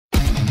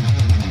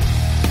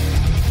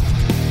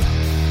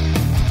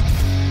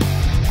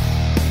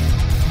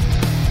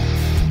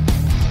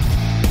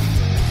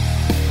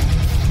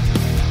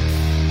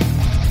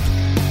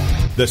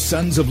The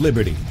Sons of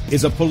Liberty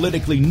is a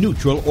politically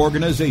neutral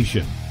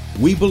organization.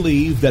 We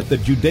believe that the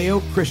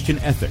Judeo-Christian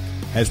ethic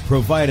has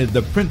provided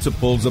the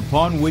principles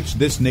upon which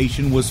this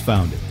nation was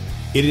founded.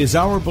 It is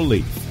our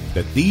belief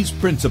that these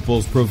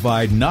principles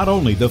provide not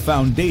only the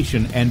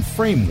foundation and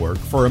framework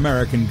for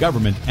American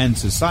government and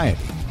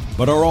society,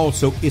 but are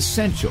also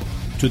essential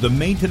to the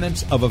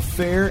maintenance of a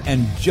fair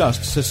and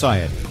just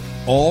society.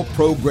 All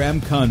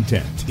program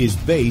content is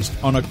based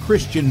on a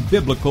Christian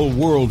biblical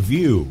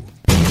worldview.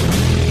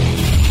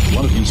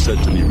 One of you said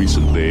to me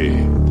recently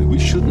that we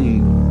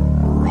shouldn't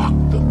rock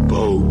the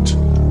boat.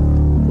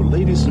 Well,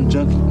 ladies and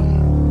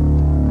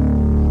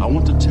gentlemen, I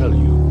want to tell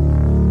you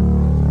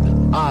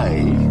that I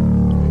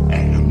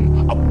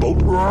am a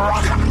boat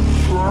rocker.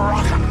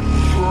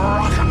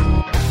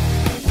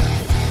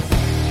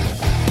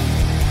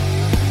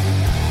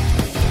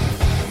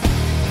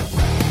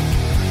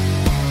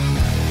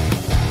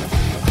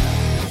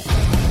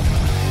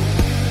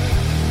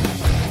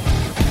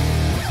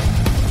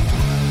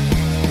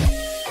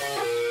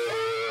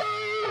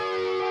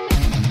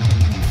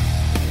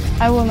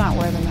 I will not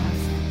wear the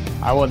mask.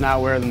 I will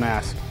not wear the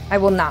mask. I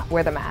will not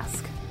wear the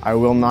mask. I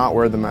will not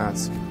wear the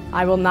mask.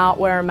 I will not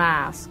wear a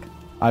mask.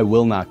 I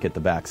will not get the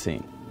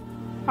vaccine.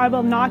 I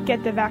will not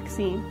get the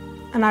vaccine.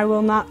 And I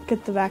will not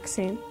get the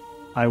vaccine.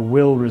 I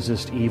will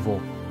resist evil.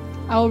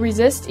 I will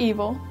resist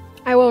evil.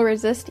 I will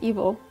resist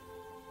evil.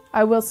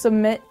 I will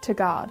submit to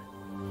God.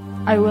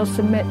 I will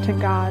submit to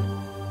God.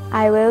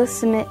 I will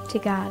submit to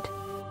God.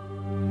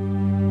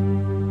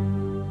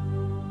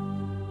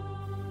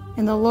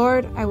 In the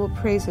Lord I will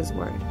praise His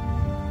word.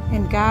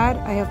 In God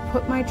I have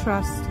put my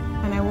trust,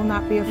 and I will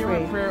not be afraid.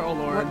 Hear my prayer, O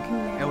Lord,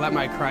 and let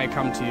my cry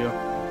come to you.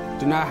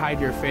 Do not hide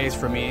your face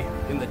from me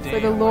in the day. For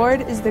the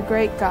Lord is the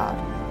great God,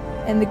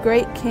 and the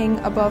great King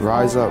above all.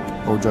 Rise up,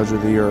 O judge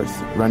of the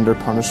earth, render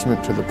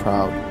punishment to the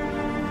proud.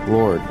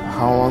 Lord,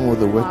 how long will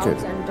the wicked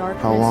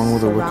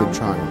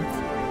triumph?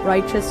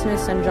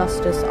 Righteousness and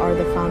justice are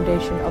the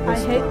foundation of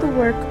His I hate the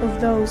work of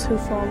those who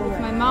fall away.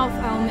 With my mouth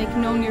I will make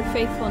known your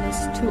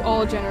faithfulness to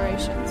all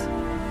generations.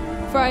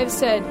 For I have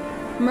said,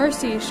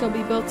 mercy shall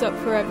be built up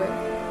forever.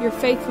 Your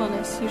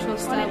faithfulness you shall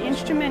establish. On an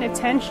instrument of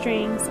 10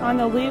 strings, on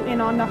the lute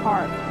and on the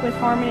harp, with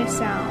harmonious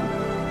sound.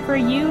 For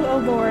you, O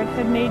Lord,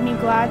 have made me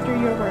glad through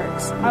your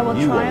works. I will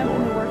triumph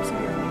in the works of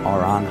your hands.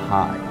 Are on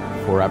high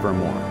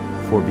forevermore.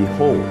 For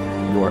behold,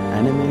 your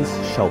enemies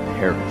shall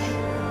perish.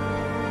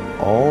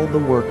 All the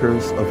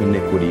workers of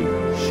iniquity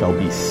shall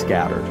be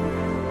scattered.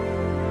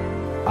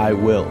 I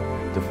will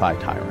defy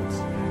tyrants.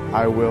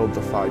 I will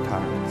defy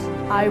tyrants.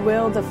 I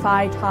will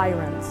defy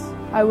tyrants.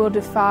 I will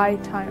defy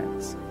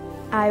tyrants.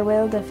 I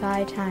will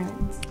defy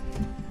tyrants.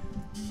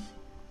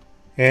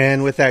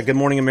 And with that, good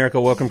morning, America.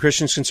 Welcome,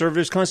 Christians,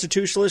 conservatives,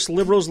 constitutionalists,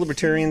 liberals,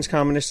 libertarians,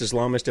 communists,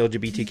 Islamists,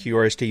 LGBTQ,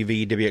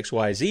 RSTV,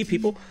 WXYZ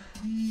people.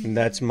 And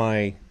that's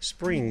my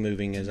spring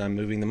moving as I'm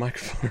moving the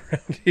microphone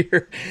around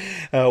here.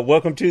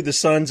 Welcome to the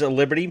Sons of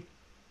Liberty,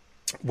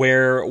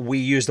 where we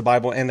use the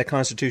Bible and the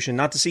Constitution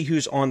not to see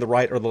who's on the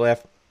right or the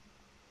left,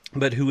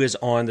 but who is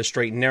on the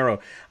straight and narrow.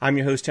 I'm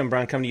your host, Tim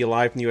Brown, coming to you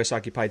live from the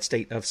U.S.-occupied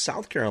state of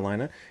South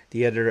Carolina,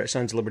 the editor at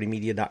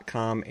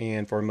sonsoflibertymedia.com,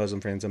 and for Muslim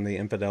friends, I'm the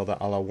infidel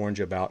that Allah warned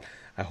you about.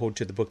 I hold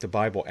to the book, the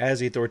Bible, as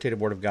the authoritative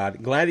Word of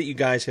God. Glad that you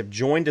guys have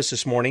joined us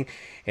this morning,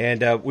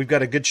 and we've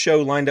got a good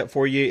show lined up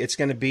for you. It's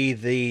going to be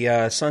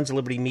the Sons of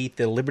Liberty meet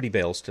the Liberty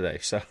Bells today,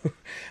 so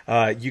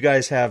you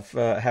guys have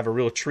a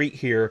real treat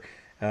here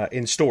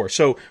in store.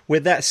 So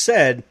with that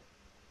said,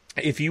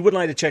 if you would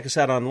like to check us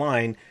out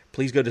online,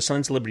 please go to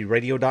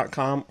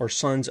sonsoflibertyradio.com or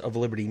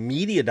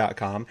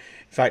sonsoflibertymedia.com. In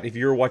fact, if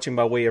you're watching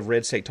by way of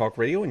Red State Talk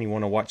Radio and you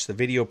want to watch the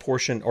video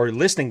portion, or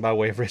listening by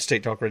way of Red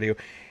State Talk Radio,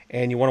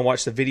 and you want to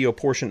watch the video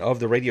portion of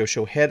the radio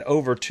show, head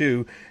over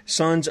to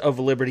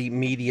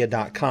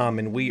sonsoflibertymedia.com,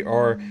 and we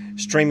are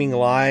streaming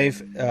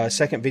live,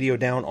 second video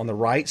down on the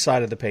right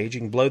side of the page. You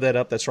can blow that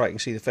up. That's right. You can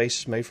see the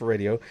faces made for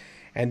radio.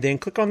 And then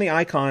click on the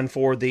icon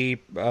for the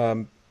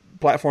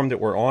platform that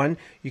we're on.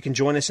 You can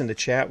join us in the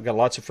chat. We've got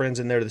lots of friends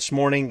in there this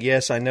morning.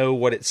 Yes, I know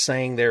what it's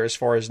saying there as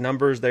far as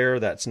numbers there.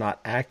 That's not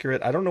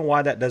accurate. I don't know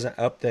why that doesn't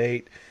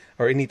update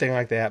or anything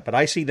like that, but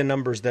I see the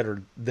numbers that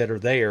are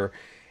there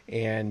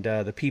and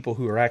the people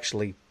who are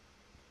actually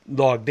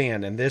logged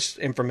in, and this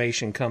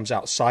information comes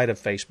outside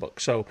of Facebook.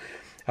 So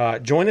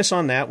join us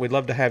on that. We'd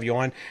love to have you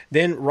on.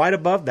 Then right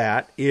above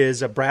that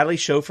is a Bradley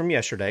show from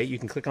yesterday. You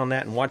can click on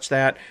that and watch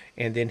that.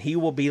 And then he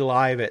will be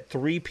live at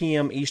 3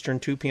 p.m. Eastern,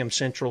 2 p.m.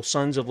 Central,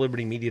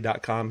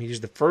 sonsoflibertymedia.com. He's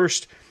the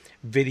first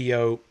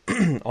video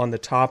on the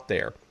top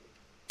there.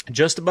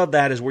 Just above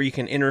that is where you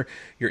can enter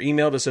your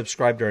email to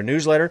subscribe to our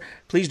newsletter.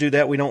 Please do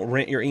that. We don't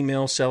rent your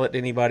email, sell it to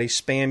anybody,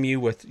 spam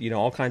you with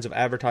all kinds of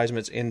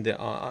advertisements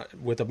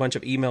with a bunch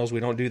of emails. We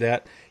don't do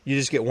that. You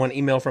just get one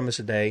email from us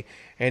a day.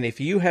 And if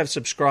you have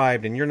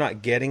subscribed and you're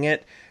not getting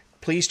it,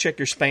 please check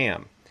your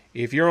spam.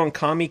 If you're on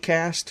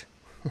Comcast,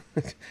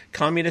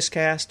 Communist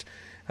Cast,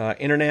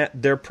 internet,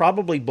 they're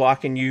probably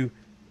blocking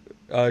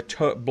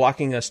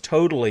us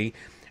totally.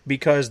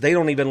 because they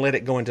don't even let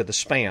it go into the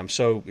spam.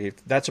 So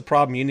if that's a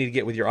problem, you need to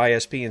get with your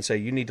ISP and say,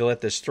 you need to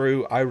let this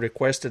through. I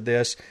requested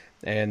this,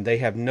 and they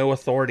have no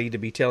authority to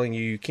be telling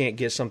you can't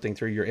get something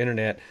through your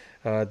internet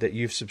that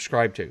you've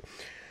subscribed to.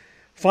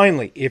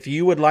 Finally, if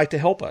you would like to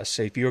help us,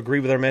 if you agree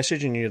with our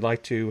message and you'd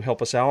like to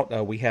help us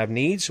out, we have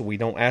needs. We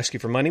don't ask you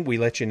for money. We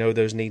let you know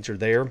those needs are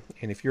there.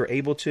 And if you're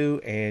able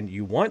to and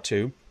you want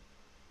to,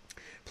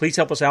 please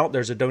help us out.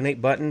 There's a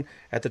donate button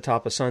at the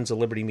top of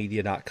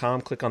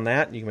sonsoflibertymedia.com. Click on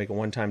that. You can make a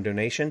one-time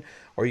donation,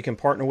 or you can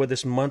partner with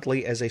us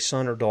monthly as a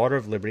son or daughter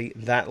of Liberty.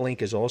 That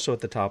link is also at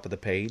the top of the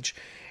page.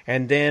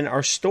 And then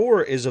our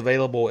store is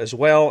available as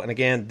well. And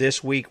again,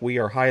 this week we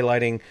are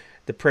highlighting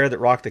the prayer that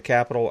rocked the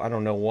Capitol. I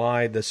don't know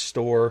why the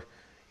store...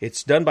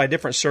 It's done by a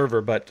different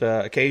server, but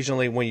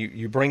occasionally when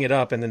you bring it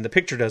up and then the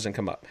picture doesn't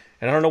come up.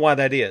 And I don't know why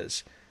that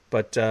is.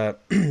 But,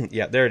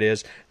 yeah, there it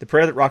is. The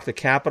Prayer That Rocked the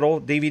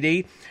Capitol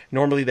DVD.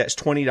 Normally that's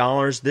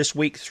 $20. This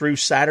week through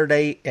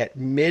Saturday at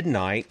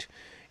midnight,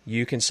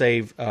 you can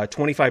save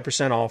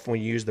 25% off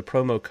when you use the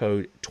promo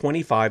code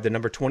 25, the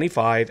number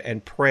 25,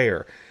 and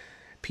prayer.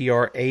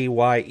 Prayer,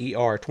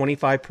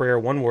 25 prayer,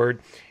 one word,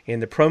 in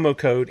the promo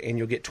code, and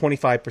you'll get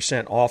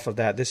 25% off of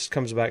that. This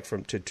comes back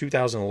to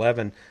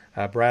 2011,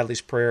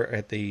 Bradley's prayer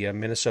at the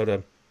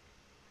Minnesota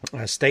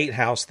State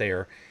House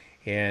there.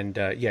 And,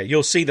 yeah,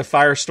 you'll see the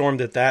firestorm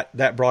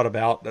that brought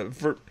about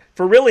for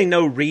really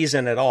no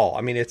reason at all.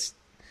 I mean, it's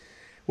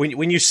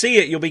when you see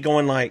it, you'll be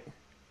going like,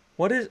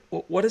 what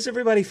is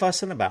everybody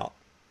fussing about?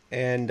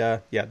 And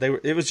yeah,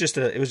 it was just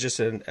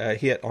a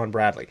hit on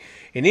Bradley.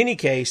 In any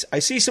case, I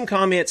see some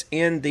comments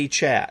in the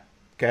chat.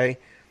 Okay,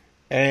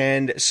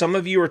 and some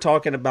of you are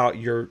talking about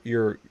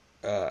your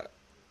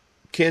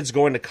kids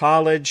going to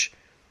college,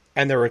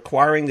 and they're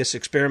requiring this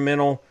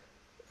experimental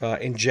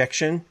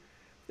injection.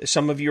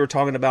 Some of you are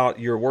talking about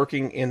you're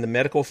working in the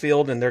medical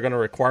field, and they're going to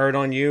require it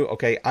on you.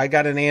 Okay, I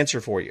got an answer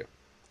for you.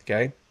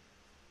 Okay,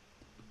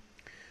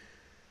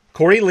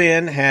 Corey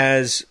Lynn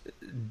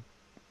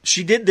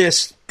she did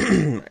this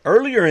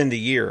earlier in the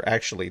year,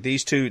 actually,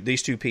 these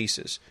two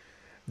pieces.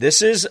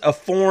 This is a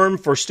form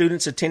for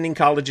students attending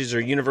colleges or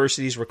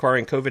universities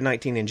requiring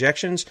COVID-19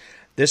 injections.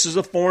 This is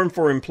a form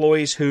for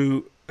employees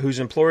whose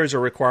employers are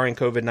requiring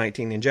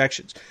COVID-19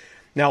 injections.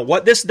 Now,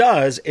 what this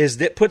does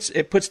is it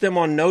puts them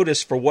on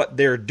notice for what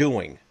they're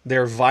doing.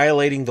 They're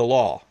violating the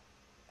law,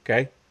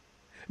 okay?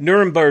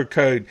 Nuremberg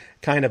Code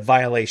kind of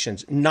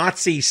violations,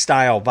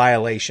 Nazi-style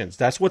violations.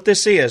 That's what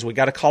this is. We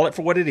got to call it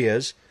for what it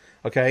is,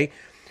 okay?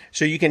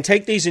 So you can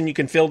take these and you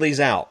can fill these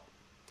out.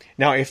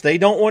 Now, if they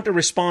don't want to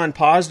respond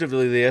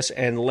positively to this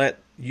and let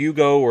you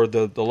go, or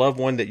the loved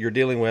one that you're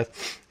dealing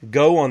with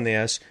go on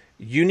this,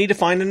 you need to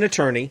find an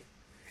attorney,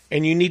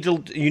 and you need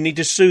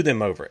to sue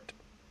them over it,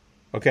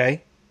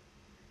 okay?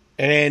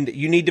 And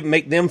you need to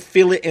make them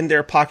feel it in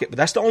their pocket. But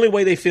that's the only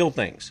way they feel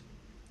things,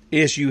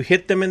 is you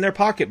hit them in their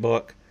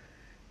pocketbook,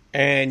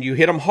 and you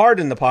hit them hard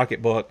in the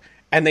pocketbook,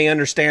 and they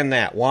understand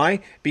that. Why?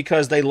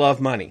 Because they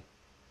love money.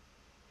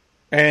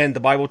 And the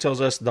Bible tells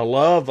us the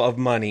love of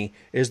money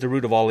is the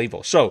root of all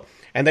evil. So,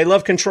 and they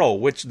love control,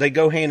 which they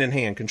go hand in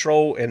hand.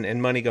 Control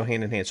and money go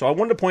hand in hand. So I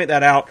wanted to point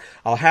that out.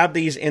 I'll have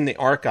these in the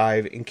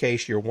archive in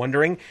case you're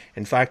wondering.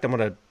 In fact, I'm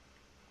going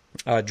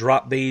to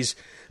drop these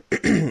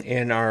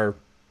in the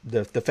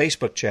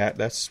Facebook chat.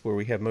 That's where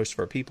we have most of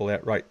our people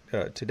at right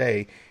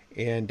today.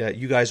 And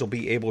you guys will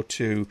be able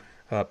to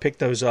pick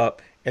those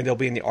up, and they'll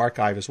be in the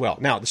archive as well.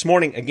 Now, this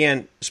morning,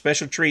 again,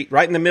 special treat,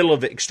 right in the middle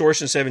of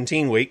Extortion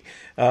 17 week,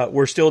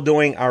 we're still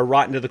doing our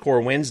Rotten to the Core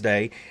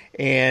Wednesday,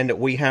 and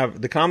we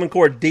have the Common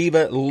Core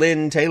diva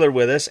Lynn Taylor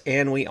with us,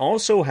 and we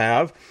also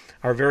have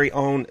our very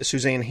own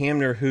Suzanne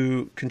Hamner,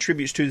 who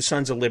contributes to the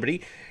Sons of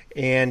Liberty,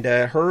 and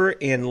her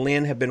and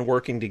Lynn have been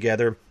working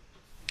together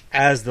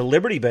as the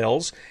Liberty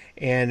Bells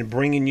and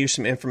bringing you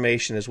some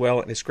information as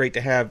well, and it's great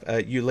to have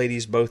you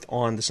ladies both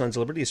on the Sons of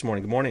Liberty this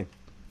morning. Good morning.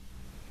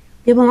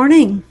 Good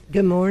morning.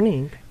 Good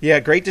morning. Yeah,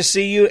 great to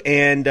see you.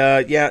 And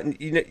yeah,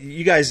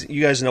 you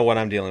guys know what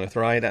I'm dealing with,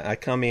 right? I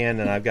come in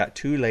and I've got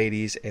two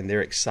ladies, and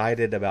they're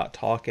excited about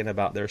talking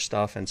about their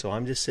stuff, and so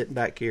I'm just sitting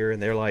back here,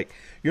 and they're like,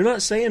 "You're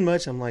not saying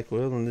much." I'm like,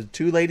 "Well, when the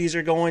two ladies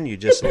are going, you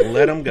just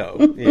let them go.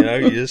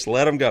 You just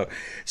let them go."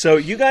 So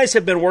you guys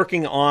have been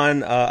working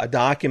on a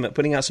document,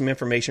 putting out some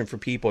information for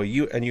people. A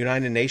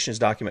United Nations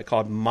document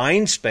called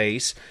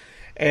MINDSPACE.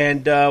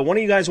 And one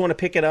of you guys want to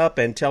pick it up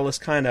and tell us,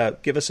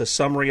 give us a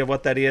summary of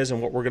what that is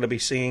and what we're going to be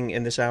seeing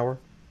in this hour?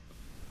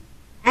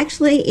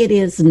 Actually, it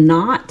is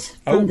not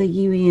from the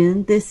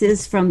UN. This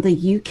is from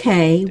the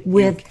UK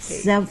with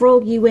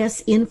several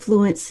U.S.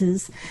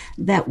 influences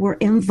that were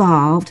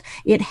involved.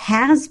 It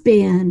has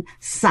been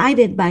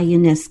cited by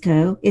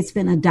UNESCO. It's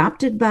been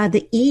adopted by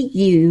the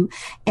EU,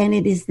 and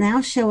it is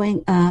now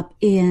showing up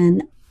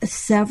in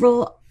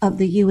several of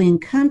the UN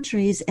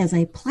countries as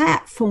a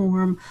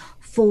platform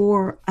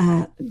for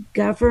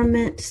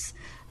governments.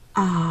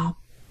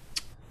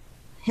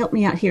 Help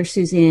me out here,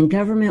 Suzanne.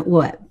 Government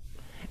what?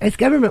 It's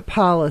government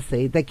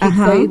policy. They keep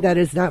saying that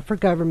is not for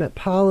government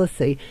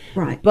policy.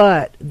 Right.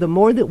 But the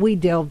more that we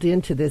delved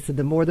into this and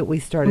the more that we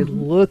started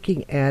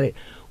looking at it,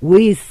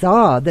 we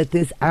saw that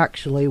this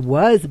actually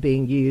was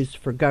being used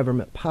for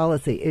government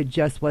policy. It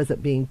just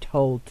wasn't being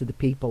told to the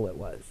people it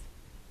was.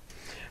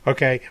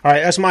 Okay, all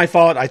right. That's my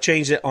fault. I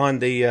changed it on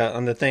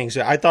the things.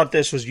 I thought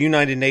this was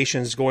United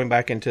Nations, going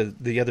back into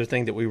the other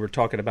thing that we were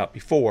talking about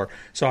before.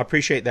 So I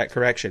appreciate that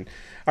correction.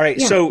 All right.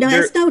 Yeah, So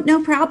it's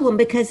no problem,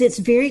 because it's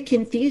very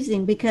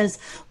confusing. Because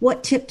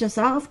what tipped us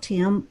off,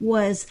 Tim,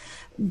 was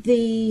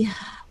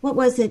what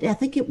was it? I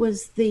think it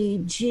was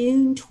the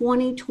June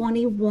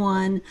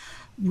 2021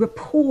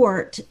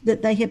 report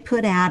that they had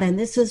put out, and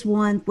this is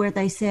one where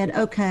they said,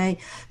 okay,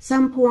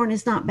 some porn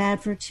is not bad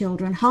for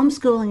children,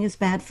 homeschooling is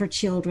bad for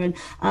children,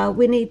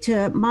 we need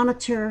to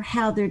monitor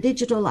how their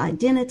digital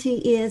identity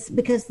is,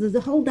 because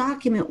the whole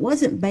document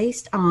wasn't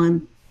based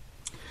on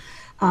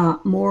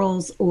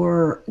morals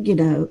or,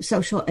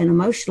 social and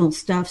emotional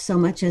stuff so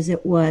much as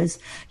it was,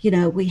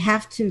 we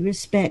have to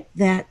respect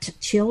that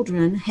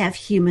children have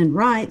human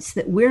rights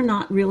that we're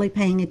not really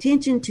paying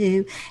attention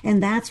to.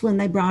 And that's when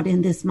they brought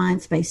in this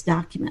MINDSPACE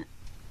document.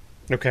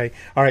 Okay.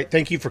 All right.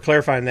 Thank you for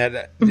clarifying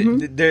that.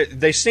 Mm-hmm.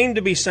 They seem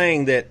to be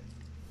saying that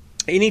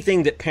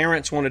anything that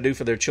parents want to do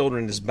for their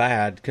children is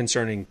bad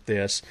concerning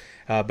this,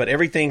 but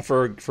everything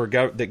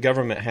that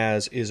government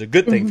has is a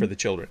good thing for the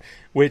children,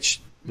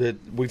 which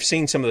we've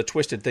seen some of the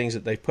twisted things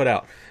that they've put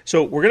out.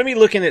 So we're going to be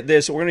looking at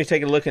this. We're going to be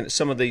taking a look at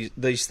some of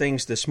these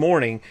things this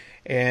morning.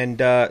 And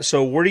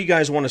so where do you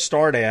guys want to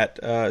start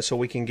at so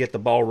we can get the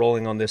ball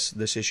rolling on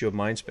this issue of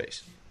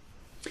MINDSPACE?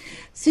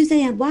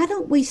 Suzanne, why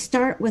don't we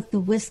start with the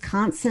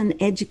Wisconsin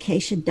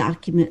education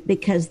document,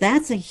 because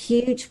that's a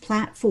huge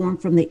platform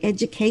from the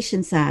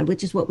education side,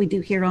 which is what we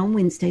do here on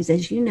Wednesdays,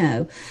 as you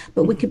know.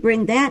 But we could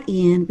bring that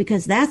in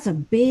because that's a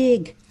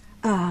big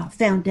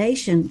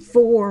foundation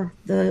for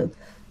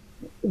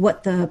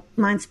what the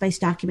MINDSPACE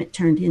document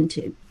turned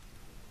into.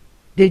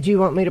 Did you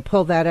want me to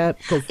pull that up?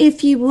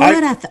 If you would,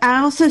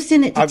 I also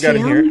sent it to I've Tim.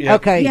 Got it here.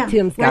 Yep. Okay, yeah,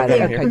 Tim's got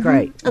it. Okay,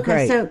 great. Okay,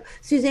 great. So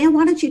Suzanne,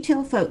 why don't you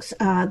tell folks,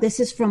 this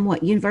is from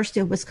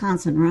University of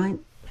Wisconsin, right?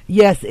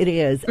 Yes, it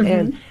is.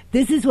 And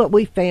this is what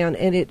we found,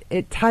 and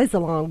it ties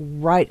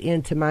along right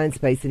into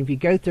MINDSPACE. And if you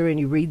go through and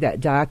you read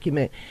that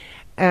document,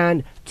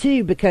 and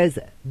two, because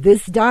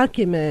this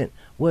document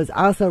was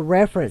also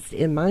referenced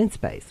in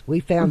MINDSPACE.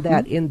 We found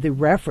that in the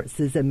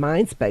references in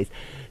MINDSPACE.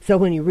 So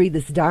when you read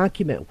this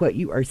document, what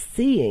you are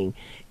seeing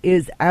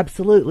is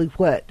absolutely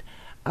what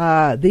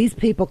these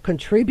people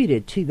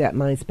contributed to that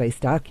MINDSPACE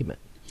document.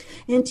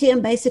 And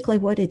Tim, basically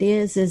what it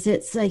is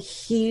it's a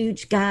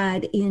huge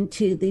guide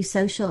into the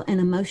social and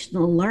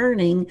emotional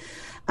learning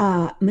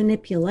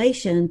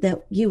manipulation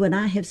that you and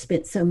I have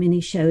spent so many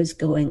shows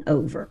going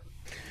over.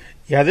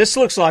 Yeah, this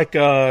looks like,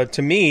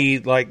 to me,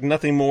 like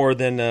nothing more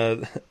than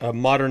a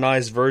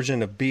modernized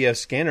version of BS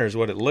Scanner is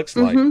what it looks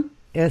like.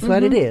 That's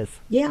what it is.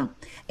 Yeah.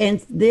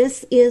 And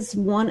this is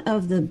one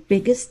of the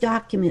biggest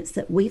documents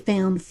that we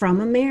found from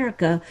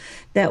America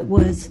that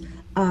was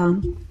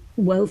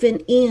woven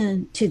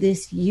into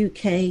this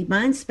UK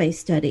MINDSPACE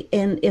study.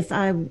 And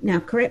now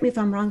correct me if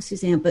I'm wrong,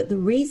 Suzanne, but the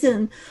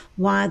reason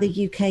why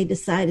the UK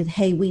decided,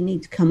 hey, we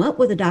need to come up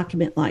with a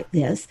document like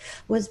this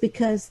was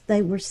because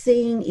they were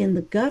seeing in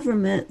the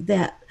government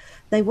that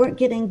they weren't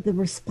getting the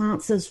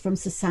responses from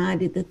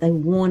society that they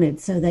wanted.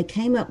 So they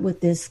came up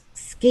with this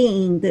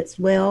scheme that's,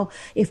 well,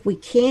 if we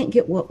can't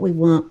get what we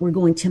want, we're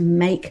going to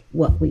make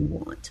what we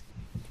want.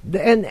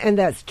 And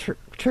that's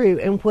true.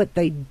 And what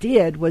they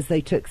did was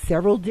they took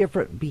several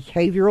different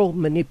behavioral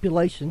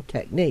manipulation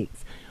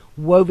techniques,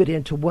 wove it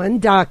into one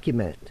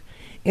document,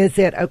 and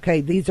said,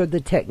 okay, these are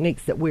the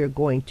techniques that we're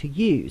going to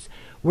use.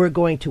 We're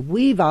going to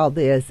weave all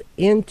this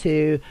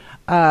into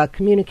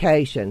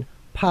communication,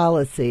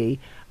 policy,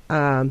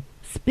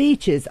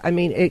 speeches. I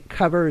mean, it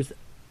covers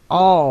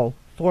all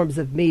forms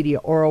of media,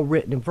 oral,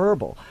 written, and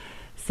verbal.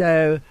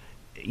 So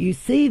you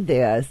see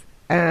this,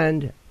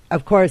 and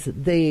of course,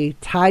 the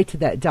tie to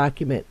that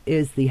document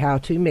is the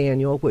how-to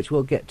manual, which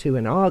we'll get to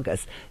in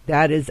August.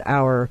 That is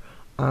our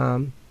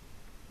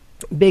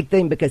big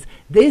thing, because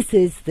this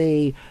is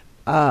the,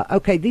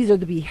 these are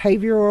the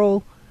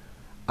behavioral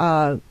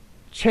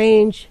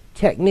change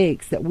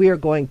techniques that we are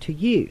going to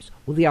use.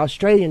 Well, the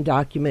Australian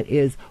document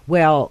is,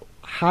 well,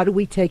 how do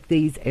we take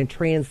these and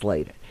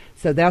translate it?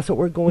 So that's what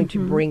we're going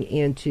to bring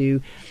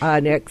into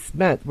next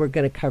month. We're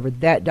going to cover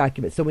that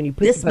document. So when you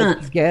put this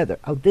both together,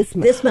 this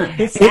month,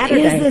 this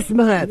Saturday, it is this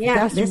month. Yeah,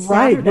 that's this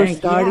right. Saturday. We're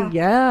starting.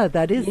 Yeah,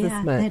 that is this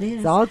month. It is.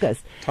 It's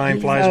August. Time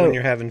flies when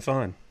you're having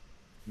fun.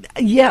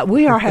 Yeah,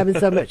 we are having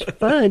so much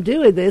fun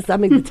doing this. I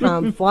mean, the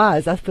time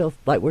flies. I feel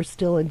like we're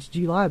still in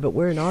July, but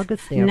we're in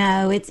August now.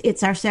 No,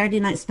 it's our Saturday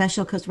night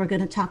special, because we're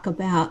going to talk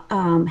about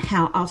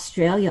how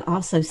Australia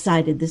also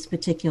cited this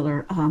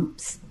particular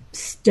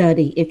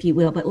study, if you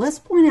will. But let's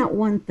point out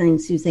one thing,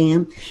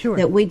 Suzanne,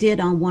 that we did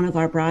on one of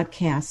our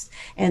broadcasts,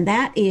 and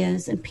that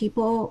is, and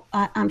people,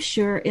 I'm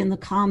sure in the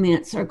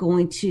comments are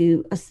going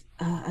to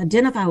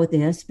identify with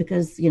this,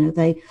 because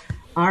they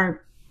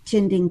are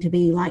tending to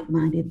be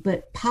like-minded,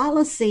 but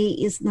policy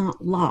is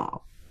not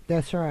law.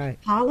 That's right.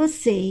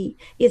 Policy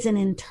is an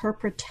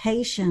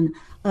interpretation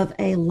of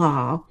a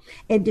law,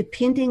 and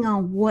depending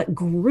on what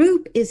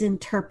group is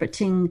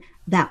interpreting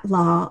that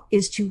law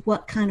is to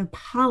what kind of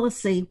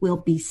policy will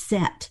be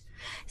set.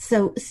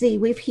 So, see,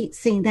 we've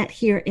seen that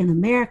here in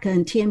America,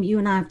 and Tim, you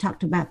and I have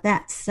talked about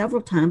that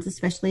several times,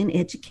 especially in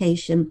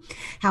education,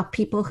 how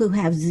people who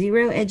have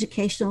zero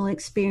educational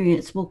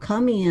experience will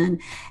come in,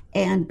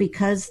 and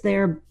because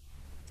they're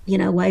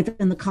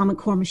waving the Common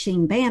Core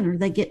Machine banner,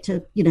 they get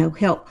to,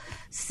 help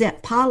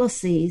set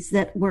policies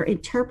that were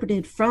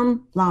interpreted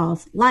from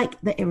laws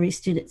like the Every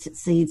Student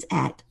Succeeds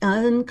Act.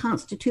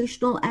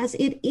 Unconstitutional as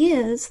it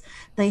is,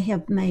 they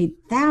have made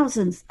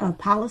thousands of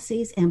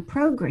policies and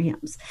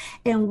programs.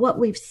 And what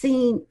we've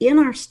seen in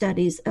our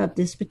studies of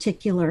this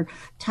particular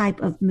type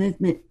of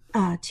movement,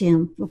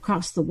 Tim,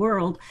 across the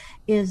world,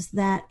 is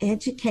that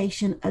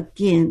education,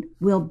 again,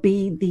 will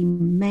be the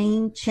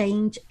main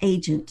change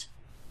agent.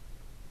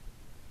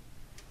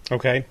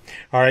 Okay.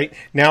 All right.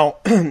 Now,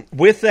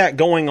 with that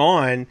going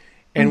on,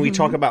 and we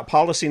talk about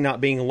policy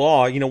not being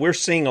law, we're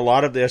seeing a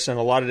lot of this and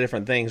a lot of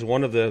different things.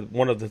 One of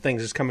the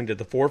things that's coming to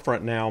the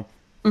forefront now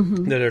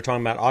that they're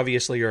talking about,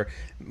 obviously, are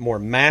more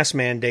mass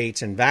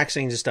mandates and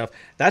vaccines and stuff.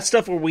 That's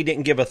stuff where we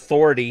didn't give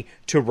authority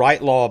to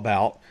write law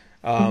about.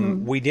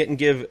 We didn't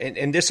give,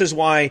 and this is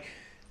why,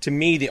 to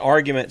me, the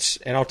arguments,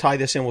 and I'll tie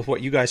this in with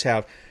what you guys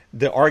have,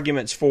 the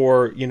arguments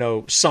for,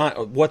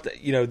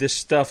 this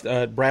stuff,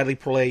 Bradley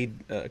played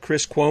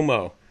Chris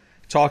Cuomo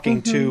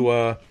talking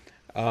to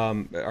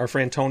our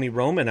friend Tony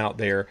Roman out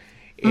there.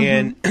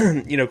 And,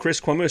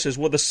 Chris Cuomo says,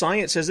 well, the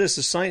science says this,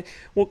 the science.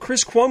 Well,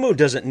 Chris Cuomo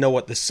doesn't know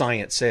what the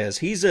science says.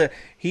 He's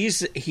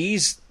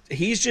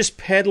just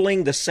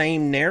peddling the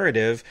same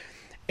narrative.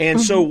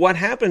 And so what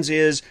happens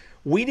is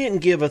we didn't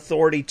give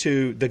authority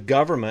to the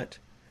government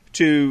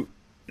to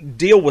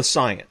deal with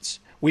science.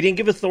 We didn't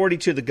give authority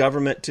to the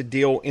government to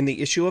deal in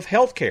the issue of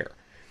health care.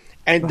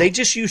 And they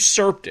just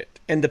usurped it.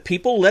 And the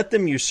people let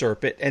them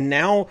usurp it. And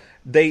now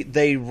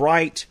they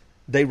write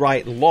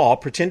law,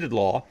 pretended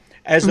law,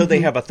 as though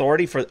they have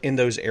authority in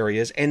those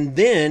areas. And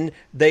then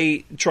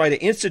they try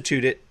to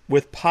institute it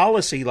with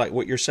policy like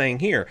what you're saying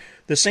here.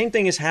 The same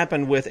thing has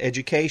happened with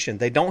education.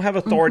 They don't have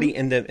authority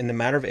in the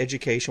matter of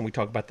education. We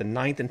talk about the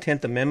 9th and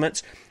 10th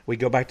Amendments. We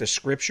go back to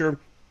Scripture.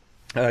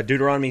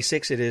 Deuteronomy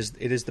 6, it is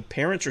the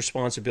parents'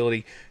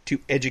 responsibility to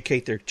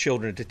educate their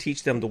children, to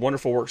teach them the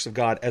wonderful works of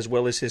God, as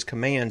well as His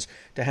commands,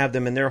 to have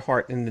them in their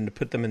heart and then to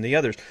put them in the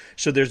others.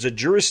 So there's a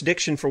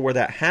jurisdiction for where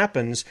that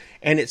happens,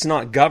 and it's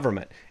not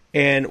government.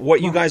 And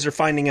what you guys are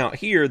finding out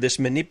here, this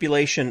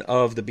manipulation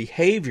of the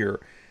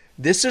behavior,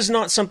 this is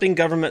not something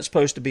government's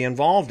supposed to be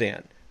involved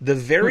in. The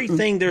very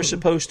thing they're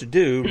supposed to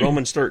do,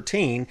 Romans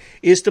 13,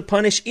 is to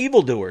punish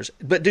evildoers.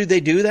 But do they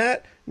do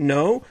that?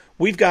 No.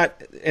 We've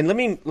got, and let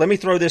me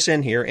throw this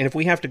in here, and if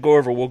we have to go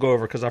over, we'll go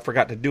over because I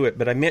forgot to do it,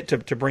 but I meant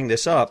to bring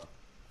this up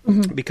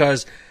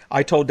because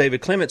I told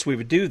David Clements we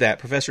would do that,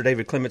 Professor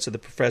David Clements of the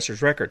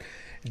Professor's Record.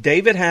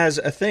 David has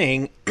a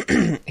thing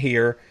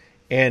here,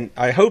 and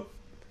I hope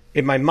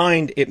in my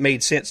mind it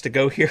made sense to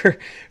go here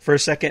for a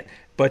second,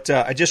 but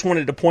I just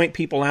wanted to point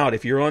people out.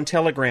 If you're on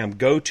Telegram,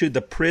 go to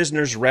the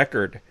Prisoner's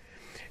Record.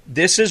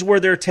 This is where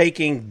they're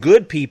taking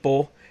good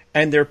people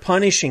and they're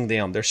punishing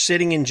them. They're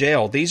sitting in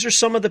jail. These are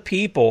some of the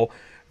people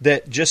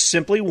that just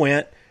simply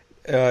went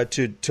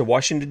to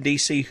Washington,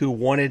 D.C. who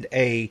wanted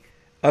a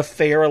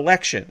fair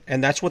election,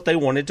 and that's what they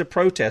wanted to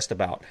protest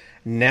about.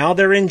 Now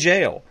they're in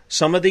jail.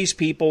 Some of these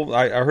people,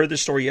 I heard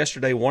this story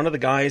yesterday, one of the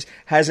guys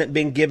hasn't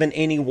been given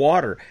any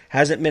water,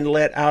 hasn't been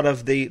let out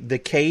of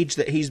the cage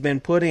that he's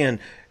been put in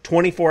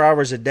 24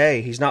 hours a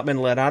day. He's not been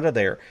let out of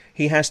there.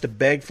 He has to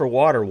beg for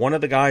water. One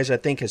of the guys, I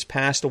think, has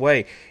passed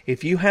away.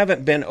 If you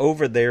haven't been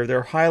over there,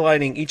 they're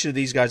highlighting each of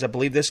these guys. I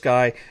believe this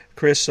guy,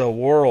 Chris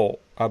Worrell,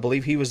 I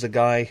believe he was the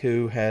guy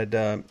who had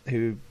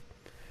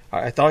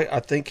I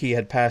think he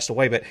had passed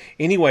away. But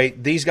anyway,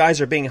 these guys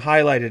are being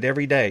highlighted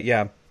every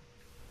day,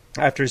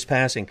 after his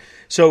passing.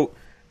 So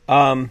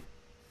I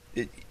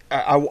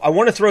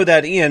want to throw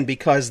that in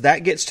because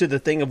that gets to the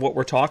thing of what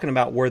we're talking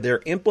about, where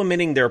they're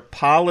implementing their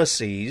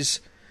policies,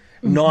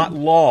 not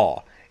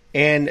law.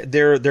 And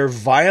they're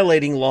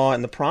violating law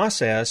in the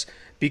process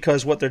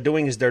because what they're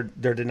doing is they're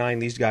denying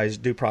these guys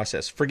due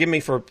process. Forgive me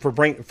for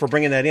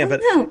bringing that in,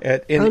 but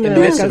in the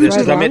midst of this,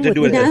 because I meant to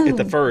do it at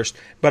the first.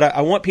 But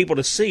I want people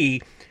to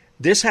see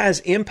this has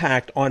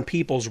impact on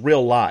people's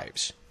real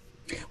lives.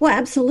 Well,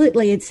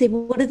 absolutely. And see,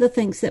 one of the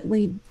things that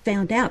we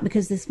found out,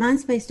 because this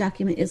MINDSPACE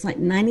document is like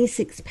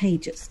 96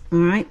 pages, all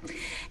right?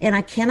 And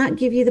I cannot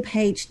give you the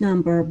page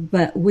number,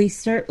 but we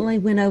certainly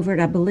went over it.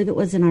 I believe it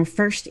was in our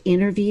first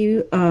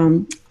interview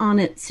on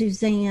it,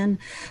 Suzanne,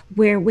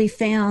 where we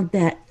found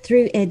that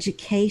through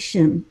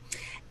education,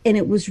 and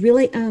it was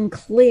really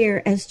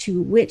unclear as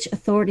to which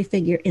authority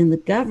figure in the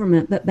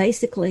government, but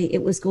basically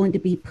it was going to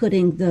be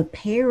putting the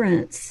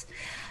parents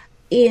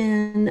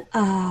in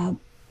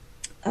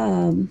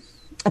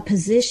a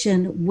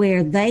position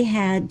where they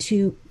had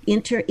to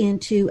enter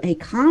into a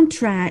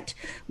contract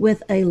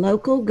with a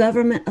local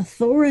government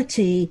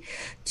authority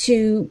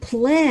to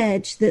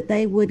pledge that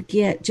they would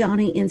get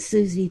Johnny and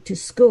Susie to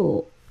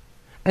school.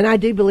 And I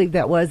do believe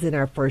that was in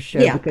our first show,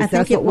 because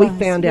that's what we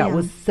found out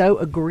was so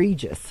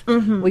egregious.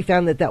 Mm-hmm. We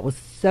found that was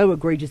so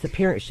egregious. The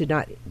parents should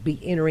not be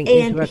entering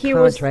into a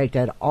contract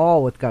at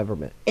all with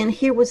government. And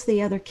here was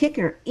the other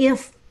kicker.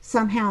 If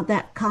somehow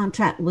that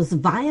contract was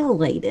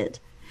violated,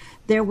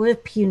 there were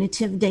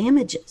punitive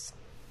damages.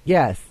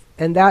 Yes,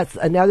 and that's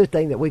another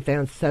thing that we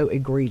found so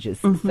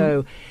egregious. Mm-hmm.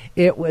 So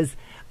it was,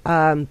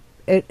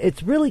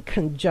 it's really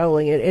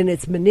cajoling, and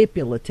it's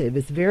manipulative.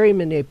 It's very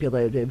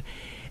manipulative.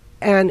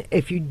 And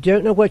if you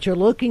don't know what you're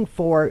looking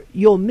for,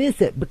 you'll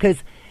miss it,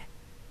 because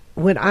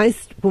when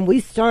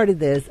we started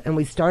this, and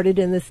we started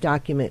in this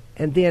document,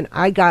 and then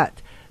I got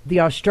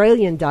the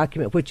Australian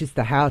document, which is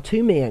the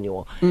how-to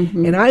manual,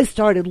 mm-hmm. and I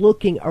started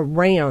looking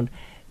around.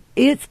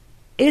 It's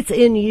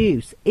in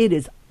use. It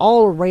is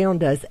all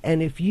around us,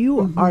 and if you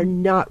mm-hmm. are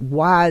not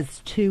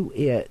wise to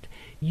it,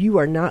 you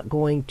are not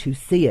going to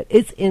see it.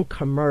 It's in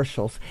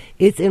commercials.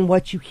 It's in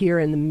what you hear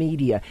in the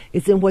media.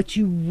 It's in what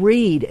you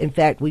read. In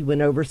fact, we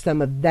went over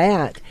some of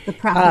that. The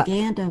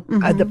propaganda.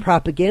 Mm-hmm. The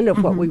propaganda of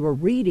mm-hmm. what we were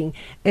reading.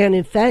 And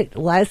in fact,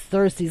 last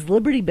Thursday's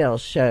Liberty Bell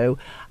show,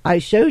 I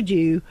showed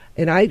you,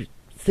 and I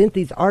sent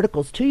these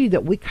articles to you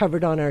that we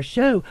covered on our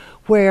show,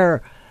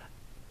 where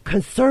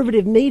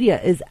conservative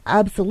media is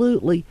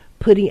absolutely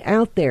putting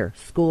out there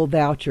school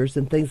vouchers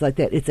and things like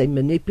that. It's a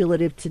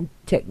manipulative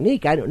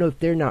technique. I don't know if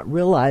they're not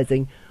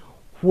realizing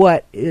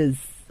what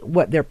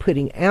they're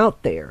putting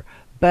out there,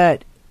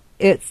 but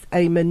it's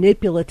a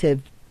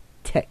manipulative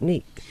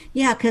technique.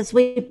 Yeah, because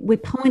we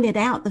pointed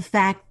out the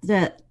fact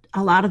that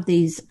a lot of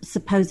these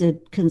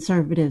supposed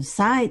conservative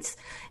sites,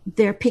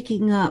 they're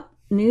picking up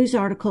news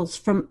articles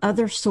from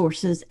other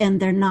sources,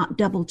 and they're not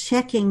double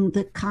checking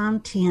the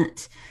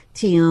content,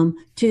 Tim,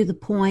 to the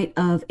point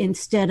of,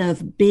 instead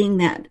of being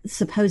that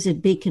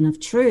supposed beacon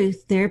of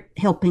truth, they're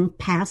helping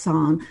pass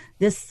on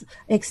this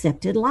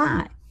accepted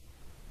lie.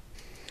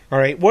 All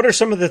right. What are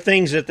some of the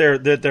things that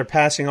they're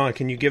passing on?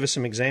 Can you give us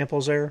some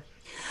examples there?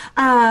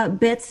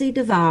 Betsy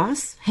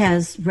DeVos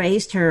has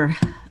raised her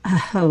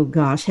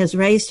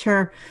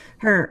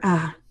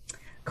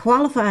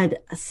qualified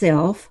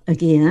self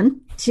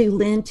again to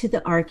lend to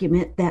the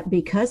argument that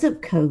because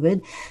of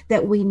COVID,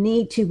 that we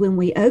need to, when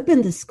we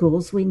open the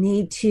schools, we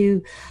need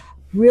to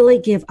really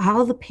give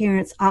all the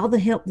parents all the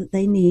help that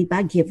they need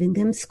by giving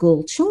them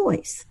school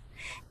choice.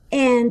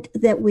 And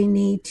that we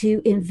need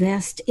to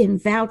invest in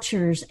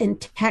vouchers and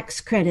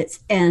tax credits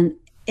and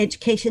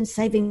education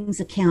savings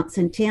accounts.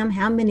 And Tim,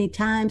 how many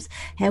times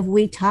have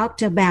we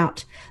talked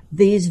about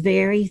these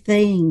very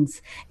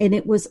things? And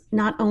it was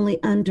not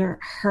only under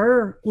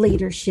her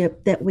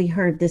leadership that we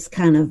heard this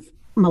kind of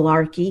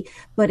malarkey,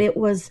 but it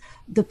was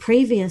the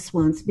previous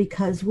ones,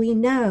 because we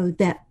know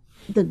that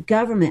the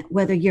government,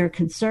 whether you're a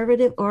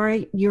conservative or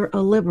you're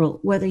a liberal,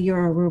 whether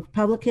you're a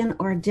Republican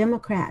or a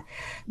Democrat,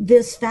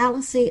 this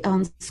fallacy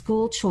on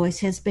school choice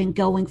has been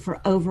going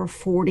for over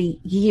 40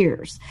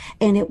 years.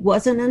 And it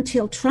wasn't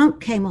until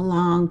Trump came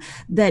along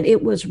that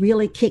it was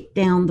really kicked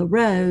down the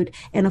road.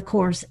 And of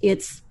course,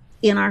 it's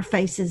in our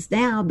faces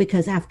now,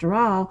 because after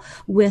all,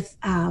 with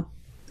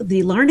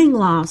the learning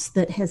loss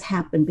that has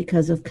happened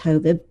because of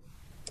COVID,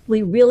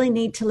 we really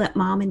need to let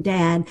mom and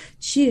dad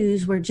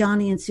choose where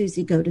Johnny and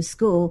Susie go to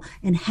school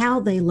and how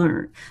they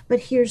learn.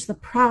 But here's the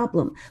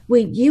problem.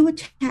 When you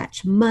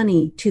attach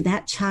money to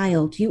that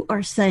child, you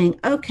are saying,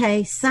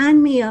 okay,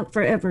 sign me up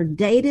for every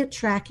data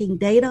tracking,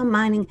 data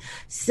mining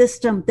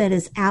system that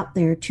is out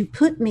there to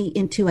put me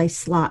into a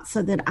slot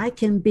so that I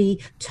can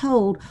be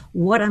told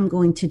what I'm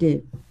going to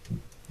do.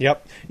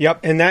 Yep.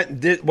 And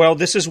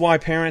this is why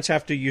parents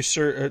have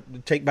to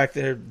take back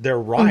their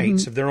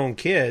rights mm-hmm. of their own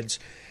kids.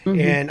 Mm-hmm.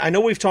 And I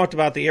know we've talked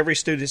about the Every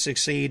Student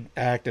Succeed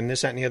Act and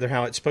this, that, and the other,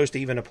 how it's supposed to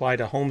even apply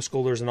to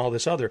homeschoolers and all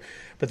this other.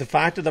 But the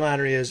fact of the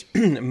matter is,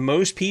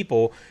 most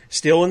people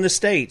still in the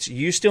States,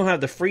 you still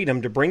have the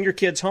freedom to bring your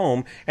kids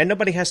home, and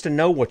nobody has to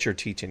know what you're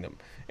teaching them.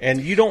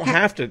 And you don't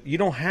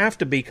have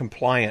to be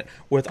compliant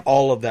with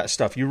all of that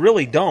stuff. You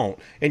really don't.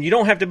 And you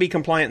don't have to be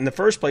compliant in the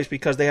first place,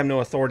 because they have no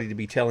authority to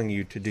be telling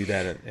you to do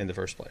that in the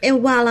first place.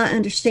 And while I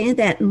understand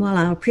that, and while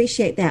I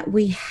appreciate that,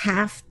 we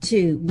have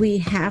to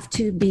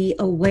be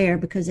aware,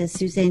 because as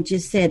Suzanne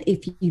just said,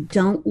 if you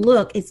don't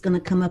look, it's going to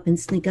come up and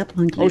sneak up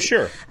on you. Oh,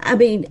 sure. I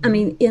mean,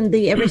 in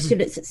the Every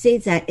Student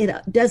Succeeds Act, it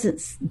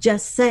doesn't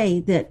just say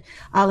that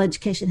all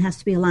education has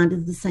to be aligned to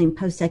the same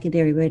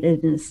post-secondary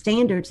readiness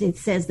standards. It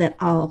says that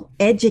all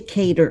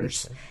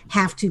educators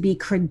have to be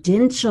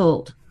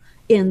credentialed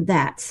in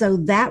that. So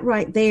that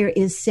right there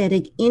is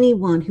setting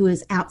anyone who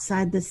is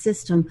outside the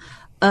system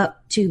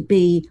up to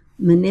be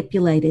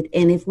manipulated.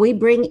 And if we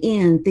bring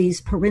in these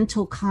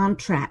parental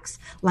contracts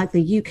like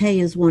the UK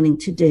is wanting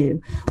to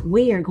do,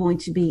 we are going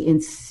to be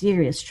in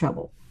serious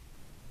trouble.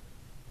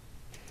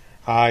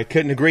 I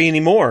couldn't agree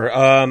anymore.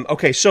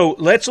 Okay, so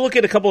let's look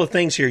at a couple of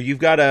things here. You've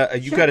got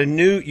a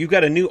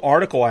new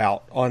article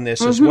out on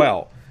this mm-hmm. as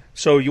well.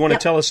 So you want to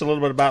tell us a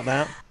little bit about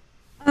that?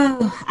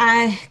 Oh,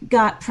 I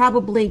got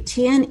probably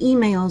 10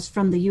 emails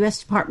from the U.S.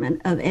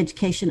 Department of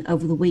Education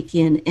over the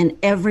weekend, and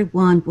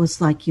everyone was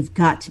like, you've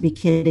got to be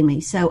kidding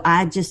me. So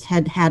I just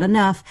had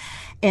enough,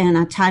 and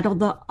I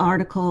titled the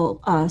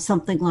article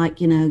something like,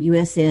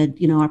 U.S. Ed,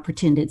 our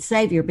pretended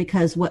savior,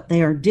 because what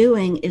they are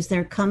doing is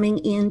they're coming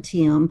in,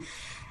 Tim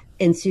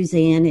and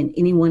Suzanne and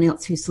anyone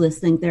else who's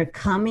listening, they're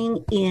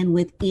coming in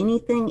with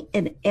anything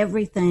and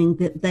everything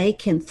that they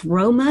can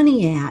throw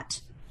money at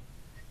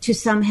to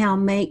somehow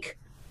make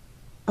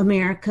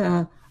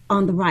America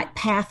on the right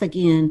path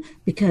again,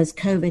 because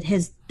COVID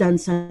has done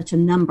such a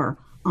number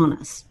on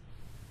us.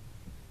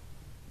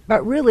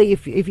 But really,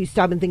 if you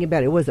stop and think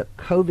about it, it wasn't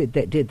COVID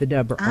that did the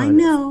number on us. I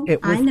know.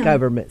 It was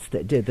governments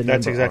that did the number.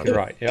 That's exactly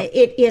right. Yep.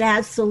 It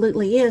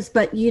absolutely is.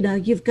 But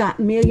you've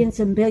got millions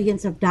and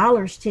billions of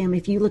dollars, Tim.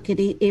 If you look at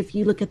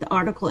the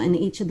article and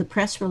each of the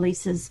press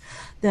releases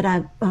that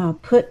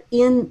I've put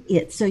in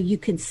it, so you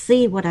could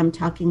see what I'm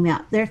talking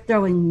about. They're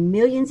throwing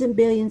millions and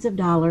billions of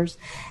dollars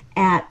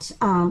at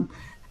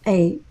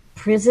a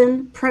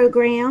prison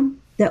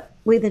program that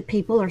we the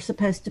people are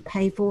supposed to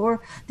pay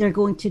for. They're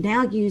going to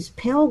now use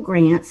Pell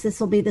Grants. This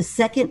will be the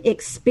second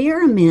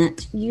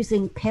experiment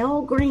using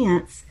Pell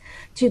Grants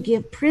to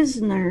give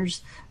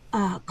prisoners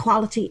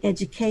quality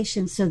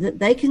education so that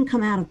they can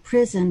come out of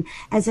prison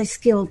as a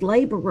skilled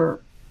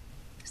laborer.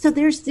 So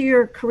there's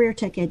your career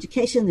tech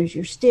education, there's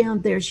your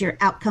STEM, there's your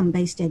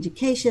outcome-based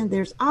education,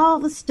 there's all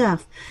the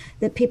stuff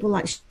that people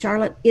like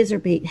Charlotte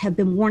Iserbyt have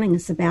been warning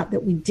us about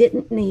that we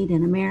didn't need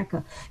in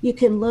America. You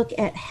can look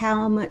at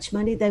how much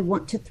money they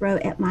want to throw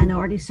at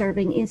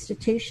minority-serving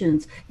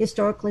institutions,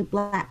 historically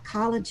black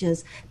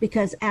colleges,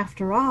 because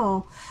after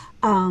all,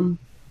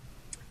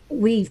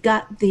 we've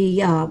got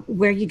the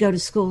where you go to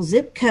school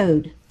zip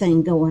code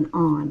thing going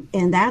on,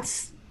 and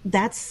that's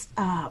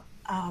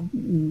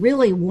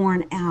really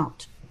worn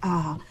out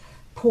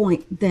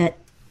point that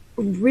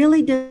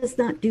really does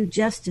not do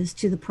justice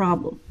to the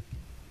problem.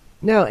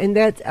 No, and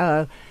that's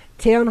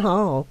Town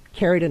Hall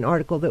carried an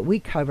article that we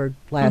covered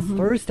last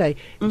Thursday.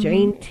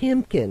 Jane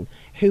Timken,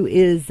 who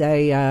is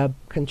a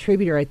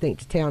contributor, I think,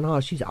 to Town Hall,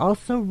 she's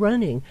also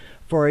running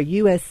for a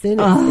U.S.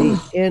 Senate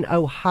seat in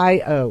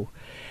Ohio.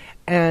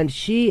 And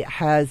she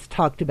has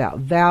talked about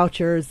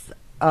vouchers,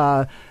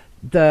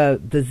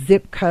 the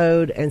zip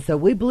code, and so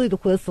we blew the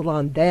whistle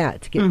on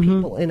that to get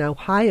people in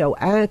Ohio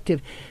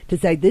active to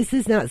say this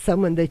is not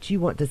someone that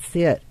you want to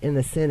sit in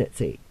the Senate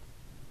seat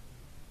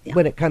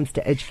when it comes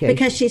to education.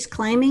 Because she's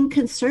claiming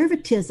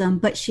conservatism,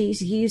 but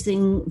she's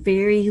using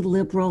very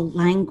liberal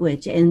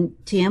language. And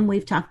Tim,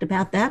 we've talked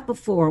about that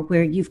before,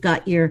 where you've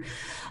got your,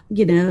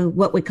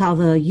 what we call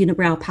the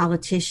unibrow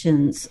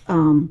politicians,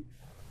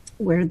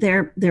 where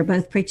they're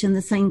both preaching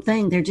the same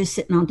thing. They're just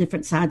sitting on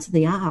different sides of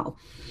the aisle.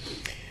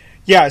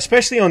 Yeah,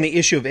 especially on the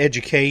issue of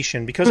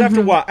education, because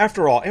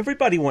after all,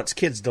 everybody wants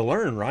kids to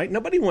learn, right?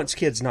 Nobody wants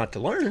kids not to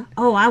learn.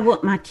 Oh, I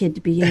want my kid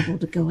to be able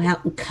to go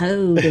out and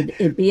code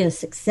and be a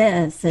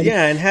success. And,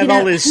 and have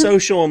all this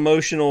social,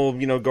 emotional,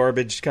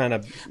 garbage kind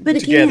of But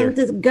together.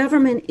 Again, the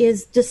government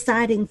is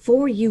deciding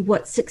for you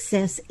what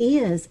success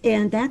is,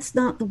 and that's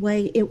not the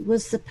way it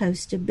was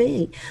supposed to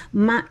be.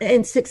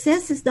 And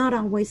success is not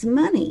always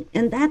money,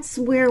 and that's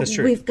where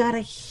we've got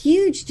a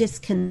huge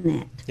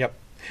disconnect. Yep.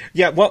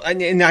 Yeah, well,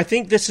 and I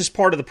think this is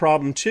part of the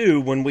problem,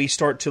 too, when we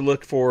start to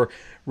look for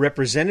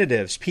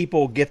representatives.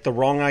 People get the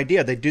wrong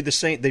idea. They do the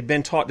same. They've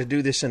been taught to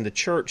do this in the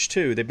church,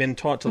 too. They've been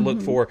taught to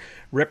look for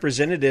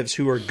representatives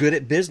who are good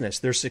at business.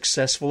 They're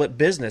successful at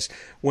business.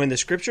 When the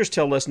scriptures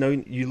tell us, no,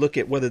 you look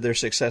at whether they're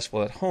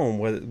successful at home,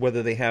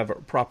 whether they have a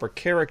proper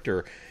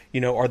character.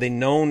 Are they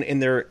known in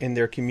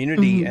their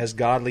community as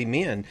godly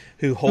men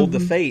who hold the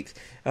faith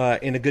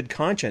in a good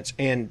conscience?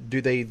 And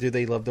do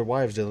they love their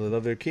wives? Do they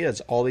love their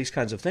kids? All these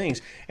kinds of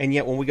things. And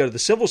yet when we go to the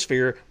civil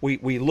sphere,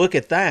 we look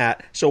at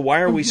that. So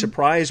why are we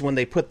surprised when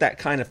they put that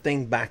kind of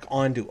thing back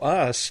onto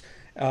us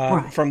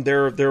from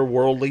their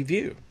worldly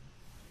view?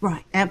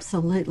 Right,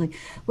 absolutely.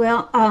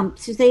 Well,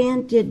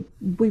 Suzanne, did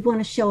we want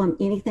to show them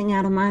anything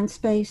out of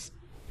MINDSPACE?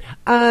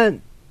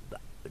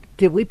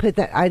 Did we put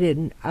that? I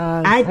didn't.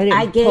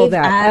 I gave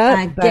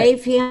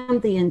him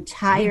the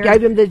entire. You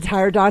gave him the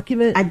entire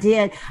document. I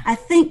did. I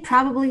think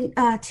probably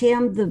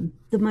Tim,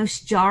 the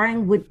most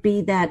jarring would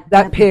be that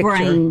picture.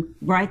 Brain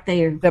right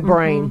there. The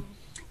brain.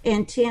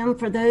 And Tim,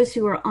 for those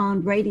who are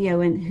on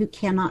radio and who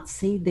cannot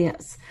see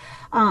this,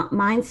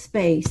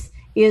 MINDSPACE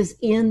is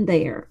in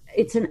there.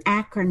 It's an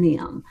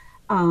acronym,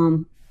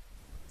 and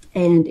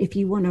if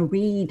you want to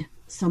read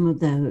some of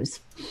those.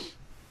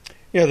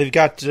 Yeah, they've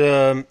got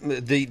the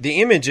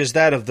image is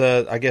that of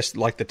I guess,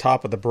 like the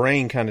top of the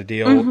brain kind of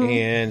deal,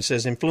 and it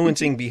says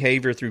influencing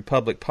behavior through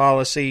public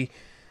policy.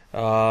 This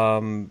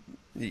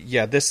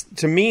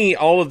to me,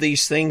 all of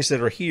these things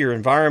that are here: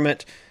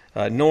 environment,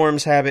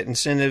 norms, habit,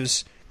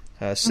 incentives,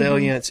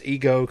 salience,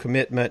 ego,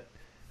 commitment,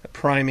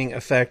 priming,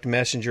 effect,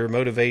 messenger,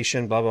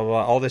 motivation, blah blah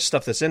blah. All this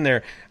stuff that's in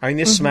there. I mean,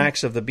 this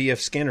smacks of the B.F.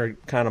 Skinner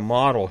kind of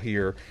model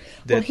here.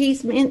 Well,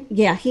 he's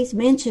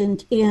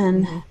mentioned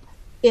in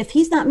if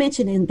he's not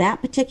mentioned in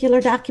that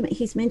particular document,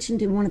 he's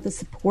mentioned in one of the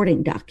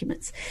supporting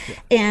documents. Yeah.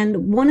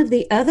 And one of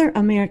the other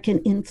American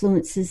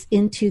influences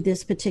into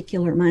this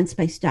particular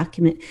MINDSPACE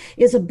document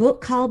is a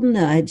book called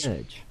Nudge.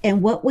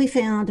 And what we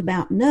found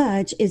about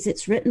Nudge is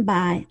it's written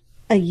by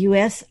a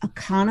U.S.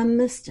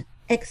 economist,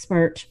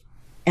 expert,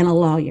 and a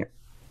lawyer,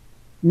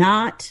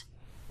 not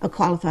a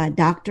qualified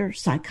doctor,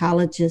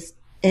 psychologist,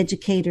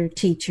 educator,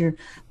 teacher,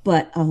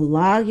 but a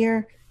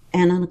lawyer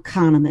and an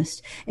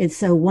economist. And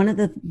so one of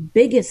the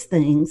biggest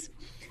things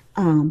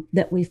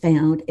that we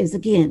found is,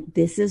 again,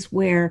 this is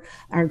where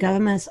our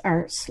governments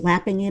are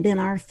slapping it in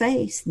our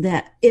face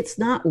that it's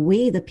not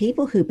we, the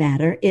people, who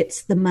matter,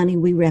 it's the money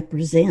we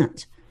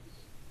represent.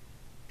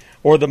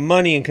 Or the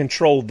money and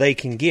control they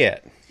can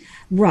get.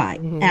 Right,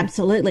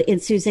 absolutely.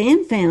 And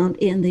Suzanne found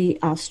in the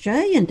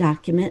Australian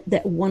document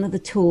that one of the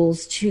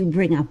tools to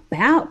bring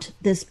about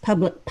this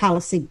public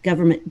policy,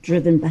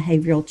 government-driven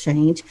behavioral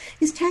change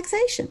is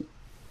taxation.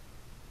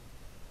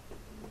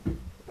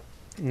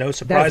 No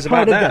surprise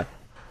about that.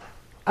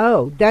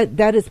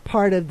 That is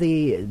part of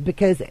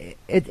because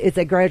it's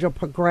a gradual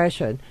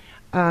progression.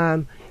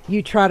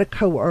 You try to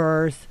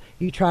coerce,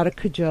 you try to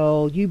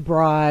cajole, you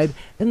bribe,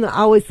 and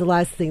always the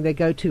last thing they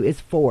go to is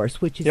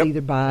force, which is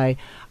either by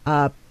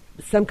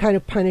some kind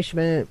of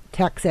punishment,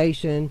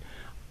 taxation,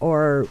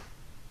 or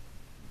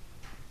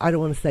I don't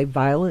want to say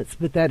violence,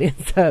 but that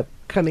ends up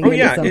coming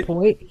in at some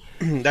point.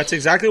 That's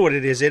exactly what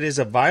it is. It is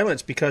a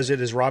violence because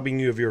it is robbing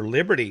you of your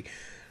liberty.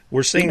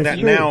 We're seeing that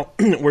now.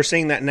 We're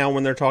seeing that now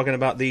when they're talking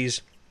about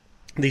these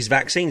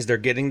vaccines. They're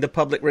getting the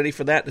public ready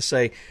for that, to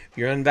say, if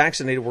you're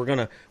unvaccinated,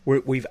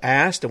 we've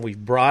asked and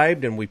we've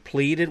bribed and we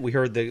pleaded. We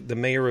heard the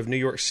mayor of New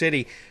York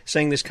City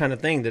saying this kind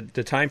of thing, that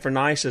the time for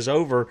nice is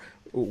over.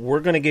 We're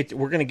going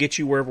to get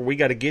you wherever we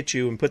got to get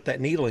you and put that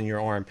needle in your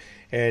arm.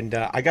 And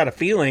I got a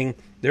feeling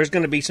there's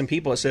going to be some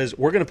people that says,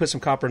 we're going to put some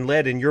copper and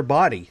lead in your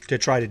body to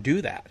try to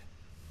do that.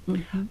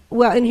 Mm-hmm.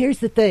 Well, and here's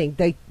the thing: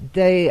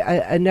 they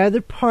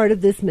another part of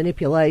this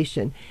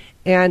manipulation,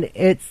 and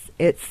it's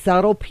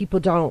subtle. People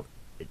don't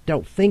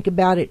think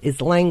about it.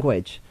 Is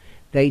language.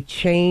 They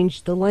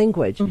change the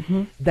language.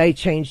 Mm-hmm. They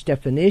change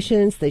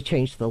definitions. They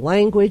change the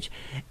language,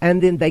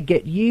 and then they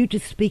get you to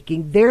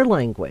speaking their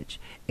language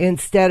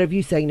instead of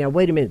you saying, "Now,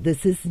 wait a minute.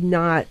 This is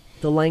not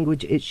the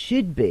language it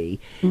should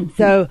be." Mm-hmm.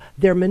 So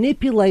they're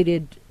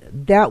manipulated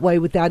that way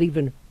without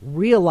even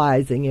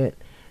realizing it.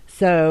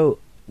 So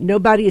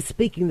nobody is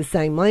speaking the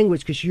same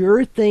language because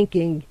you're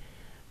thinking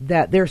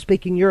that they're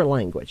speaking your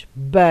language,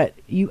 but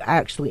you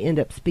actually end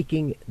up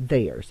speaking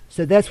theirs.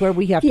 So that's where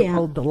we have to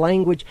hold the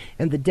language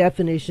and the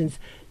definitions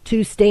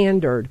to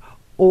standard,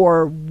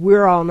 or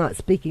we're all not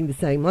speaking the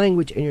same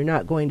language, and you're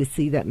not going to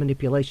see that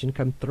manipulation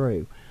come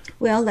through.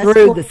 Well,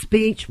 through the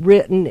speech,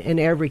 written, and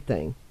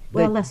everything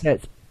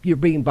that's you're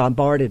being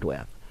bombarded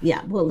with.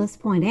 Yeah, well, let's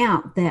point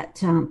out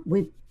that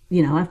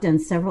I've done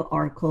several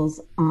articles,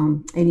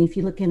 and if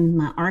you look in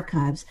my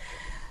archives,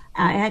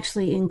 I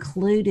actually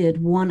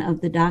included one of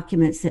the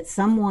documents that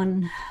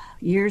someone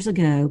years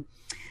ago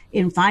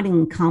in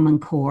Fighting Common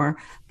Core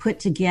put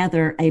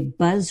together a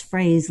buzz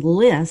phrase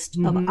list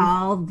of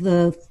all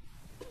the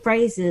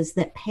phrases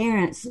that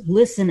parents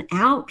listen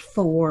out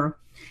for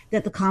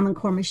that the Common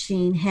Core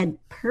machine had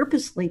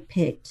purposely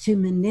picked to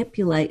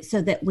manipulate,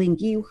 so that when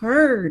you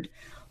heard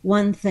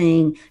one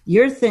thing,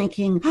 you're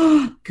thinking,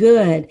 oh,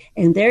 good,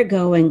 and they're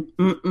going,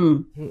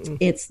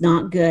 it's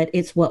not good.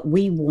 It's what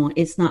we want.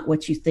 It's not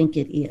what you think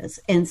it is.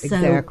 And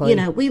so,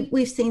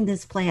 we've seen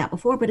this play out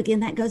before, but again,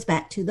 that goes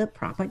back to the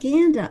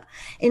propaganda.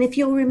 And if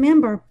you'll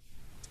remember,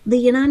 the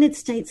United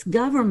States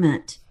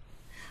government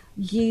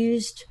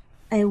used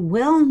a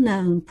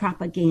well-known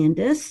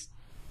propagandist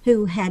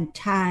who had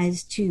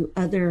ties to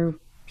other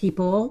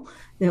people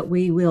that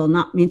we will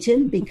not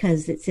mention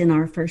because it's in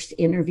our first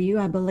interview,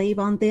 I believe,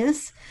 on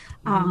this,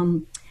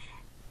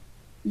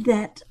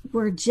 that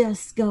we're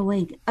just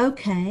going,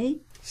 okay.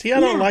 See, I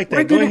don't like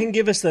that. Go ahead and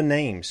give us the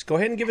names. Go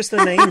ahead and give us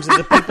the names of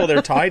the people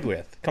they're tied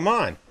with. Come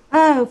on.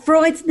 Oh,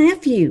 Freud's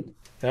nephew.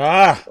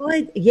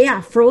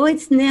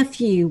 Freud's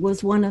nephew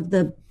was one of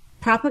the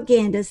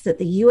propagandists that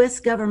the U.S.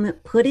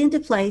 government put into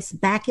place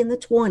back in the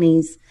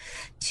 1920s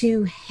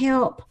to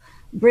help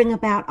bring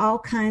about all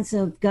kinds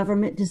of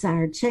government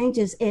desired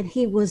changes. And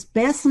he was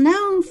best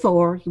known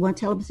for, you want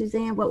to tell them,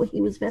 Suzanne, what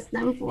he was best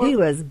known for? He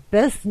was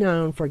best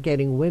known for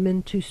getting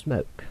women to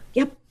smoke.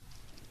 Yep.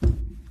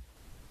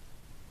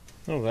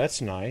 Oh,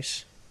 that's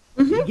nice.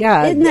 Mm-hmm.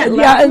 Yeah. Isn't that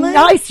lovely?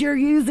 Nice you're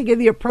using in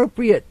the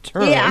appropriate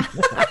term. Yeah.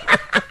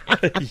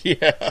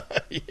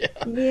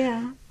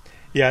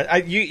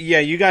 Yeah.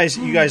 You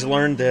guys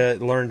learned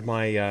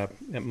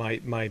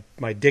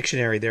my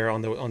dictionary there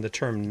on the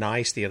term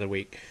nice the other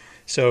week.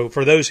 So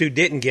for those who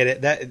didn't get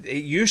it, that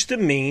it used to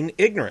mean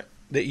ignorant,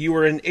 that you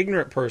were an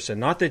ignorant person,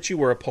 not that you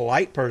were a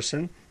polite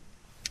person,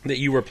 that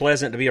you were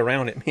pleasant to be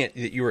around. It meant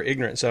that you were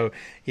ignorant. So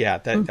yeah,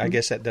 I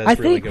guess that does. I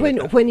think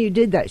when you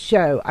did that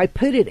show, I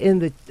put it in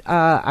the.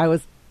 I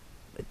was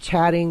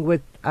chatting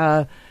with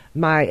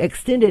my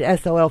extended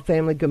SOL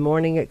family. Good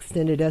morning,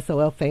 extended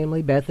SOL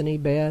family. Bethany,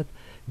 Beth,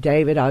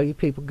 David, all you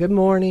people, good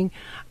morning.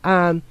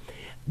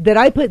 That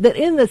I put that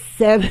in the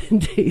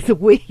 70s,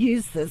 we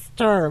used this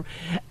term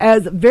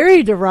as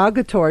very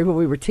derogatory when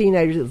we were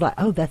teenagers. It was like,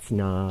 oh, that's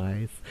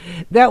nice.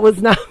 That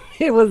was not,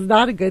 it was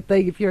not a good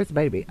thing if you're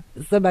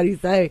somebody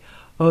say,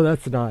 oh,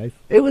 that's nice.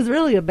 It was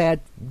really a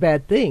bad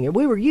thing, and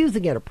we were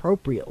using it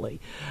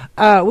appropriately.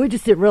 We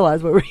just didn't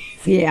realize we were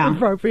using it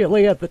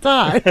appropriately at the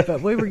time,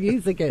 but we were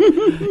using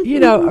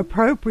it,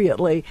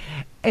 appropriately.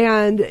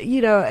 And,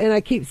 and I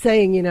keep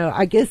saying,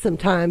 I guess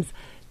sometimes,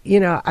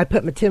 I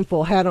put my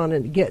tinfoil hat on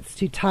and it gets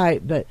too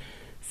tight, but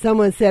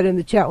someone said in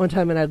the chat one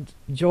time, and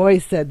Joy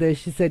said this,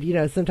 she said,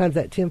 sometimes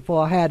that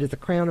tinfoil hat is a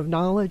crown of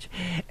knowledge.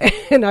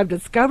 And I've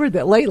discovered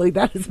that lately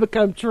that has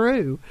become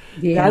true.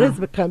 Yeah. That has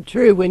become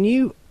true. When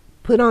you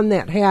put on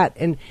that hat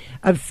and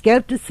of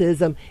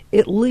skepticism,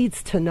 it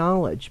leads to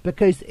knowledge,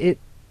 because it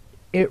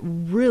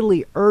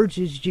really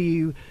urges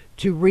you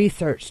to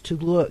research, to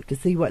look, to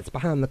see what's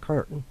behind the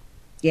curtain.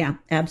 Yeah,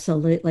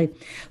 absolutely.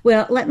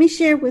 Well, let me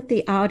share with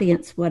the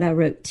audience what I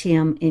wrote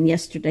Tim in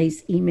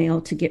yesterday's email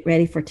to get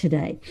ready for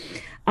today.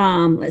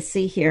 Let's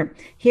see here.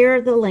 Here are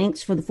the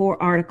links for the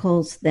 4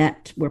 articles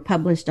that were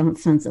published on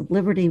Sons of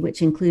Liberty,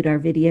 which include our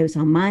videos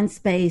on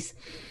MINDSPACE.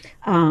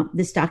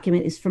 This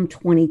document is from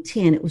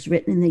 2010. It was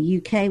written in the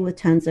UK with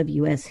tons of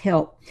U.S.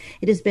 help.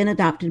 It has been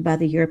adopted by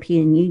the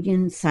European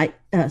Union,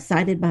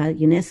 cited by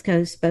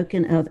UNESCO,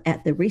 spoken of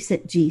at the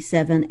recent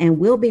G7, and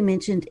will be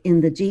mentioned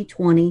in the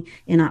G20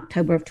 in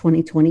October of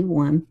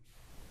 2021.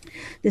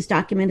 This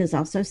document is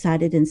also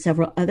cited in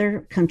several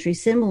other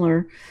countries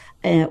similar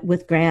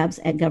with grabs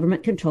at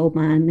government-controlled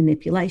mind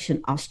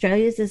manipulation.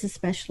 Australia's is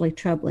especially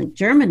troubling.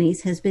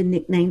 Germany's has been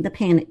nicknamed the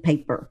panic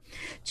paper.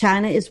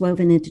 China is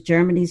woven into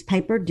Germany's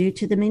paper due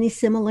to the many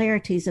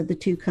similarities of the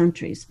two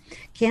countries.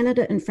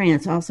 Canada and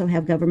France also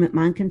have government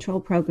mind control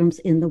programs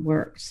in the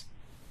works.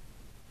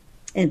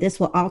 And this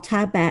will all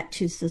tie back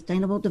to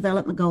Sustainable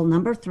Development Goal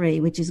number 3,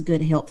 which is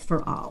good health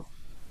for all.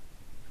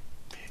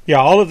 Yeah,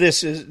 all of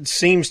this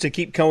seems to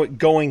keep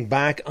going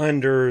back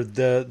under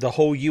the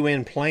whole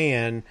UN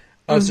plan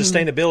of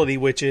sustainability,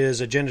 which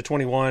is Agenda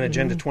 21,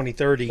 Agenda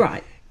 2030.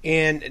 Right.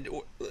 And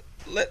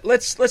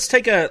let's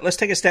take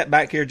a step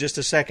back here just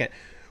a second.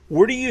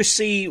 Where do you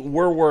see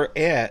where we're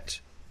at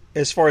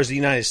as far as the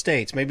United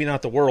States, maybe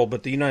not the world,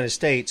 but the United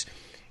States,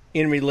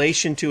 in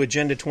relation to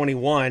Agenda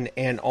 21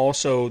 and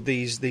also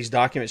these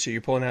documents that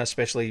you're pulling out,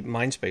 especially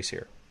MINDSPACE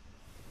here?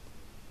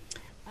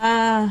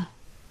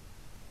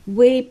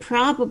 We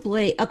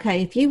probably,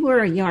 if you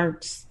were a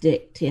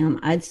yardstick, Tim,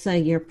 I'd say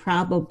you're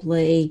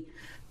probably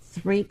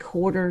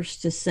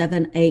 3/4 to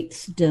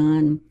 7/8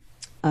 done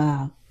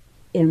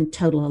in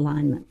total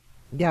alignment.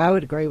 Yeah, I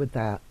would agree with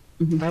that.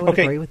 Mm-hmm. I would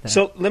agree with that.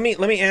 So let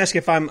me ask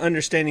if I'm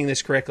understanding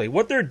this correctly.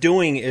 What they're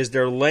doing is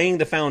they're laying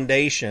the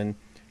foundation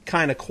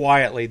kind of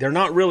quietly. They're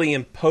not really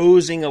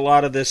imposing a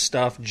lot of this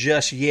stuff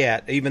just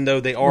yet, even though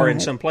they are in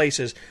some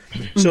places.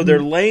 So they're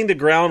laying the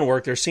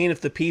groundwork. They're seeing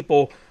if the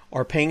people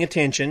are paying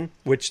attention,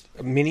 which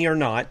many are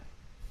not.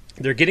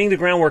 They're getting the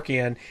groundwork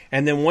in,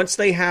 and then once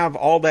they have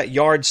all that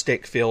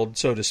yardstick filled,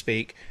 so to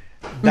speak,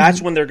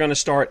 that's when they're going to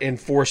start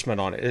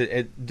enforcement on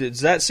it. Does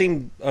that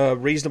seem a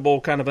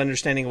reasonable kind of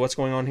understanding of what's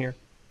going on here?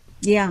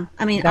 Yeah.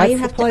 I mean, all you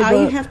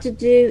have to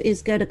do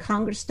is go to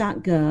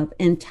congress.gov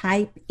and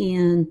type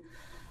in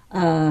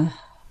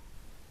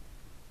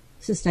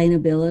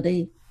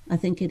sustainability, I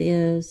think it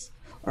is.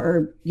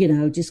 Or,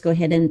 just go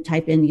ahead and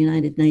type in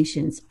United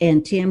Nations.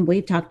 And Tim,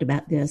 we've talked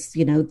about this,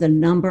 the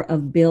number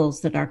of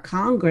bills that our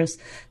Congress,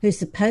 who's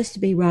supposed to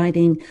be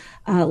writing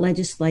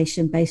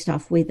legislation based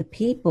off we the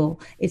people,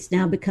 it's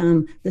now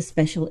become the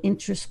special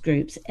interest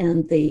groups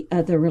and the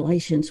other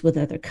relations with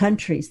other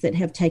countries that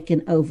have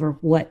taken over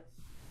what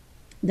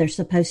they're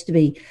supposed to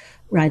be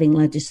writing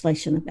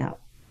legislation about.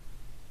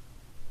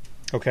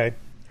 Okay.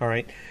 All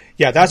right.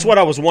 Yeah, that's what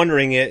I was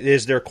wondering,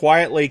 is they're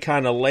quietly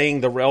kind of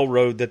laying the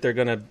railroad that they're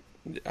going to,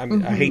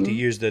 I hate to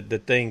use the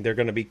thing they're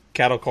going to be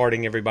cattle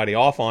carting everybody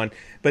off on,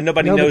 but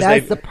nobody knows.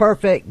 That is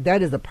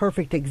a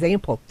perfect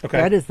example. Okay.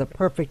 That is the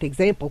perfect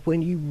example.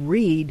 When you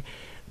read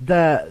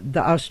the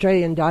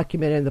Australian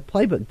document and the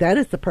playbook, that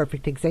is the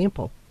perfect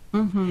example.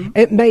 Mm-hmm.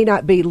 It may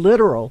not be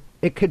literal.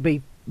 It could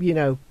be,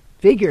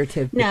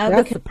 figurative. No,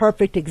 that's the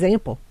perfect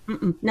example.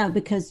 No,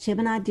 because Tim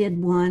and I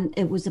did one.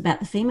 It was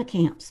about the FEMA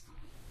camps.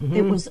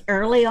 It was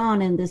early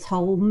on in this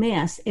whole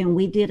mess, and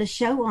we did a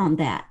show on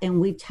that, and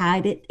we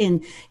tied it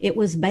in. It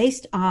was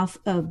based off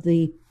of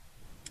the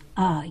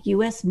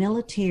U.S.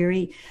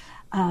 military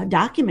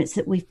documents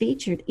that we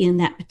featured in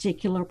that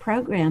particular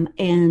program.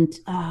 And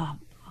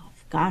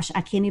gosh, I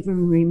can't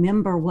even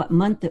remember what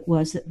month it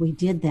was that we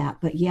did that.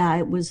 But yeah,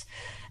 it was,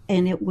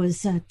 and it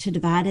was to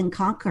divide and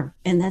conquer,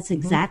 and that's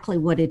exactly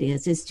what it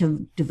is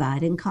to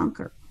divide and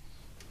conquer.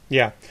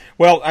 Yeah,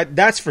 well,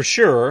 that's for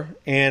sure,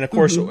 and of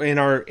course, in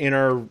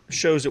our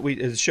shows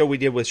the show we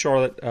did with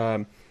Charlotte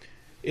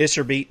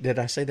Isserbeat, did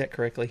I say that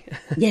correctly?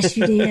 Yes,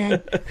 you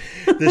did.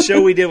 The show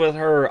we did with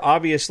her,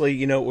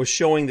 obviously, was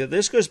showing that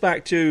this goes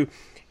back to,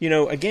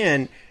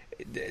 again,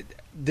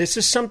 this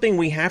is something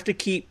we have to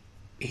keep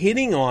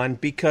hitting on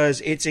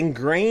because it's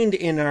ingrained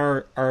in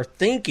our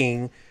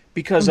thinking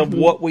because of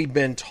what we've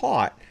been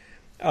taught.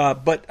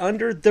 But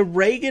under the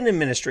Reagan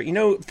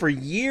administration, for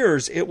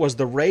years it was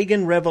the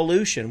Reagan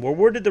Revolution. Well,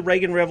 where did the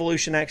Reagan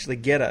Revolution actually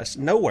get us?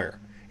 Nowhere.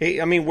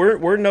 I mean,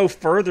 we're no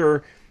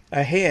further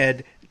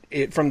ahead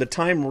from the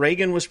time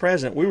Reagan was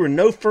president. We were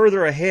no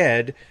further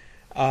ahead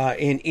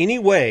in any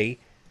way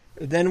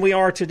than we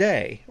are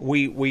today.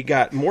 We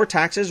got more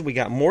taxes, we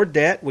got more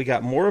debt, we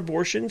got more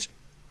abortions.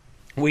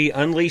 We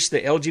unleashed the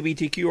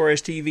LGBTQ,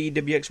 RSTV,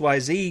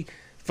 WXYZ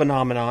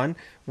phenomenon.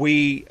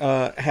 We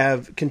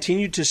have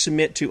continued to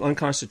submit to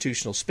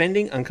unconstitutional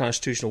spending,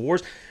 unconstitutional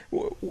wars.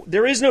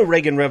 There is no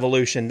Reagan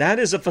Revolution. That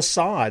is a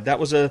facade. That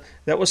was something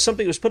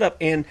that was put up,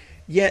 and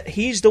yet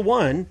he's the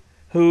one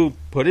who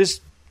put his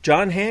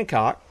John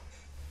Hancock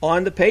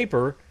on the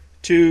paper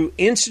to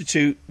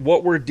institute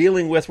what we're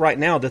dealing with right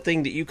now. The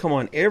thing that you come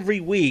on every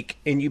week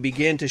and you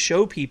begin to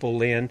show people,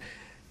 Lynn,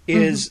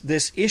 is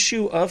this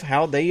issue of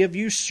how they have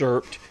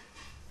usurped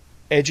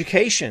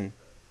education.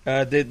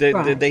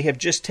 They have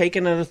just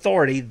taken an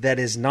authority that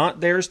is not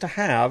theirs to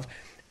have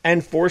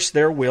and forced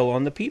their will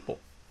on the people.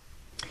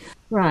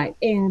 Right.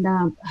 And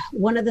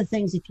one of the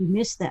things, if you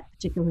missed that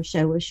particular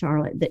show with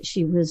Charlotte, that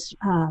she was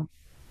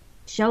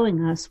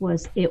showing us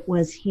was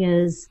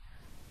his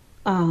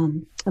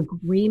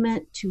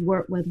agreement to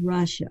work with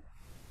Russia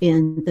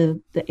in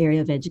the area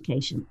of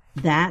education.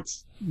 That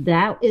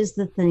is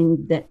the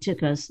thing that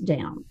took us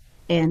down.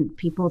 And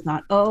people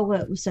thought, oh,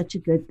 it was such a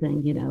good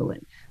thing,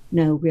 and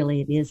no,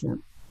 really it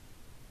isn't.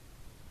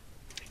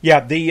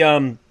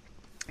 Yeah,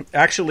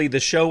 actually the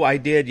show I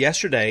did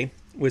yesterday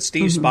with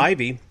Steve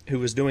Spivey, who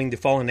was doing the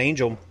Fallen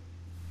Angel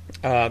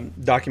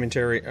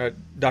documentary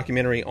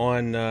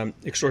on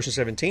Extortion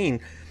 17,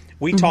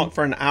 we talked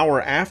for an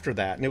hour after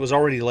that, and it was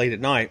already late at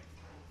night,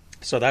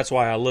 so that's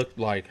why I looked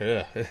like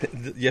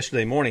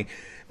yesterday morning.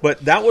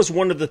 But that was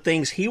one of the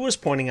things he was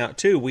pointing out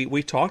too.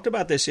 We talked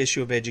about this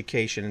issue of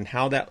education and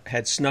how that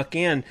had snuck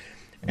in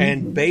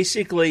and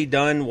basically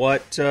done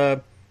what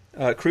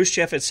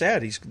Khrushchev had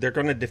said. They're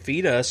going to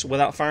defeat us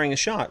without firing a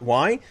shot.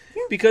 Why?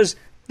 Yeah. Because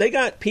they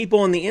got people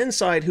on the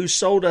inside who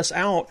sold us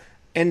out,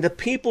 and the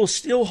people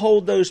still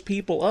hold those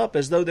people up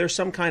as though they're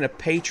some kind of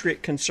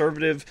patriot,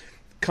 conservative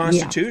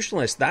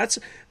constitutionalist. Yeah.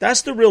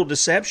 That's the real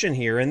deception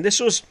here. And this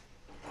was,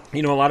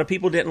 a lot of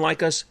people didn't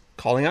like us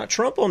calling out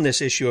Trump on this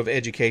issue of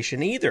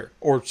education either,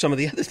 or some of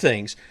the other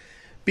things,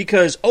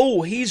 because,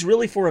 he's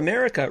really for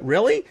America.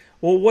 Really?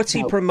 Well, what's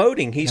he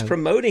promoting? He's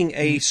promoting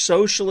a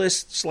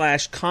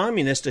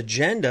socialist/communist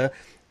agenda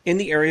in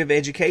the area of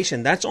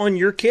education. That's on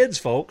your kids,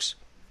 folks.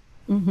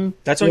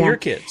 That's on your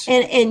kids.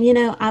 And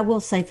I will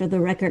say for the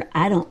record,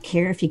 I don't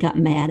care if you got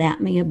mad at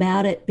me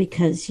about it,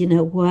 because you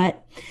know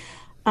what?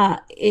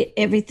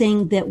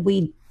 Everything that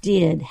we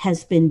did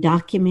has been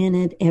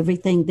documented.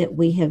 Everything that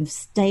we have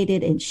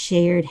stated and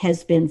shared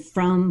has been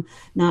from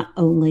not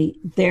only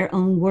their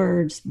own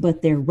words,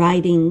 but their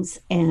writings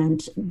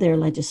and their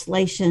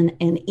legislation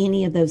and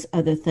any of those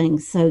other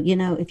things. So,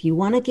 if you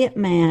want to get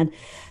mad,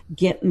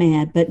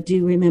 but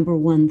do remember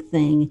one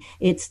thing.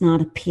 It's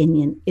not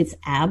opinion. It's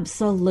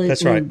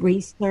absolutely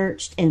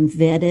researched and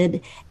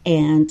vetted,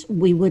 and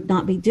we would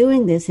not be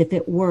doing this if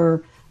it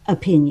were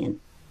opinion.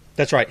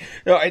 That's right.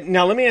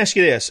 Now, let me ask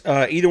you this.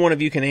 Either one of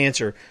you can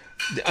answer.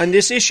 On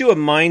this issue of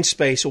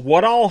MINDSPACE,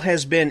 what all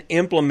has been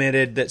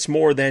implemented that's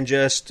more than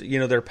just,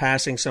 they're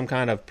passing some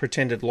kind of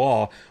pretended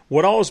law?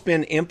 What all has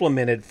been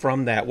implemented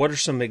from that? What are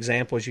some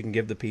examples you can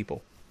give the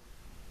people?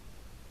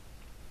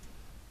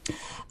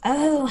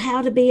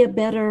 How to be a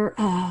better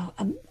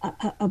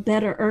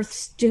Earth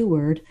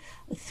steward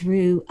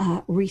through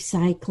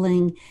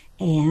recycling.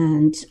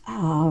 And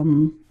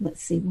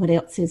let's see, what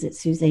else is it,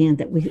 Suzanne,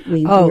 that we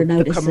were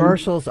noticing? The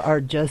commercials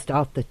are just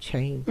off the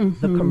chain.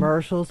 The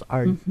commercials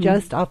are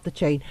just off the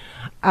chain.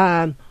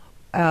 One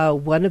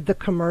of the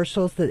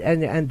commercials,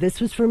 and this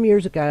was from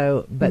years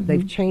ago, but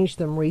they've changed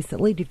them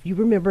recently. If you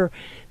remember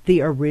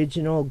the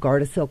original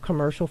Gardasil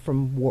commercial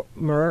from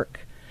Merck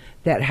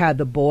that had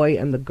the boy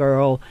and the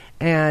girl,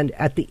 and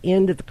at the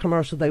end of the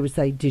commercial they would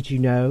say, "Did you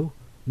know,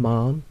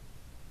 Mom,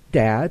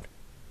 Dad?"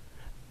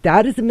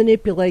 That is a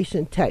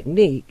manipulation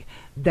technique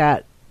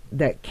that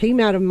came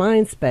out of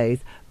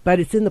MINDSPACE, but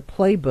it's in the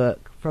playbook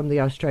from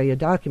the Australia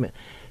document.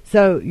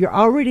 So you're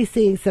already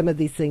seeing some of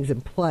these things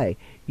in play.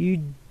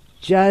 You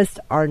just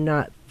are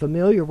not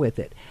familiar with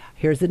it.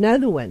 Here's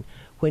another one.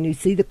 When you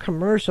see the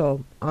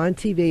commercial on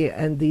TV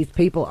and these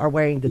people are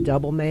wearing the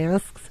double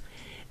masks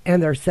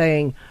and they're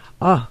saying,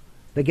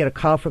 they get a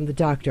call from the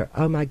doctor.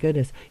 "Oh, my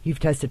goodness,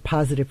 you've tested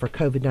positive for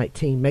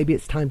COVID-19. Maybe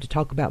it's time to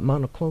talk about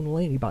monoclonal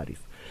antibodies."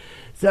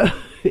 So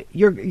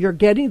you're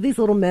getting these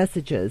little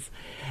messages.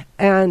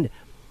 And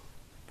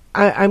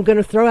I'm going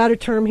to throw out a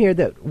term here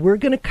that we're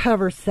going to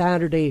cover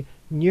Saturday,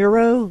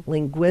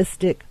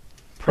 neuro-linguistic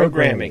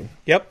programming.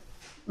 Yep.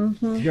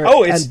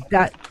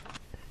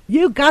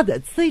 You got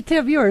that. See,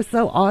 Tim, you are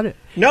so on it.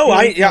 No,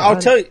 I'll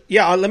tell you.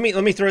 Yeah, let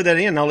me throw that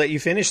in. I'll let you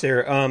finish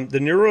there.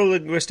 The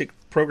neuro-linguistic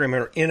programming,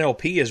 or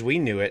NLP as we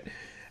knew it,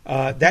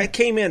 That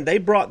came in. They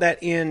brought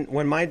that in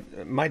when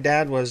my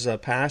dad was a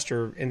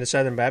pastor in the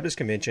Southern Baptist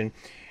Convention,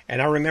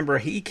 and I remember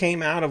he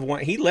came out of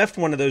one. He left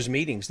one of those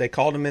meetings. They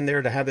called him in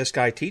there to have this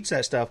guy teach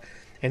that stuff,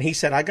 and he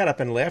said, "I got up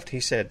and left." He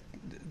said,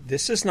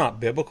 "This is not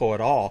biblical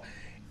at all."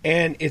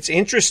 And it's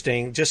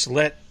interesting, just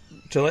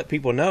to let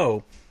people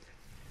know.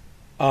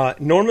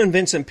 Norman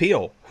Vincent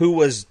Peale, who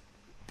was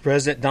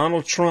President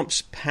Donald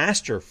Trump's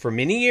pastor for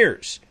many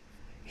years,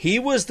 he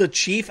was the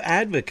chief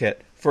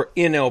advocate for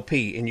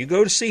NLP. And you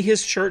go to see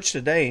his church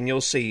today, and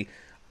you'll see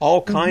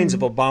all kinds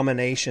of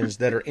abominations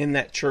that are in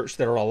that church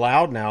that are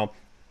allowed now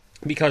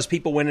because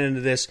people went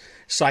into this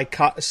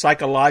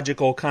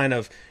psychological kind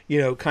of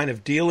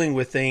dealing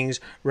with things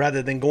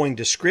rather than going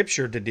to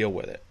Scripture to deal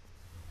with it.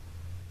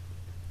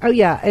 Oh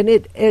yeah, and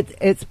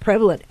it's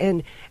prevalent,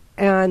 and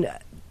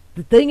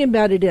the thing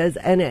about it is,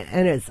 and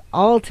it's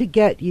all to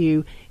get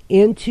you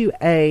into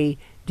a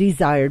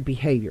desired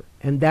behavior,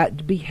 and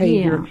that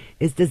behavior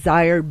is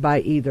desired by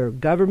either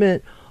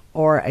government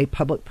or a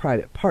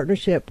public-private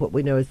partnership, what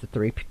we know as the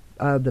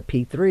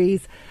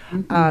P3s.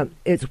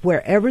 It's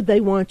wherever they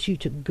want you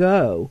to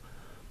go.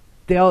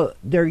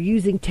 They're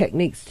using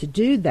techniques to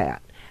do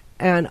that.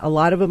 And a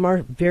lot of them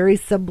are very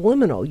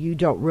subliminal. You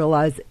don't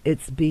realize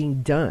it's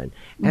being done.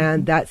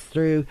 And that's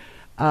through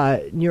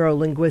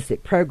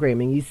neuro-linguistic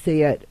programming. You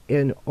see it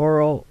in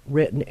oral,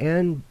 written,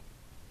 and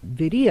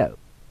video.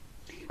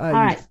 All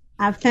right.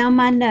 I found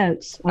my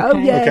notes. Okay? Oh,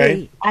 yay.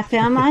 Okay. I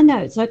found my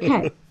notes.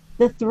 Okay.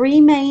 The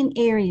three main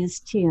areas,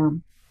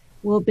 Tim,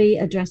 will be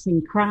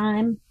addressing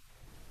crime,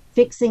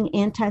 fixing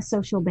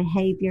antisocial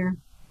behavior,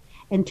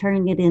 and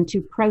turning it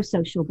into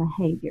pro-social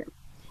behavior.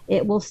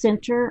 It will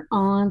center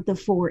on the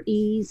 4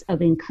 E's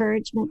of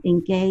encouragement,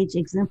 engage,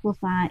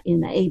 exemplify,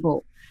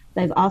 enable.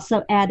 They've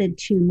also added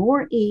 2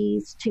 more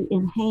E's to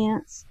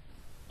enhance.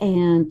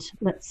 And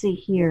let's see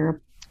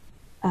here.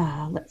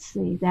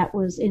 That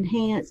was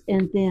enhance.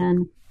 And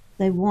then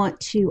they want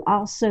to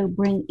also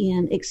bring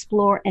in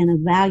explore and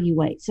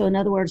evaluate. So in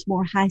other words,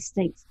 more high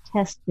stakes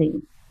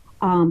testing.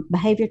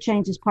 Behavior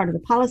change is part of the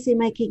policy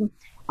making.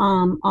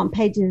 On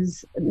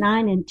pages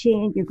 9 and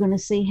 10, you're going to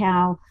see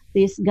how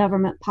this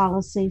government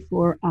policy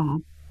for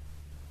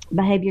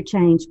behavior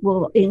change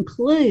will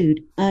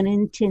include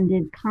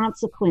unintended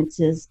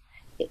consequences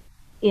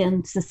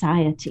in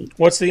society.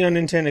 What's the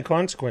unintended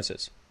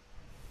consequences?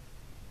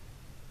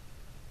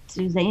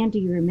 Suzanne, do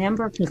you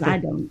remember? Because I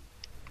don't.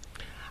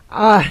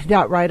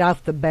 Not right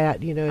off the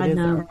bat. It is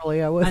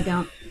early. I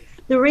don't.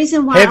 The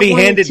reason why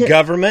heavy-handed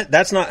government,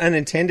 that's not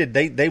unintended.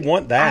 They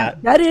want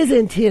that. That is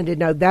intended.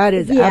 No, that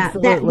is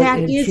absolutely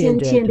that is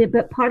intended.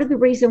 But part of the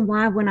reason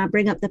why when I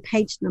bring up the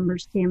page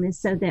numbers, Tim, is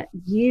so that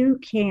you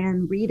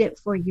can read it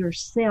for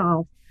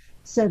yourself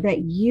so that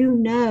you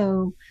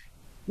know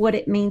what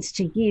it means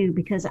to you,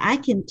 because I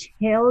can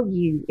tell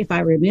you if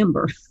I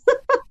remember.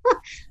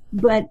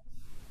 But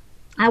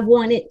I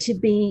want it to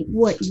be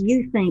what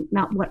you think,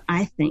 not what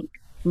I think.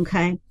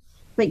 Okay?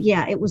 But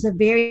yeah, it was a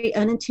very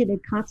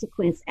unintended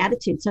consequence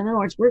attitude. So in other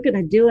words, we're going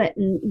to do it.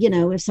 And,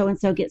 if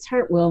so-and-so gets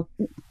hurt, well,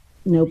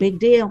 no big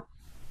deal.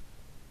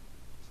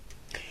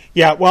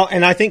 Yeah, well,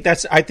 and I think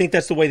that's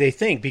the way they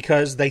think,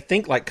 because they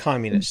think like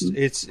communists.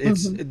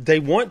 They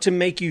want to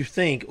make you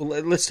think.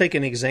 Let's take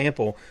an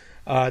example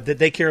that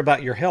they care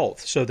about your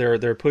health. So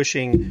they're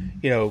pushing,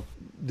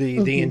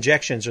 the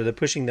injections, or they're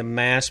pushing the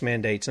mask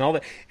mandates and all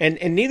that.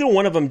 And neither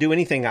one of them do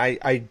anything.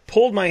 I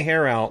pulled my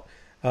hair out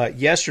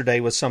yesterday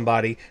with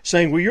somebody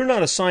saying, well, you're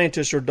not a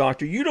scientist or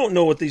doctor. You don't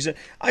know what these are.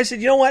 I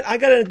said, you know what? I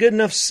got a good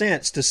enough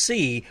sense to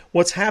see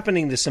what's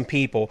happening to some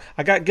people.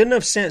 I got good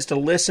enough sense to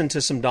listen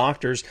to some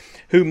doctors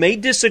who may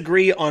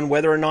disagree on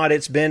whether or not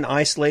it's been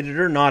isolated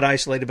or not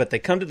isolated, but they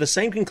come to the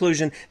same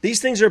conclusion.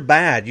 These things are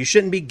bad. You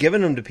shouldn't be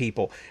giving them to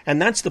people.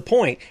 And that's the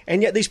point.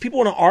 And yet these people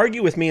want to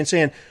argue with me and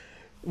saying,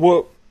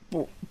 well,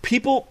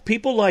 people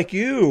like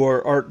you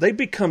are they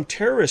become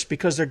terrorists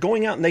because they're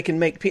going out and they can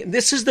make.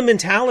 This is the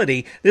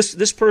mentality.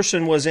 This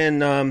person was in.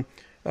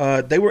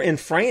 They were in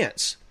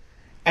France,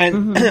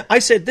 and I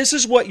said, "This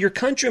is what your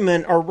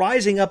countrymen are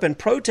rising up and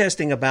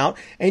protesting about,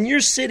 and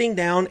you're sitting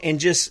down and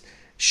just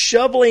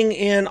shoveling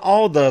in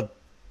all the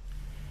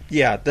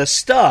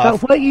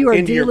stuff." But what you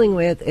are dealing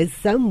with is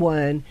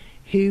someone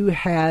who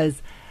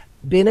has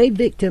been a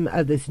victim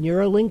of this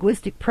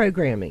neuro-linguistic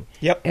programming.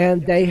 Yep,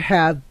 and they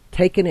have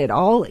taken it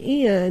all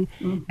in.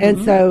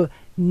 And so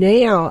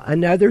now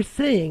another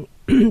thing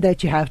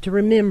that you have to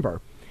remember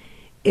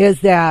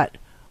is that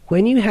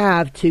when you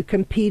have 2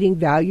 competing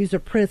values or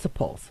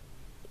principles,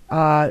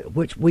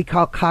 which we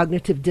call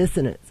cognitive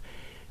dissonance,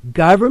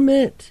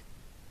 government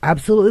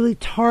absolutely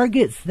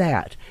targets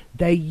that.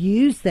 They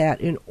use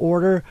that in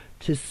order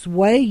to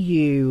sway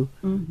you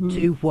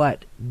to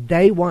what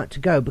they want to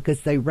go, because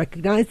they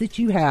recognize that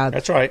you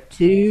have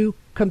 2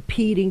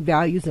 competing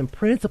values and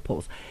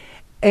principles.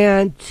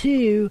 And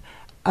 2,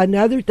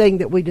 another thing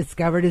that we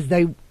discovered is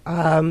they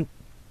can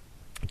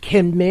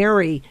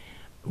marry,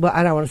 well,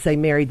 I don't want to say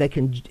marry, they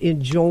can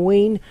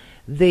join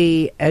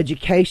the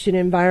education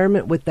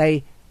environment with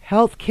a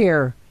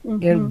healthcare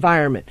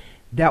environment.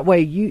 That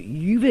way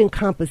you've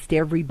encompassed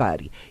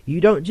everybody. You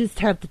don't just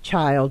have the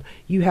child,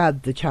 you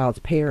have the child's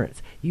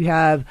parents, you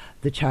have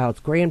the child's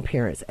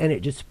grandparents, and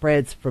it just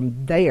spreads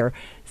from there.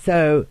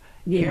 So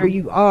here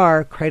you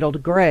are, cradle to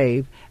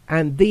grave,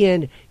 and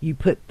then you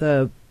put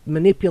the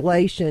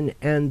manipulation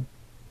and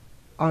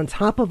on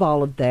top of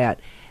all of that,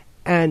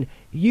 and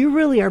you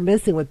really are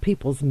messing with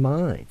people's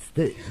minds.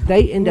 That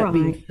they end up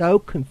being so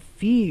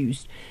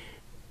confused,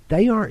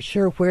 they aren't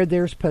sure where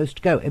they're supposed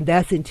to go, and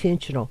that's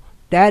intentional.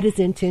 That is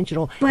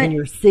intentional, and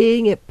you're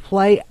seeing it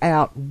play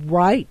out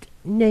right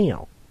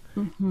now.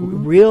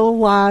 Real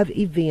live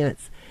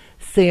events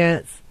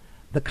since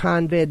the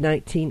COVID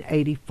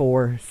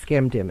 1984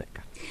 scamdemic.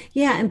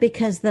 Yeah, and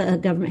because the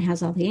government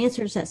has all the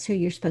answers, that's who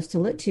you're supposed to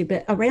look to.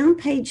 But around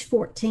page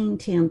 14,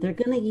 Tim, they're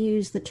going to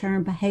use the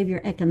term behavior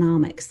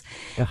economics.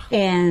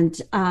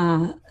 And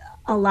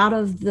a lot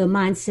of the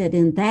mindset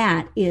in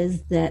that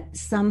is that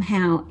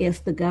somehow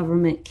if the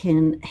government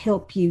can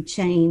help you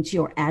change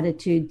your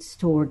attitudes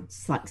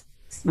towards like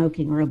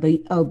smoking or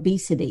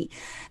obesity,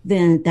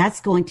 then that's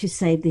going to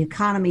save the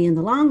economy in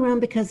the long run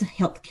because of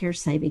healthcare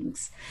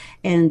savings.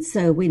 And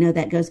so we know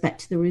that goes back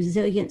to the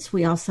resilience.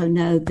 We also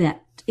know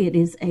that it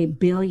is a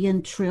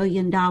 $1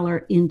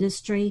 trillion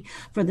industry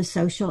for the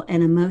social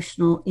and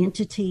emotional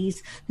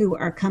entities who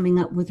are coming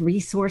up with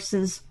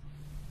resources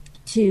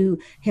to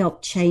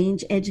help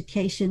change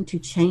education, to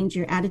change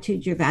your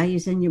attitude, your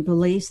values, and your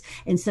beliefs.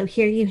 And so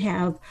here you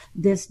have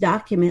this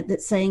document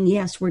that's saying,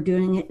 yes, we're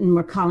doing it, and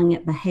we're calling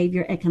it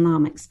behavior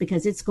economics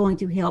because it's going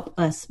to help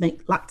us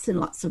make lots and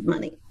lots of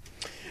money.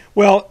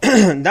 Well,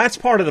 that's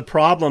part of the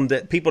problem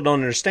that people don't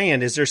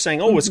understand is they're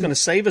saying, oh, it's going to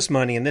save us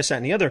money and this, that,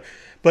 and the other.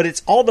 But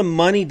it's all the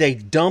money they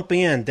dump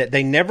in that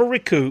they never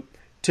recoup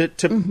to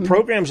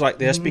programs like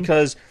this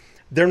because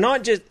they're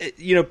not just,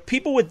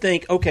 people would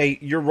think, okay,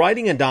 you're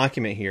writing a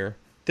document here.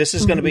 This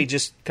is going to be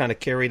just kind of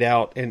carried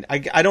out. And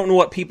I don't know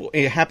what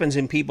it happens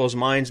in people's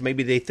minds.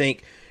 Maybe they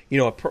think,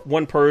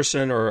 one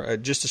person or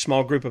just a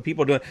small group of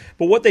people do it.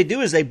 But what they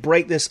do is they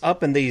break this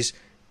up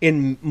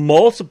in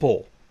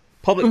multiple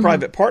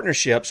public-private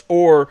partnerships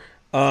or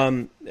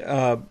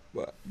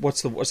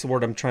what's the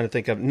word I'm trying to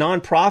think of?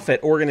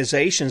 Nonprofit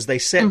organizations. They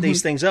set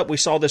these things up. We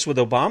saw this with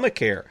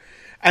Obamacare.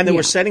 And they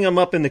were setting them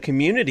up in the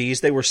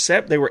communities. They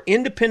were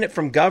independent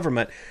from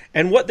government.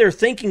 And what they're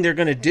thinking they're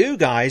going to do,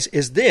 guys,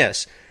 is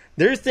this.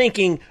 They're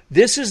thinking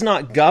this is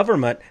not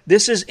government.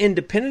 This is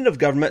independent of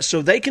government,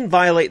 so they can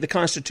violate the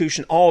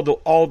Constitution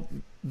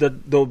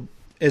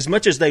as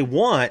much as they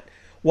want,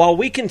 while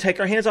we can take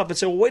our hands off and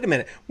say, well, wait a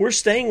minute, we're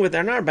staying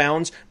within our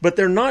bounds, but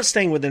they're not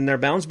staying within their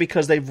bounds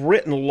because they've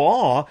written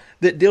law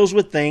that deals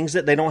with things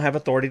that they don't have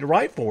authority to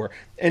write for.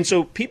 And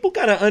so people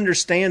got to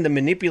understand the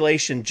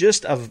manipulation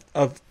just of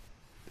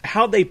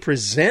how they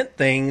present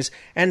things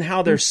and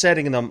how they're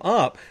setting them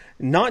up,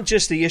 not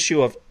just the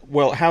issue of,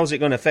 well, how is it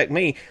going to affect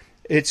me?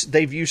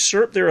 They've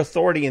usurped their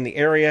authority in the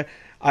area.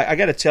 I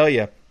got to tell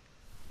you,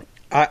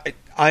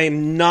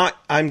 I'm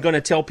going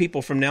to tell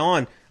people from now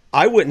on,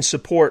 I wouldn't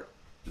support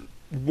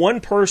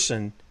one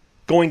person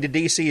going to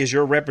D.C. as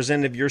your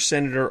representative, your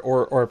senator,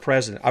 or a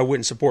president. I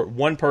wouldn't support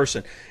one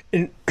person.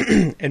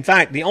 In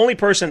fact, the only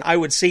person I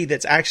would see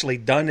that's actually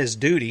done his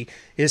duty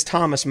is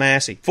Thomas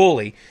Massey,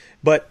 fully.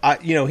 But,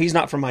 he's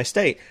not from my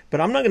state.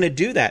 But I'm not going to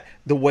do that.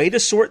 The way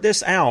to sort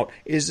this out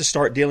is to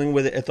start dealing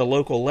with it at the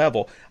local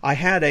level. I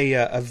had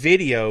a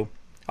video.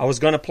 I was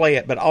going to play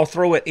it, but I'll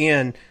throw it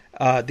in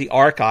the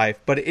archive.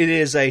 But it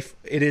is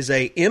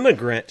a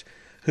immigrant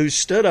who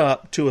stood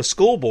up to a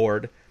school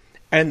board,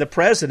 and the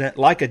president,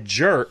 like a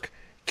jerk,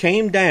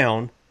 came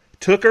down,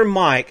 took her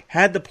mic,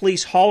 had the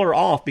police haul her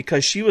off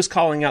because she was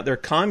calling out their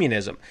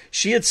communism.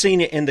 She had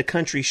seen it in the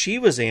country she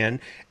was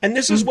in, and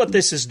this is what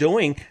this is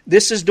doing.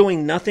 This is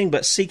doing nothing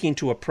but seeking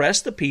to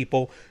oppress the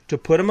people, to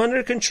put them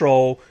under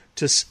control,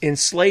 to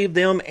enslave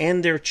them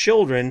and their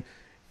children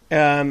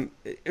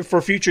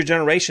for future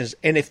generations.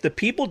 And if the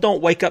people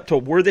don't wake up to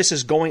where this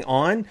is going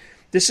on,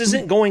 this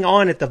isn't going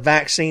on at the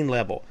vaccine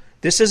level.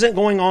 This isn't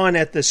going on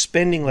at the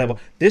spending level.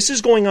 This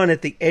is going on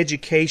at the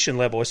education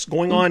level. It's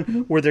going on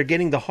where they're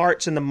getting the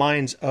hearts and the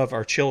minds of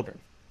our children.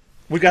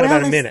 We've got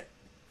about a minute.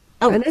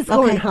 And it's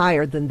going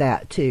higher than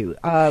that, too.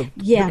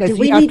 Yeah, because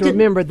you have to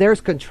remember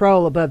there's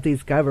control above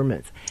these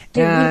governments.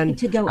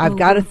 And I've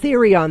got a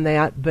theory on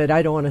that, but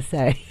I don't want to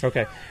say.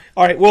 Okay.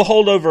 All right, we'll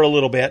hold over a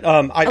little bit.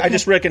 I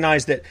just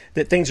recognize that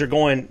things are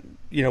going...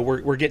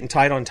 we're getting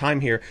tight on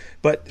time here.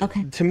 But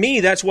to me,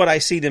 that's what I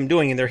see them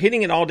doing. And they're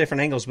hitting it all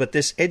different angles. But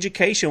this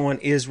education one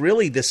is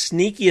really the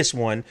sneakiest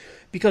one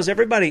because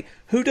everybody,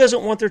 who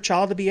doesn't want their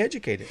child to be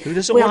educated? Who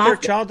doesn't want their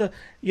child to,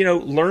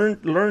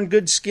 learn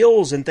good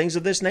skills and things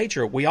of this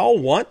nature? We all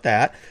want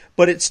that.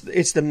 But it's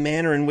the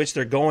manner in which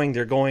they're going.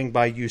 They're going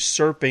by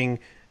usurping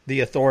the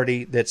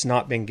authority that's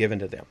not been given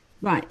to them.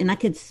 Right, and I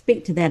could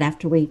speak to that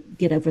after we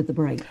get over the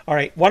break. All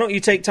right, why don't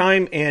you take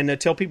time and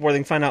tell people where they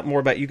can find out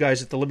more about you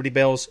guys at the Liberty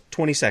Bells?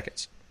 20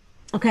 seconds.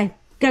 Okay.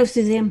 Go,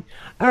 Suzanne.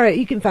 All right,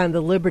 you can find the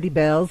Liberty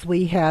Bells.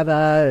 We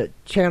have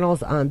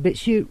channels on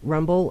BitChute,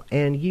 Rumble,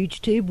 and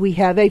YouTube. We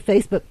have a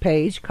Facebook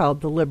page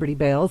called the Liberty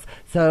Bells.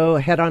 So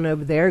head on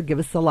over there, give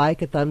us a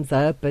like, a thumbs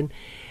up,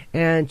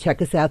 and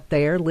check us out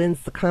there.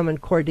 Lynn's the Common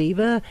Core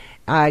Diva.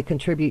 I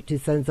contribute to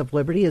Sons of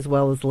Liberty as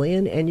well as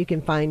Lynn, and you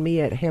can find me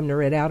at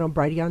HamnerRedOut on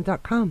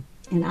Brighteon.com.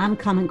 And I'm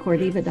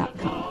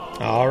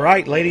CommonCoreDiva.com. All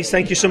right, ladies,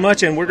 thank you so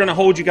much. And we're going to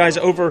hold you guys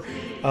over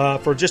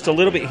for just a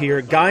little bit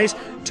here. Guys,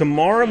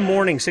 tomorrow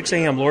morning, 6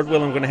 a.m., Lord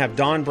willing, we're going to have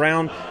Don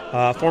Brown,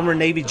 former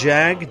Navy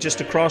JAG,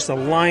 just across the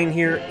line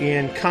here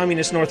in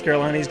communist North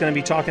Carolina. He's going to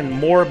be talking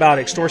more about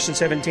Extortion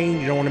 17.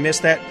 You don't want to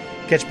miss that.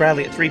 Catch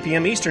Bradley at 3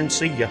 p.m. Eastern.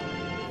 See ya.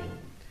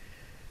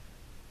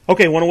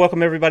 Okay, I want to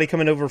welcome everybody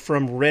coming over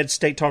from Red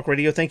State Talk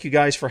Radio. Thank you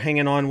guys for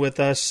hanging on with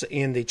us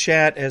in the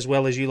chat, as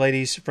well as you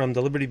ladies from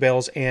the Liberty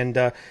Bells.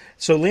 And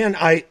so, Lynn,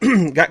 I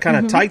got kind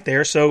of tight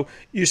there. So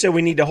you said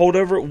we need to hold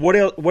over. What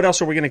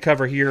else are we going to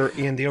cover here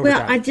in the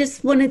overtime? Well, I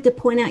just wanted to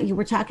point out, you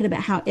were talking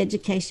about how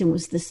education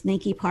was the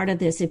sneaky part of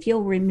this. If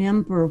you'll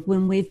remember,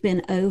 when we've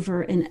been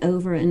over and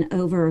over and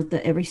over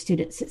the Every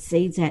Student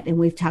Succeeds Act, and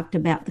we've talked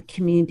about the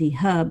community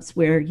hubs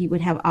where you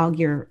would have all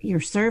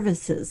your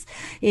services,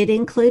 it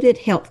included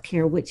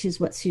healthcare, which is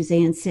what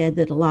Suzanne said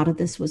that a lot of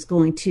this was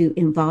going to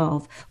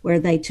involve, where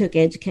they took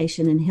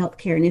education and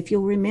healthcare. And if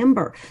you'll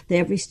remember, the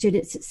Every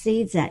Student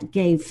Succeeds Act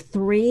gave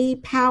 3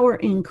 power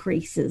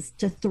increases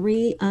to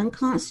 3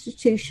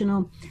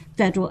 unconstitutional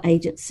federal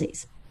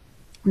agencies.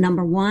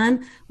 Number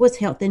 1 was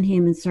Health and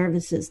Human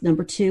Services.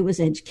 Number 2 was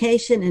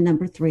Education. And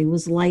number 3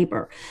 was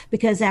Labor.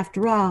 Because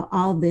after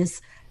all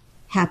this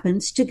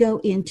happens to go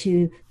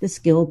into the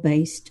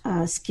skill-based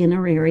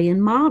Skinnerian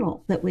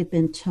model that we've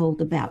been told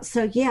about.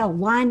 So yeah,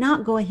 why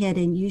not go ahead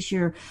and use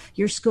your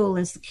school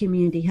as the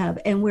community hub?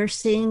 And we're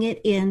seeing it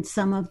in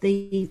some of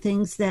the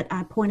things that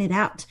I pointed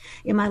out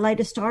in my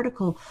latest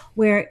article,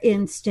 where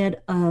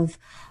instead of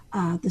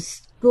the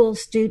school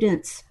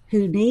students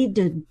who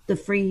needed the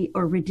free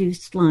or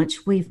reduced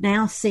lunch, we've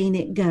now seen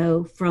it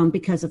go from,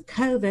 because of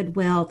COVID,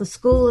 well, the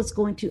school is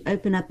going to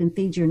open up and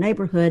feed your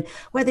neighborhood,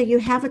 whether you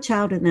have a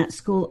child in that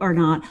school or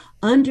not,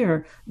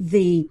 under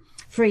the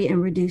free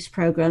and reduced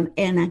program.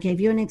 And I gave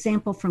you an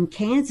example from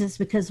Kansas,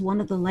 because one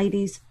of the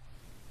ladies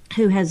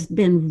who has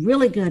been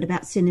really good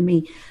about sending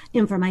me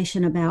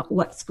information about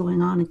what's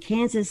going on in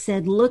Kansas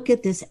said, look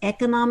at this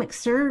economic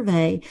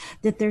survey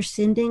that they're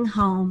sending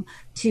home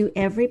to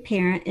every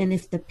parent. And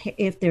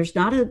if there's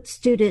not a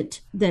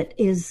student that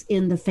is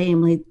in the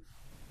family,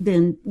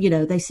 then,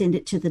 they send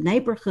it to the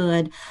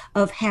neighborhood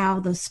of how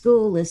the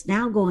school is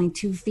now going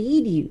to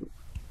feed you.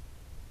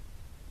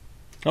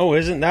 Oh,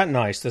 isn't that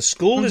nice? The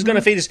school is going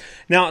to feed us.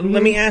 Now,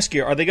 let me ask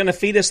you, are they going to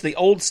feed us the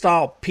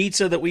old-style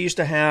pizza that we used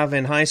to have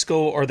in high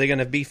school, or are they going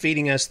to be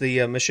feeding us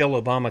the Michelle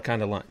Obama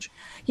kind of lunch?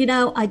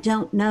 I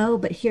don't know,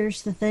 but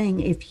here's the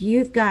thing. If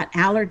you've got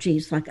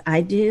allergies like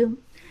I do,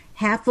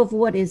 half of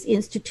what is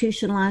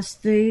institutionalized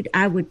food,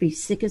 I would be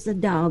sick as a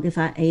dog if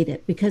I ate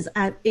it, because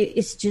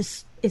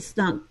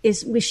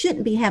we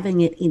shouldn't be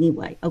having it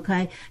anyway,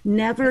 okay?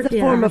 It's a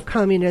form of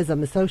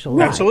communism, the social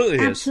life. Absolutely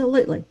is.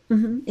 Absolutely.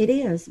 It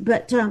is.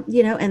 But,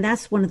 and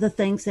that's one of the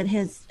things that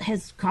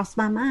has crossed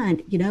my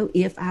mind.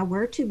 If I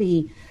were to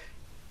be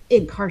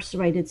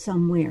incarcerated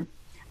somewhere,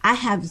 I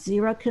have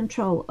zero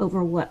control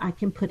over what I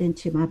can put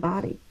into my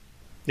body.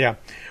 Yeah.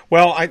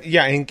 Well,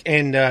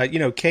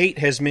 and Kate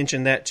has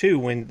mentioned that too.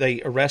 When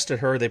they arrested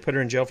her, they put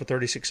her in jail for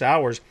 36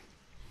 hours.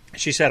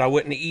 She said, I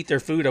wouldn't eat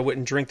their food, I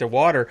wouldn't drink their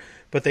water,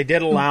 but they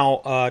did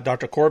allow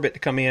Dr. Corbett to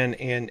come in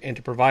and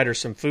to provide her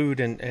some food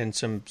and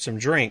some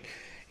drink,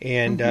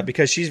 and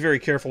because she's very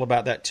careful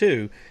about that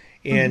too.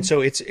 And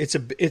so it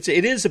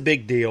is a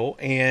big deal.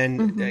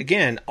 And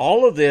again,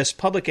 all of this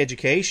public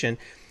education,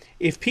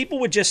 if people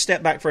would just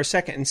step back for a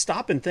second and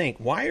stop and think,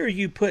 why are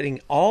you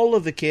putting all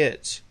of the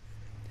kids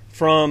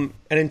from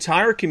an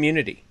entire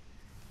community,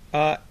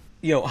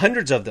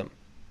 hundreds of them,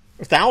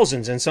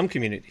 thousands in some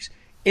communities,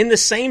 in the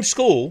same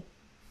school,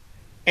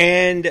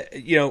 and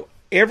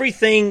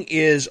everything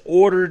is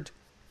ordered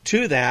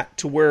to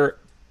where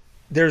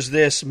there's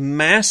this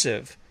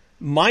massive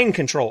mind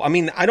control. I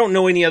mean, I don't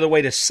know any other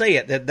way to say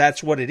it,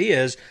 that's what it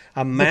is.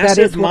 A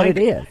massive mind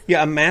control.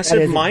 Yeah, a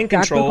massive mind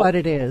control what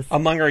it is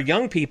among our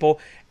young people,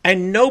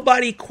 and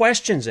nobody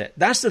questions it.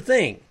 That's the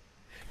thing.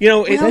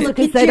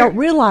 Because they don't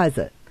realize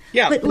it.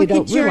 Yeah, but look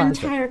at your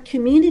entire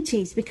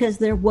communities, because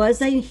there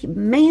was a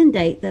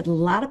mandate that a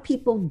lot of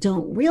people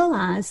don't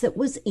realize that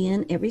was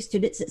in Every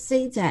Student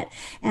Succeeds Act.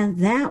 And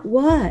that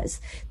was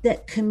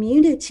that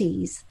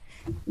communities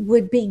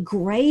would be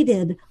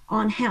graded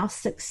on how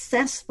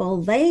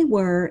successful they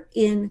were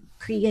in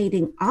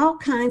creating all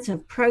kinds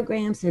of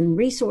programs and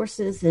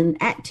resources and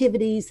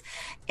activities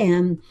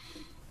and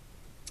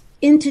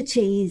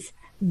entities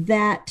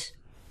that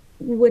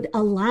would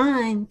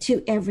align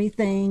to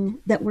everything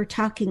that we're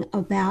talking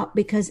about,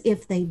 because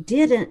if they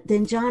didn't,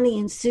 then Johnny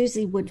and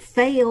Susie would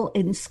fail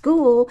in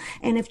school.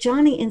 And if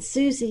Johnny and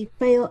Susie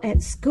fail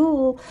at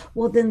school,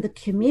 well, then the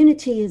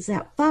community is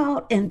at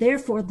fault, and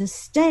therefore the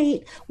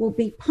state will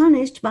be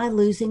punished by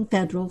losing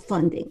federal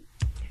funding.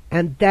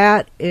 And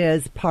that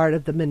is part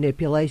of the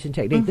manipulation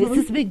technique. This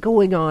has been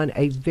going on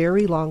a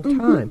very long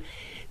time.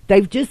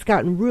 They've just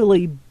gotten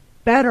really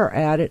better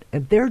at it,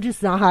 and they're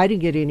just not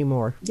hiding it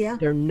anymore. Yeah,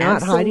 they're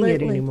not hiding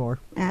it anymore.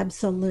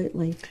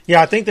 Absolutely.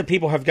 Yeah, I think that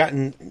people have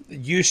gotten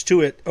used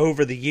to it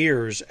over the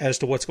years as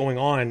to what's going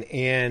on,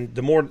 and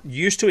the more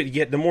used to it you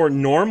get, the more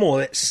normal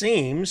it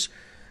seems.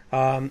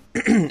 And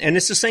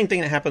it's the same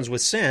thing that happens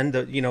with sin.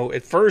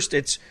 At first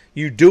it's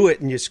you do it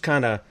and just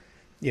kind of,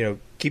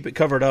 keep it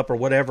covered up or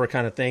whatever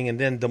kind of thing, and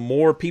then the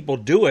more people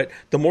do it,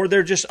 the more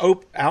they're just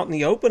out in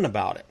the open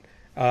about it.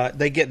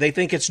 They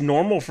think it's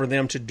normal for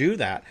them to do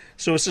that.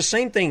 So it's the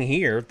same thing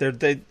here.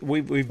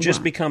 We've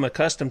just become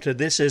accustomed to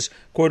this is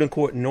quote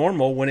unquote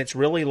normal when it's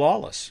really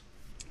lawless.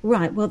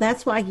 Right. Well,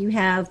 that's why you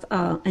have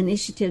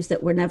initiatives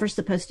that were never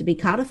supposed to be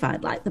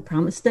codified, like the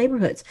Promised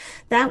Neighborhoods.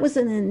 That was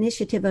an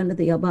initiative under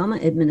the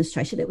Obama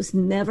administration. It was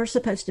never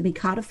supposed to be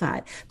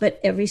codified,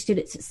 but Every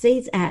Student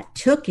Succeeds Act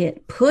took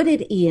it, put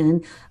it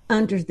in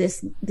under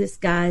this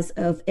guise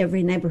of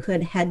every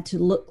neighborhood had to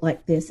look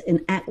like this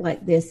and act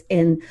like this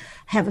and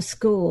have a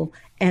school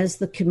as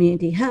the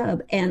community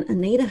hub. And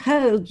Anita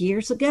Hogue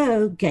years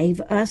ago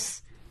gave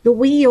us the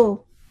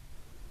wheel,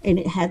 and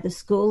it had the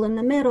school in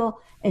the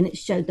middle. And it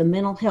showed the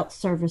mental health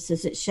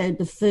services. It showed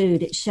the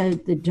food. It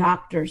showed the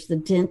doctors, the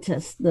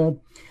dentists, the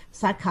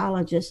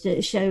psychologists.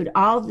 It showed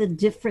all the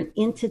different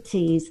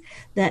entities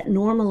that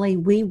normally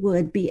we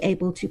would be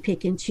able to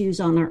pick and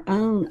choose on our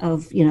own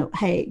of,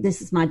 hey,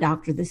 this is my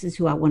doctor. This is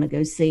who I want to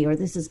go see. Or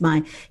this is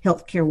my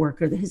healthcare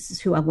worker. This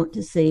is who I want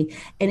to see.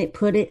 And it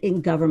put it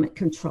in government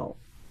control.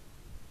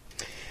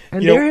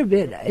 And there have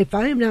been, if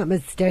I am not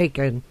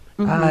mistaken,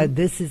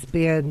 this has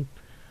been,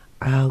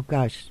 oh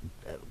gosh,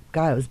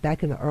 God, it was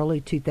back in the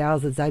early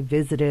 2000s. I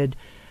visited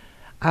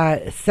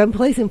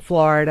someplace in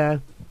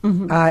Florida.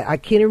 I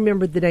can't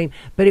remember the name,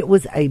 but it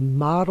was a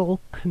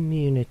model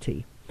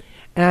community.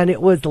 And it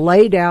was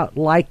laid out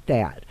like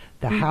that.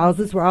 The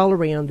houses were all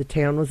around. The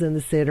town was in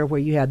the center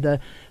where you had the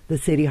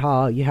city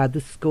hall, you had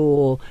the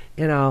school,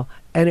 and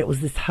it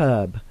was this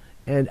hub.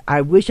 And I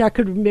wish I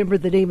could remember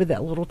the name of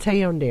that little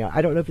town now.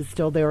 I don't know if it's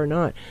still there or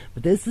not.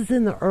 But this is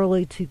in the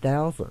early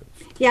 2000s.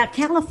 Yeah,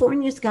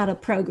 California's got a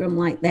program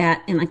like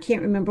that, and I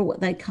can't remember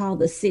what they call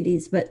the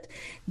cities, but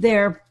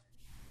they're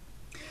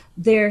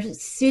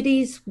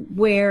cities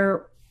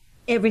where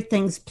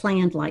everything's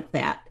planned like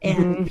that.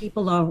 And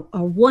people are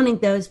wanting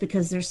those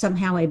because they're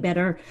somehow a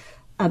better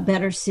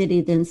city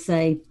than,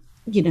 say,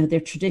 their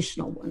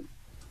traditional one.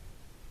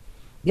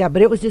 Yeah,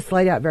 but it was just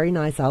laid out very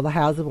nice. All the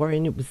houses were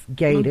in. It was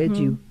gated.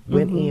 You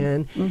went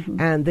in,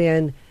 and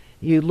then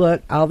you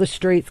look. All the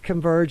streets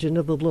converge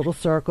into the little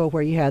circle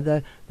where you had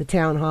the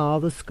town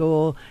hall, the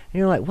school, and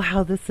you're like,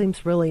 wow, this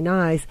seems really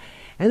nice.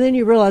 And then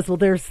you realize, well,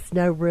 there's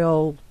no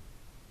real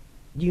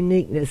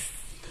uniqueness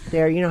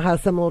there. You know how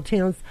some little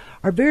towns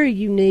are very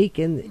unique,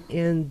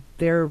 and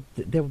there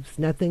was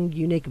nothing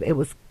unique. It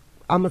was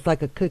almost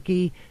like a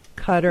cookie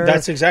cutter.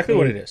 That's exactly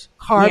what it is.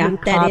 Carbon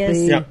copy.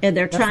 Is. Yeah. And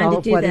they're trying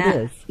to do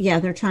that. Yeah,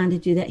 they're trying to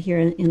do that here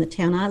in the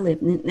town I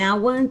live in. Now, I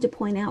wanted to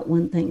point out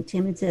one thing.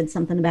 Tim had said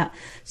something about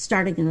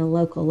starting at a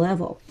local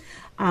level.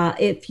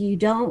 If you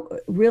don't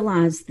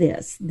realize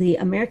this, the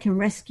American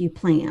Rescue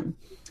Plan,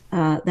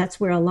 that's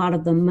where a lot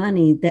of the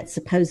money that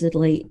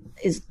supposedly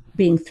is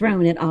being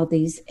thrown at all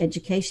these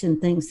education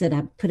things that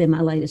I put in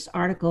my latest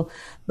article.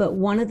 But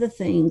one of the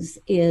things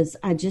is,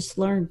 I just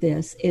learned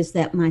this, is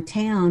that my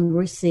town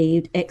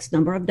received X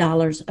number of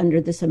dollars under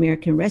this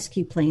American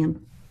Rescue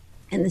Plan.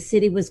 And the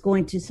city was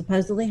going to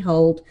supposedly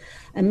hold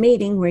a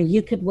meeting where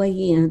you could weigh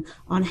in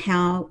on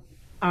how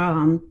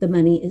the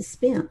money is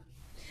spent.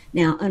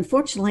 Now,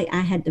 unfortunately, I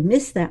had to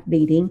miss that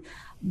meeting,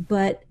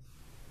 but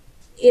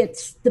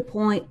it's the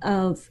point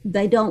of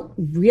they don't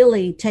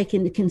really take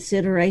into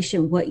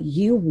consideration what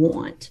you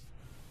want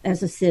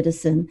as a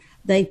citizen.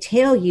 They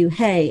tell you,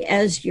 hey,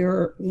 as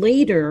your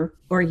leader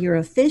or your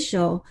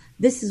official,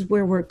 this is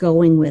where we're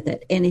going with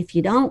it. And if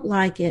you don't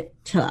like it,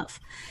 tough.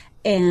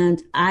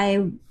 And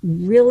I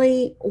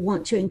really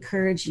want to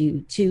encourage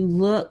you to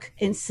look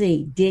and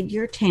see, did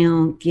your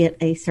town get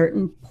a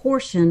certain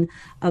portion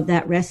of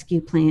that rescue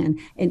plan?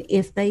 And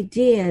if they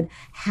did,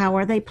 how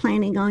are they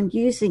planning on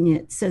using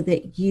it so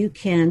that you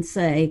can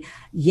say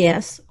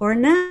yes or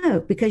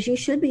no? Because you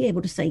should be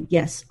able to say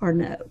yes or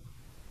no.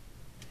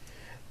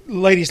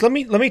 Ladies, let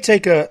me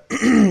take a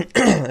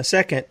a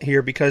second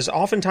here, because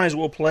oftentimes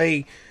we'll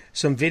play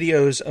some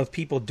videos of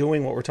people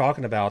doing what we're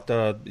talking about.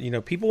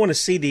 People want to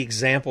see the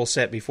example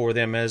set before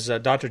them, as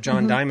Dr.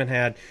 John Diamond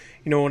had.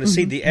 Want to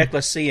see the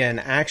ecclesia in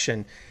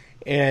action.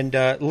 And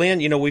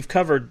Lynn, we've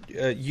covered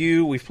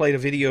you. We've played a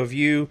video of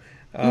you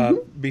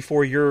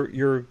before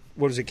your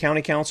what is it,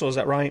 county council? Is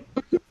that right?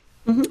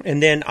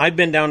 And then I've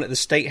been down at the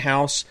State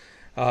House.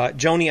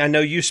 Joni, I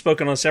know you've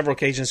spoken on several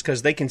occasions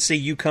because they can see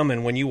you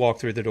coming when you walk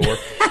through the door.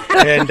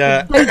 And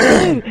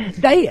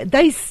they do.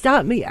 They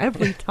stop me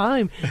every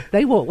time.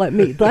 They won't let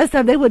me. Last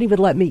time they wouldn't even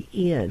let me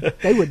in.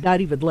 They would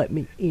not even let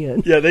me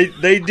in. Yeah,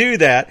 they do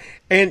that.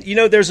 And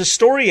there's a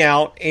story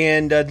out,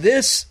 and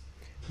this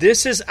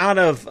is out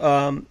of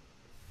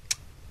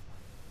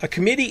a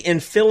committee in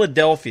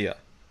Philadelphia,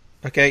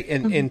 okay,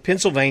 in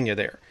Pennsylvania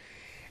there.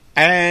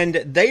 And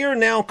they are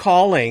now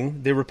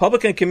calling, the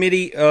Republican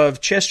Committee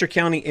of Chester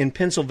County in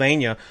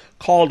Pennsylvania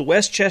called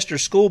Westchester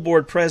School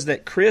Board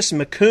President Chris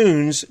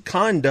McCoon's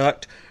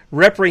conduct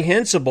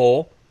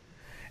reprehensible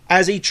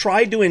as he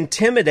tried to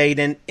intimidate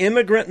an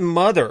immigrant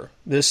mother.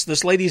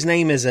 This lady's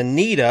name is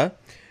Anita,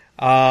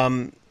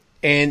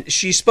 and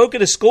she spoke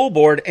at a school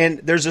board, and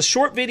there's a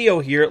short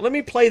video here. Let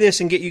me play this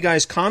and get you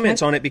guys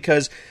comments on it,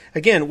 because,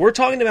 again, we're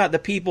talking about the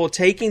people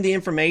taking the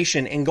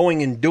information and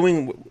going and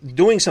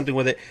doing something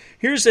with it.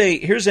 Here's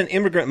an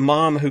immigrant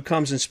mom who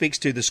comes and speaks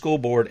to the school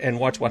board, and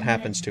watch what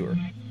happens to her.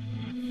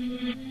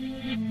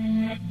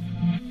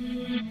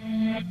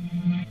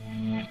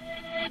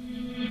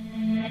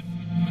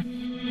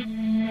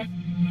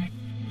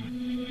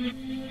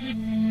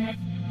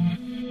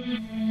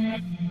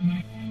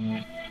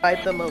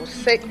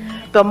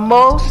 The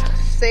most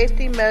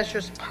safety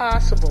measures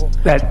possible.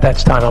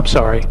 That's time. I'm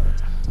sorry.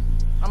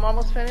 I'm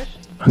almost finished.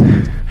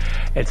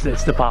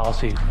 It's the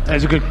policy.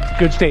 That's a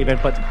good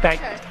statement, but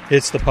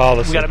It's the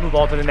policy. We got to move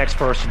on to the next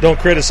person. Don't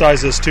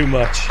criticize us too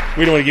much.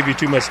 We don't want to give you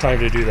too much time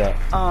to do that.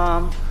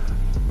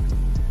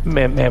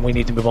 Ma'am, we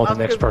need to move on to the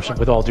next person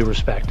with all due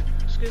respect.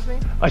 Excuse me?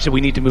 I said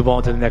we need to move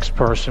on to the next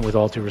person with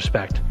all due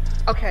respect.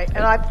 Okay,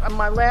 and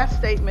my last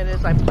statement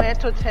is I plan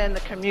to attend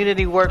the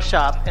community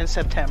workshop in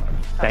September.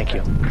 Thank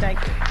you. Thank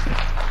you.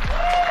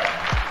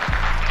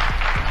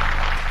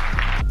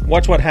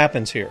 Watch what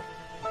happens here.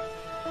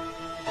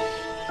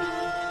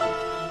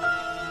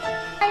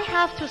 I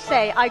have to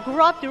say, I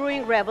grew up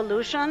during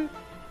revolution.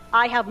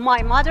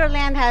 My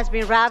motherland has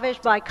been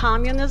ravaged by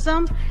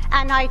communism,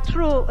 and I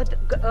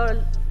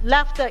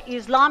left the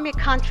Islamic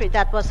country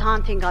that was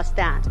hunting us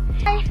down.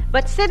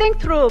 But sitting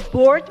through a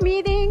board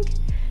meeting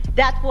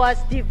that was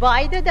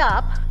divided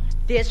up,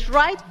 this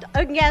right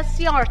against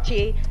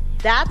CRT,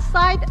 that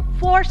side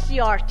for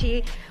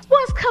CRT,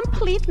 was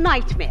complete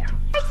nightmare.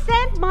 I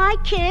sent my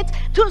kids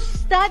to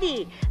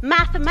study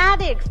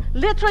mathematics,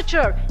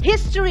 literature,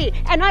 history,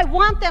 and I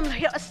want them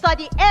to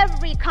study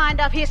every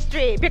kind of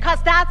history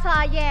because that's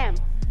how I am.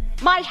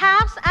 My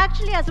house,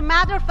 actually, as a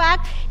matter of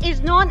fact, is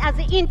known as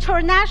the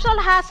International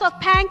House of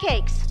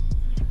Pancakes.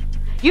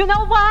 You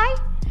know why?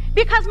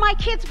 Because my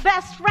kids'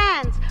 best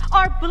friends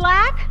are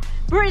black,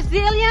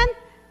 Brazilian,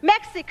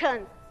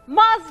 Mexican,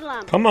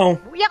 Muslim. Come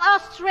on. We are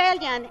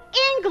Australian,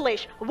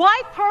 English,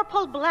 white,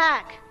 purple,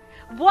 black.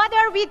 What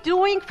are we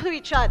doing to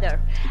each other?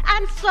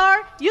 And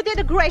sir, you did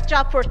a great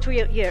job for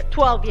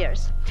 12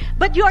 years.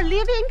 But you're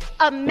leaving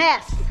a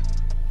mess.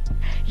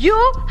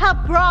 You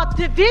have brought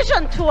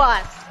division to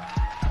us.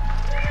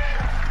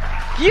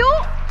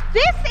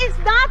 This is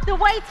not the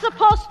way it's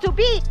supposed to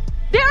be.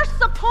 They're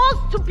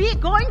supposed to be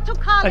going to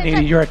college.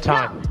 Anita, you're at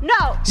time.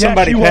 No.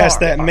 Somebody passed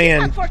that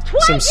man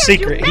some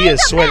secret. He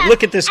is sweating.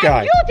 Look at this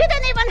guy. You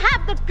didn't even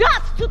have the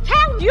guts to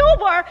tell you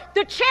were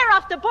the chair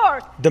of the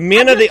board. The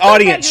men of the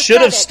audience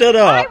should have stood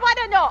up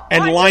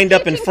and lined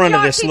up in front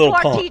of this little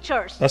punk.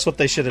 Teachers? That's what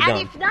they should have done.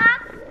 And if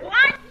not,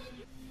 what?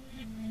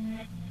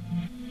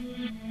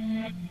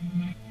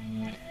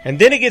 And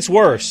then it gets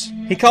worse.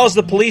 He calls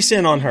the police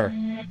in on her.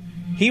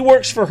 He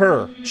works for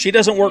her. She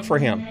doesn't work for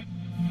him.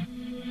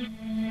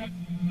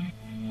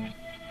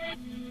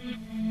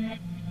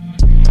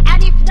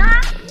 And if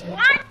not,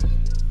 what?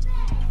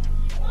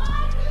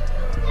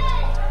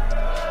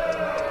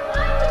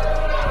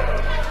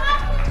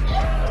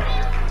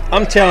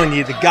 I'm telling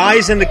you, the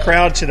guys in the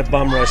crowd should have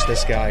bum rushed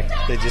this guy.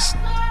 They just...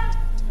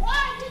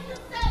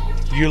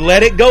 You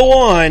let it go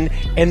on,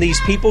 and these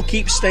people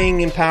keep staying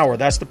in power.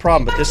 That's the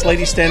problem. But this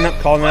lady's standing up,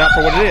 calling it out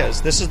for what it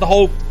is. This is the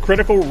whole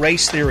critical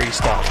race theory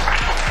stuff.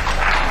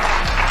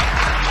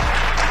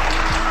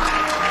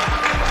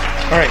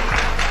 All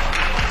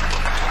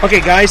right. Okay,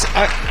 guys,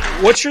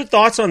 what's your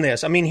thoughts on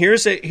this? I mean,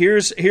 here's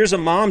a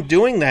mom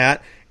doing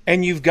that,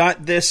 and you've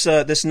got this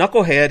this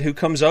knucklehead who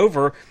comes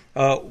over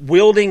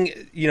wielding,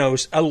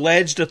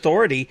 alleged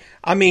authority.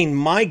 I mean,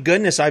 my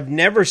goodness, I've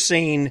never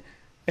seen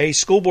a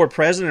school board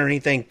president or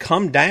anything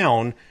come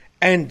down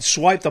and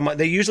swipe them.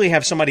 They usually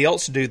have somebody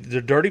else do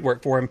the dirty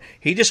work for him.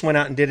 He just went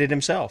out and did it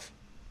himself.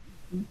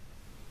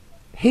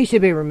 He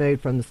should be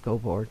removed from the school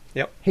board.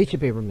 Yep. He should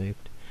be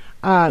removed.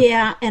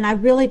 Yeah, and I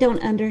really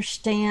don't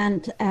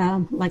understand,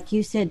 like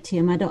you said,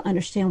 Tim, I don't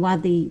understand why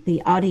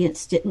the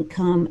audience didn't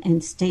come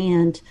and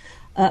stand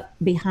up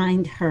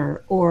behind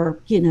her or,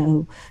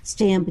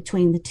 stand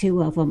between the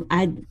two of them.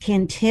 I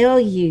can tell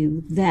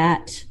you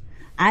that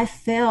I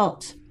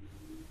felt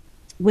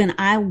when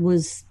I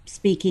was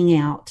speaking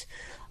out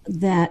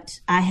that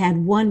I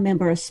had one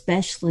member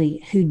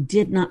especially who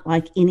did not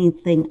like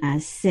anything I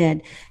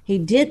said. He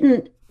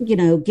didn't,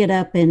 get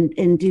up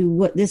and do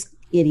what this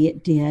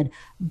idiot did,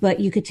 but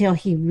you could tell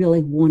he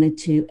really wanted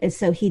to. And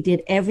so he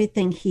did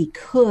everything he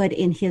could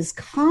in his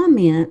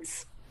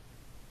comments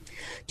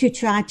to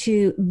try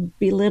to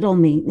belittle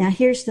me. Now,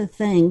 here's the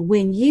thing.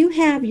 When you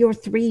have your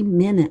 3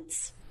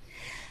 minutes,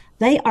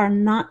 they are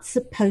not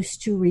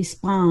supposed to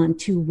respond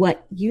to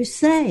what you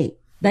say.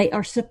 They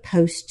are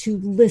supposed to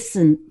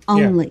listen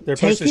only. They're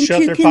supposed to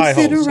shut their pie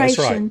holes. That's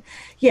right.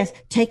 Yes,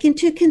 take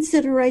into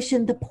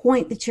consideration the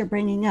point that you're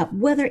bringing up,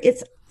 whether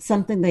it's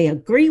something they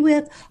agree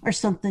with or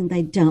something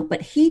they don't.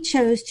 But he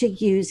chose to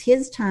use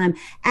his time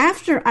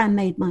after I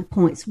made my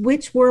points,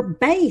 which were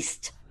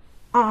based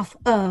off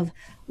of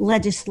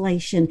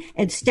legislation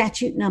and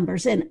statute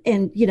numbers.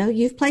 And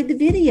you've played the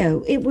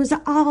video. It was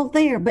all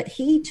there, but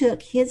he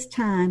took his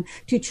time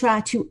to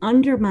try to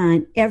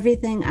undermine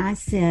everything I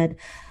said.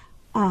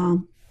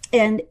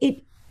 And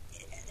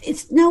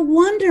it's no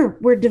wonder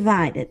we're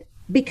divided,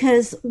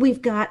 because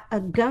we've got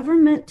a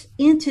government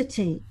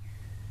entity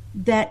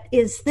that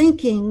is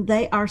thinking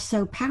they are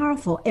so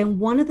powerful. And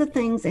one of the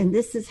things, and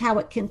this is how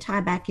it can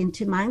tie back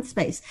into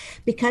MINDSPACE,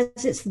 because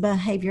it's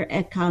behavior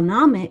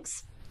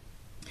economics,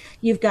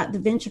 you've got the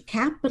venture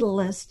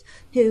capitalists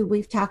who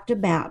we've talked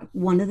about.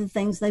 One of the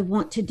things they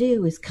want to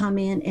do is come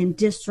in and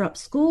disrupt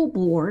school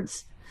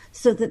boards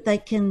so that they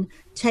can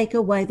take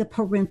away the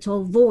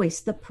parental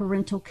voice, the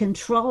parental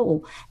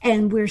control.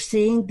 And we're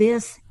seeing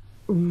this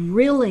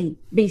really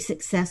be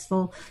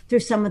successful through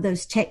some of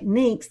those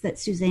techniques that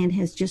Suzanne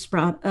has just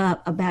brought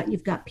up about.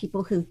 You've got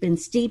people who've been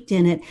steeped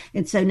in it,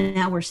 and so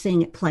now we're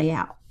seeing it play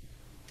out.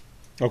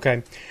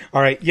 Okay.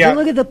 All right. Yeah. And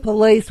look at the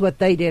police, what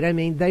they did. I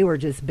mean, they were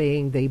just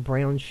being the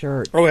brown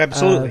shirts. Oh,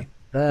 absolutely.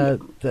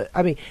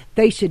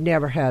 They should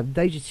never have.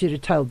 They just should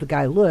have told the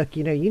guy, look,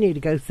 you need to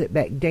go sit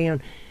back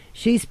down.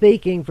 She's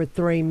speaking for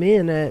 3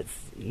 minutes.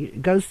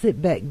 Go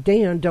sit back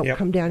down. Don't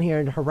come down here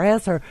and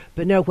harass her.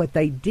 But no, what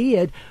they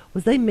did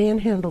was they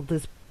manhandled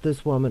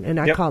this woman.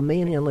 And I call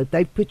manhandling. If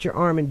they put your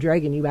arm and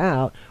dragging you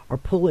out or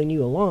pulling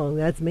you along,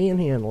 that's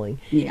manhandling.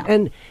 Yeah.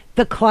 And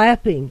the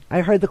clapping,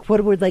 I heard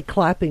what were they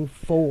clapping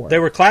for? They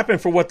were clapping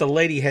for what the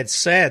lady had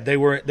said. They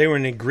were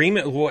in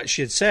agreement with what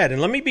she had said. And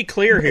let me be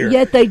clear here.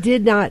 Yet they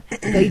did not.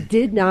 They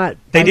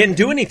didn't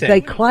do anything.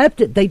 They clapped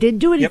it. They didn't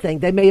do anything.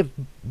 They may have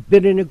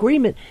been in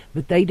agreement,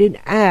 but they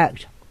didn't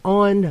act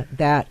on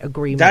that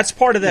agreement. That's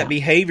part of that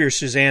behavior,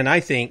 Suzanne, I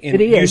think. And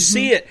it is.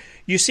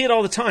 You see it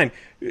all the time.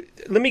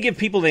 Let me give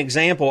people an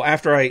example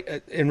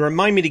and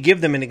remind me to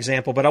give them an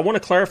example, but I want to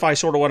clarify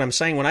sort of what I'm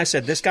saying when I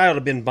said this guy ought to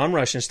have been bum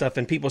rush and stuff,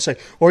 and people say,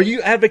 well, are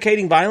you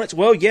advocating violence?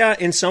 Well, yeah,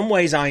 in some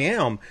ways I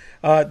am.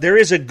 There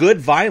is a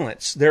good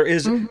violence. There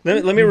is.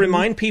 Let me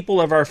remind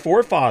people of our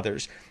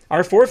forefathers.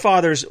 Our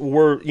forefathers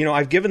were,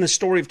 I've given the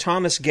story of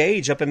Thomas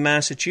Gage up in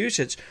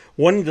Massachusetts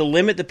wanting to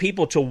limit the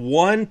people to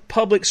one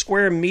public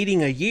square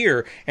meeting a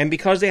year. And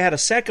because they had a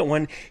second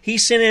one, he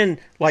sent in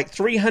like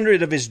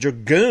 300 of his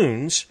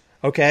dragoons,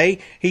 okay?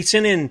 He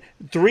sent in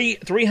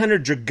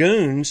 300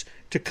 dragoons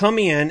to come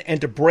in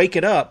and to break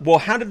it up. Well,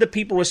 how did the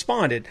people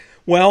respond?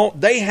 Well,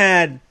 they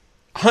had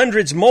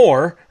hundreds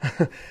more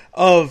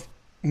of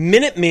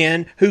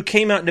Minutemen who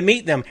came out to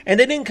meet them. And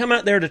they didn't come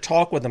out there to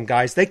talk with them,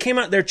 guys. They came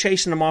out there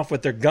chasing them off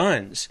with their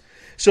guns.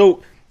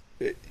 So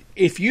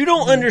if you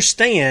don't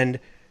understand,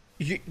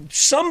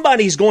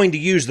 somebody's going to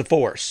use the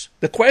force.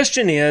 The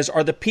question is,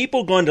 are the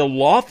people going to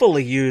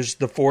lawfully use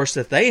the force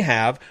that they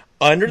have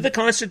under the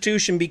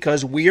Constitution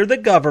because we are the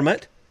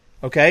government?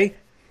 Okay?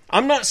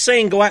 I'm not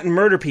saying go out and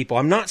murder people.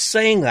 I'm not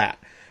saying that.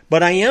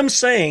 But I am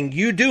saying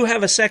you do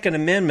have a Second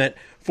Amendment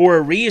for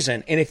a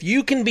reason. And if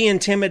you can be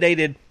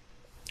intimidated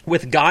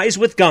with guys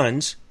with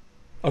guns,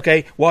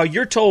 okay, while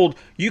you're told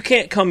you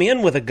can't come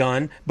in with a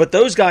gun, but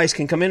those guys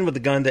can come in with a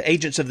gun, the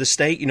agents of the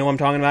state, you know what I'm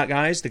talking about,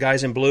 guys, the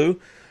guys in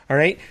blue, all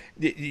right,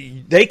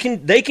 they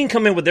can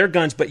come in with their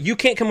guns, but you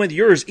can't come with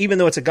yours, even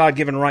though it's a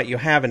God-given right you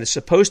have, and it's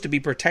supposed to be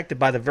protected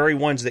by the very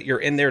ones that you're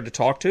in there to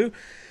talk to.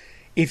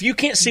 If you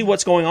can't see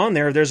what's going on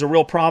there, there's a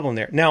real problem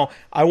there. Now,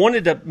 I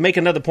wanted to make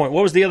another point.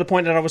 What was the other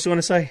point that I was going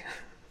to say?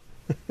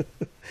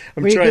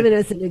 Were you giving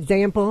us an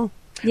example?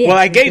 Yeah. Well,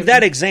 I gave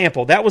that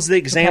example. That was the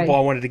example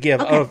I wanted to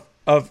give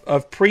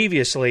of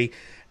previously.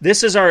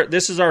 This is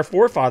our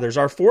forefathers.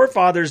 Our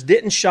forefathers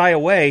didn't shy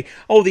away.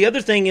 Oh, the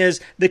other thing is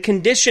the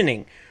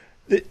conditioning.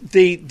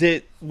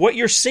 The what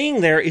you're seeing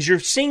there is you're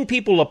seeing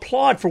people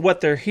applaud for what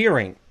they're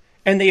hearing,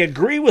 and they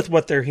agree with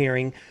what they're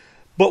hearing.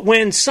 But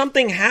when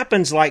something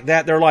happens like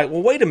that, they're like,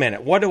 well, wait a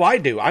minute, what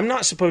do? I'm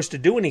not supposed to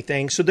do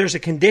anything. So there's a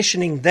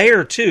conditioning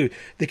there, too.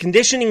 The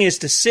conditioning is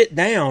to sit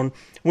down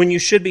when you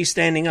should be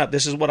standing up.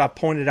 This is what I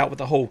pointed out with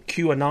the whole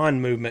QAnon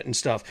movement and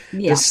stuff.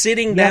 Yeah. The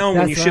sitting down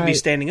when you should be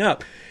standing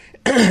up.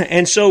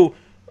 And so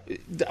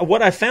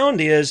what I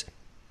found is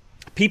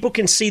people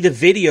can see the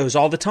videos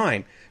all the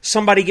time.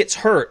 Somebody gets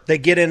hurt. They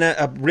get in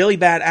a really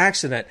bad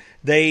accident.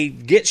 They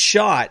get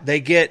shot.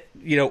 They get,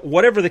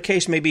 whatever the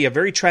case may be, a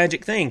very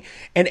tragic thing.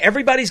 And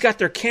everybody's got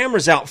their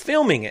cameras out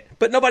filming it,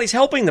 but nobody's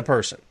helping the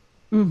person.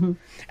 Mm-hmm.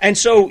 And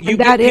so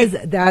that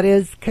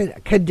is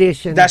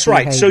conditioned. That's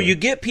right. Behavior. So you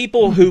get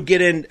people who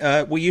get in.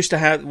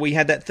 We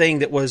had that thing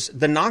that was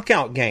the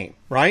knockout game,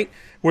 right?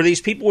 Where these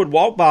people would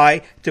walk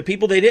by to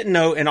people they didn't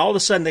know, and all of a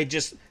sudden they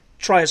just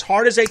try as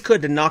hard as they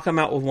could to knock them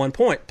out with one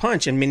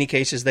punch. In many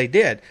cases, they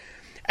did.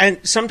 And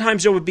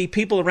sometimes there would be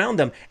people around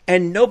them,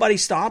 and nobody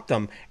stopped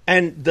them.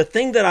 And the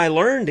thing that I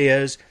learned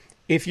is,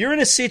 if you're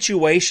in a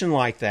situation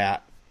like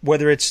that,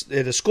 whether it's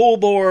at a school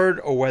board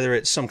or whether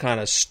it's some kind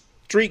of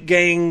street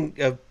gang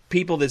of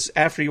people that's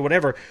after you,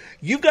 whatever,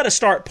 you've got to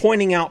start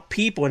pointing out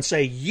people and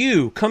say,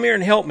 you, come here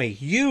and help me.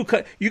 You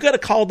got to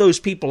call those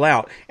people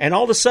out. And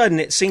all of a sudden,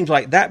 it seems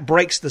like that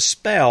breaks the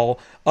spell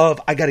of,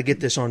 I got to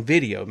get this on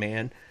video,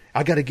 man.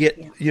 I got to get,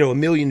 1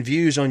 million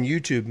views on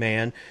YouTube,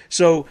 man.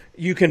 So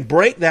you can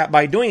break that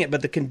by doing it,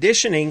 but the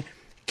conditioning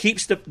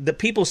keeps the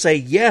people say,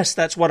 yes,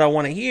 that's what I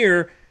want to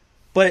hear,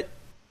 but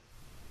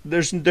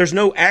there's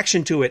no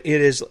action to it.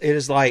 It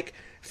is like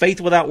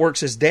faith without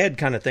works is dead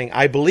kind of thing.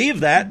 I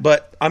believe that,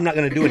 but I'm not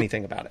going to do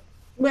anything about it.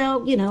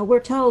 Well, we're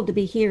told to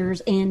be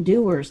hearers and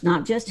doers,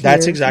 not just hearers.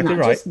 That's exactly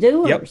not right. Just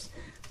doers.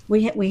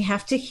 Yep. We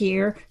have to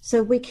hear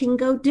so we can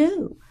go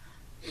do.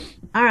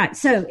 All right.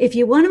 So if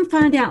you want to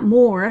find out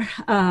more,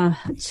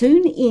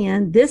 tune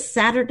in this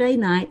Saturday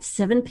night,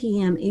 7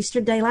 p.m.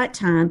 Eastern Daylight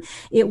Time.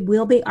 It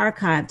will be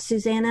archived.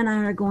 Suzanne and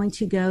I are going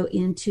to go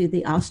into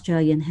the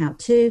Australian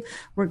how-to.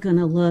 We're going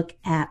to look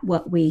at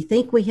what we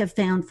think we have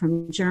found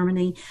from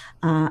Germany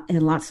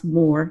and lots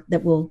more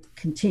that will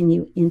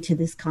continue into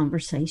this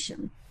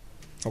conversation.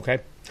 Okay.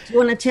 Do you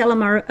want to tell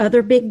them our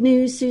other big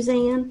news,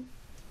 Suzanne?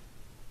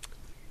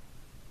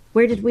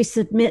 Where did we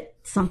submit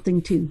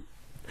something to?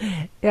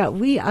 Yeah,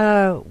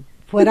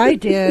 what I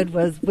did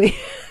was me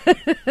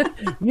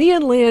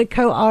and Lynn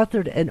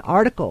co-authored an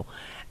article,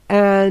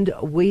 and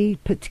we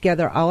put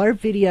together all our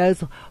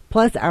videos,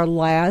 plus our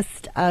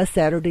last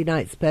Saturday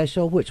night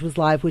special, which was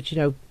live, which,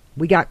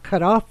 we got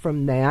cut off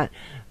from that,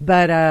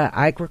 but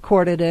I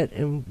recorded it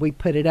and we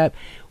put it up.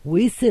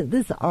 We sent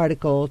this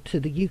article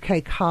to the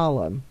UK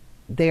column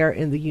there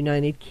in the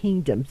United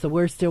Kingdom, so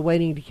we're still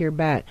waiting to hear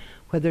back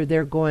whether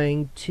they're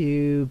going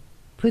to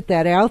put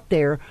that out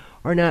there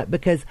or not,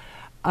 because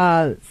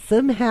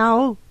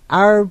somehow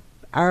our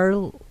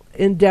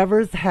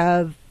endeavors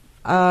have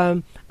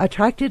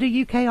attracted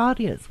a UK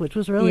audience, which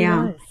was really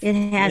nice. It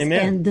has.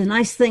 Amen. And the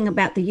nice thing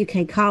about the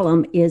UK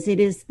column is it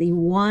is the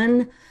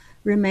one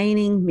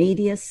remaining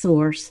media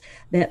source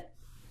that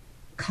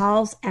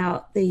calls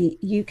out the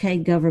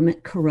UK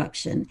government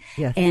corruption.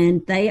 Yes.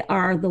 And they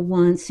are the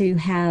ones who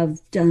have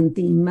done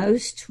the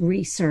most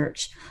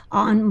research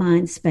on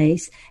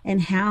MINDSPACE and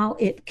how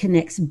it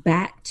connects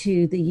back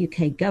to the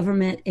UK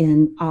government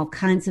and all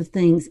kinds of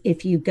things.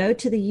 If you go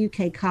to the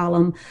UK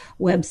column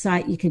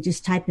website, you can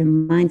just type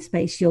in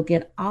MINDSPACE. You'll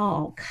get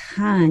all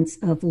kinds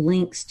of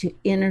links to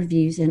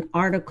interviews and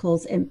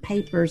articles and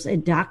papers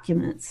and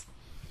documents.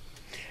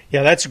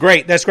 Yeah, that's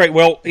great. That's great.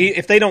 Well,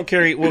 if they don't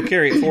carry it, we'll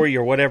carry it for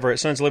you or whatever at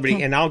Sons of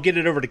Liberty, and I'll get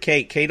it over to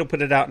Kate. Kate will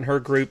put it out in her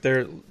group.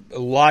 There are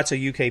lots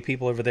of UK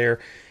people over there,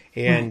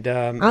 and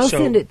I'll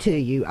send it to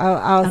you.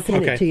 I'll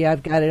send it to you.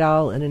 I've got it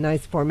all in a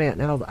nice format,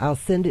 and I'll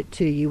send it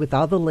to you with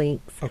all the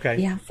links. Okay.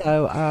 Yeah.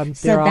 So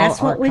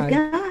that's what archived. we've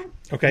got.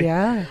 Okay.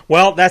 Yeah.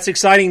 Well, that's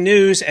exciting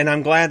news, and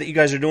I'm glad that you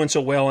guys are doing so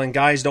well. And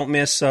guys, don't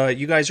miss.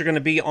 You guys are going to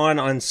be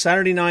on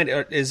Saturday night.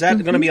 Is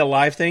that going to be a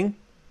live thing?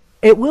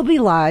 It will be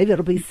live.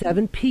 It'll be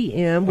 7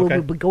 p.m. Okay.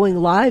 We'll be going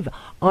live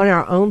on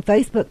our own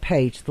Facebook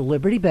page, the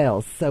Liberty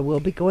Bells. So we'll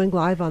be going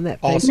live on that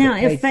Awesome. Facebook Now,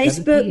 page. if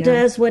Facebook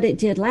does what it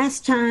did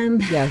last time,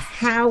 Yes.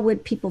 how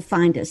would people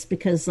find us?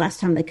 Because last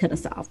time they cut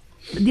us off.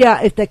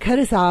 Yeah, if they cut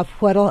us off,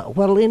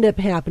 what'll end up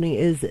happening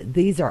is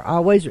these are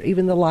always,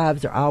 even the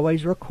lives are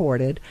always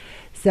recorded.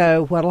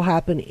 So what'll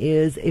happen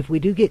is if we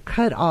do get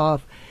cut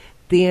off,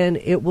 then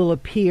it will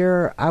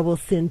appear, I will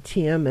send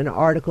Tim an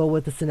article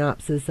with a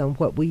synopsis on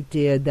what we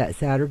did that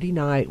Saturday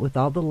night with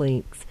all the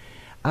links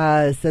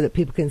so that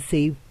people can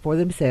see for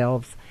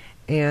themselves.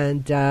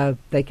 And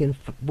they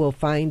will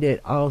find it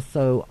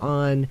also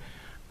on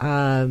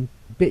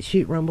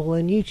BitChute, Rumble,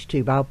 and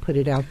YouTube. I'll put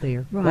it out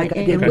there Right. like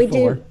I did and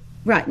before.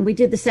 we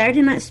did the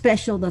Saturday night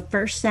special the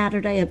first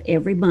Saturday of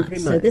every month.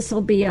 So this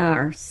will be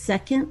our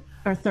second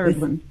or third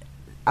one.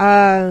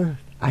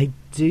 I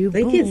do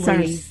think believe it's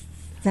our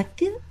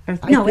second?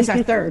 It's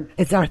our third.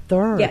 It's our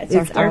third. Yeah, it's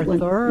our third one.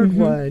 Third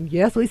one.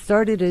 Yes, we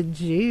started in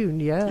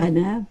June. Yeah, I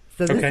know.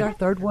 So this is our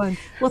third one.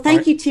 Well,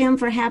 thank you, Tim,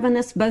 for having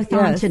us both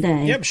on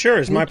today. Yep, sure.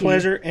 It's my Thank you.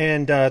 pleasure.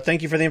 And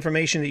thank you for the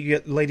information that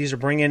you ladies are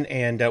bringing,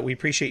 and we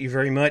appreciate you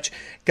very much.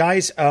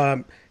 Guys,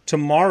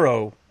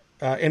 tomorrow,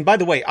 and by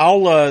the way,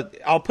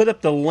 I'll put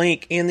up the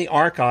link in the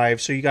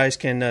archive so you guys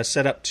can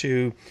set up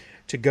to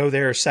go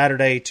there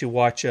Saturday to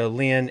watch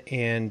Lynn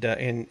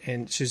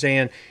and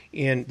Suzanne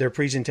in their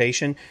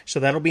presentation.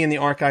 So that'll be in the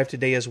archive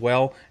today as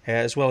well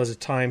as a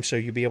time, so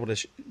you'll be able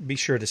to be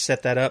sure to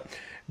set that up.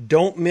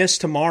 Don't miss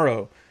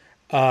tomorrow.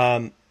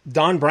 Don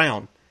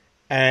Brown.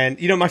 And,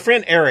 my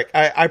friend Eric,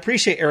 I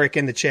appreciate Eric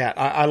in the chat.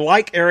 I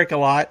like Eric a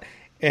lot,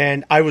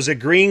 and I was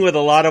agreeing with a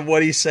lot of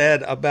what he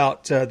said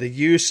about the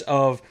use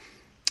of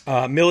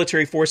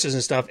military forces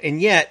and stuff,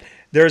 and yet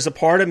there's a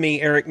part of me,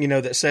 Eric,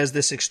 that says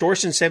this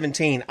extortion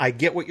 17, I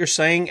get what you're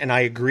saying, and I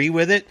agree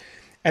with it.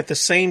 At the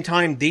same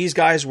time, these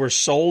guys were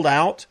sold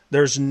out.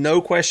 There's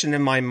no question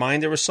in my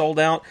mind they were sold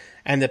out.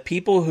 And the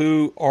people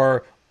who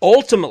are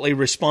ultimately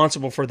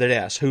responsible for the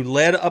deaths, who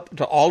led up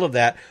to all of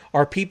that,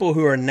 are people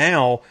who are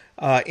now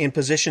in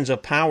positions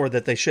of power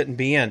that they shouldn't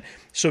be in.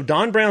 So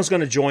Don Brown's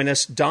going to join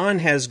us. Don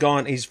has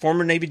gone, he's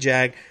former Navy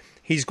JAG.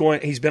 He's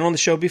been on the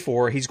show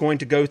before. He's going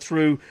to go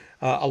through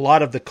a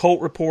lot of the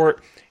cult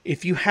report.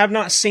 If you have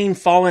not seen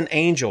Fallen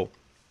Angel,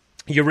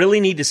 you really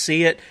need to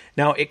see it.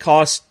 Now, it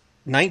costs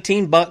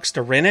 $19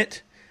 to rent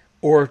it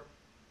or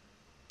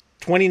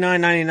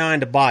 $29.99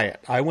 to buy it.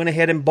 I went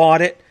ahead and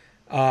bought it.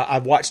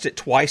 I've watched it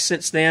twice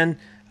since then.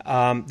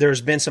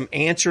 There's been some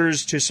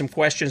answers to some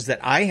questions that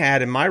I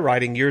had in my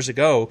writing years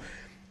ago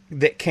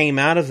that came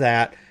out of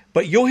that.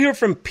 But you'll hear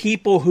from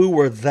people who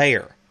were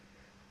there.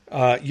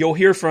 You'll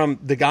hear from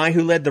the guy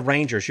who led the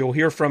Rangers. You'll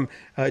hear from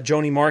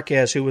Joni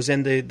Marquez, who was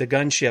in the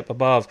gunship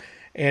above.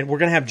 And we're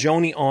going to have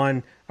Joni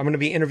on. I'm going to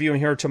be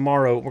interviewing her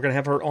tomorrow. We're going to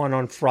have her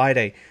on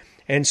Friday.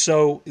 And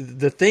so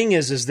the thing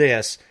is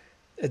this.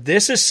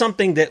 This is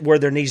something that where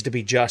there needs to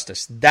be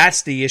justice.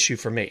 That's the issue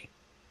for me.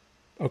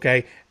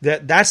 Okay?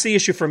 That's the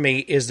issue for me,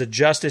 is the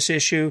justice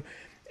issue.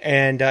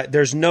 And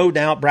there's no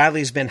doubt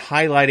Bradley's been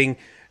highlighting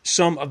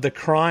some of the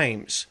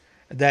crimes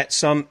that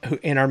some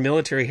in our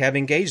military have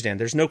engaged in.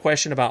 There's no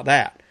question about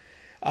that.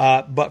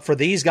 But for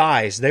these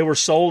guys, they were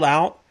sold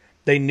out.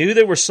 They knew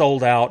they were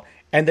sold out,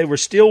 and they were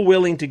still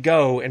willing to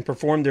go and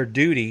perform their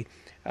duty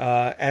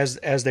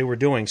as they were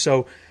doing.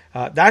 So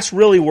that's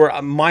really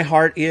where my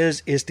heart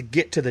is to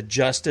get to the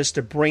justice,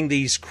 to bring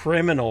these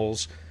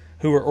criminals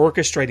who are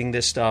orchestrating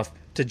this stuff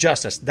to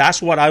justice.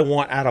 That's what I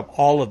want out of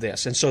all of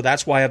this. And so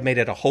that's why I've made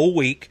it a whole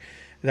week.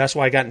 That's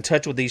why I got in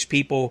touch with these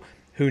people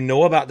who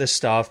know about this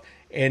stuff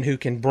and who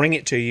can bring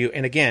it to you.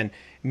 And again,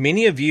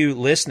 many of you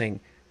listening,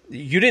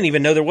 you didn't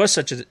even know there was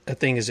such a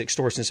thing as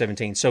Extortion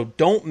 17. So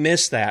don't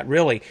miss that,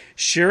 really.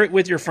 Share it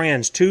with your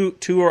friends. Two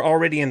are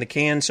already in the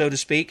can, so to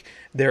speak.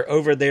 They're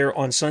over there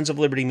on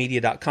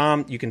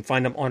sonsoflibertymedia.com. You can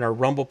find them on our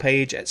Rumble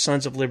page at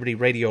Sons of Liberty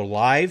Radio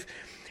Live.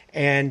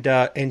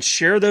 And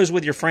share those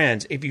with your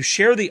friends. If you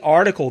share the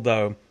article,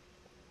 though,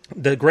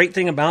 the great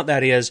thing about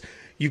that is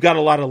you've got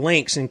a lot of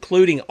links,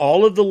 including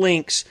all of the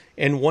links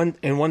in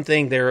one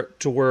thing there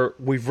to where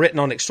we've written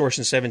on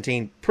Extortion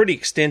 17 pretty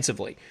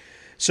extensively.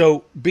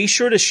 So be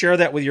sure to share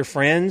that with your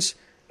friends,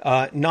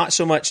 not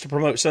so much to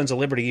promote Sons of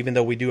Liberty, even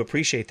though we do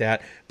appreciate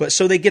that, but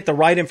so they get the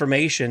right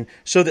information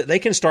so that they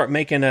can start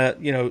making a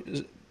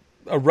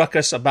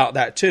ruckus about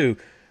that too.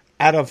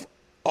 Out of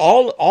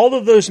all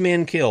of those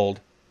men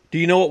killed, do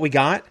you know what we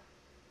got?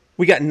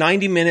 We got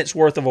 90 minutes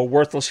worth of a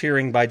worthless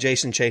hearing by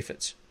Jason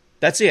Chaffetz.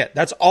 That's it.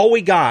 That's all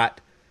we got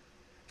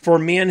for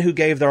men who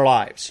gave their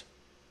lives.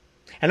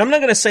 And I'm not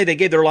going to say they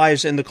gave their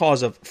lives in the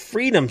cause of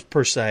freedom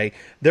per se.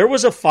 There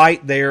was a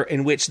fight there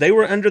in which they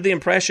were under the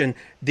impression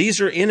these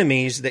are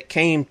enemies that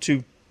came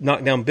to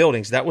knock down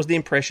buildings. That was the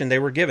impression they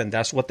were given.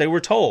 That's what they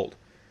were told.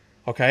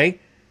 Okay?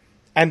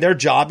 And their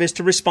job is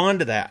to respond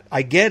to that.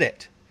 I get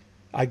it.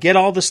 I get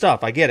all the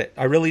stuff. I get it.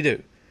 I really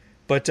do.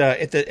 But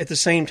at the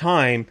same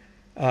time,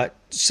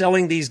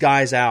 selling these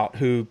guys out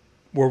who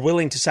were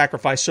willing to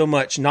sacrifice so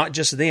much, not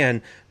just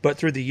then, but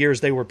through the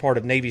years they were part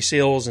of Navy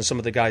SEALs, and some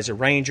of the guys are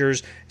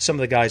Rangers, some of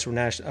the guys were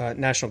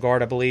National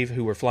Guard, I believe,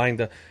 who were flying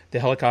the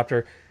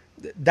helicopter.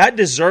 That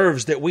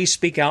deserves that we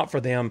speak out for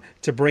them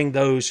to bring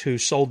those who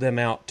sold them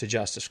out to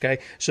justice, okay?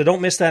 So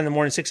don't miss that in the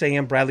morning, 6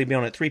 a.m. Bradley will be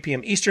on at 3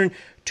 p.m. Eastern,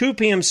 2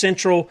 p.m.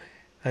 Central.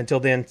 Until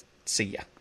then, see ya.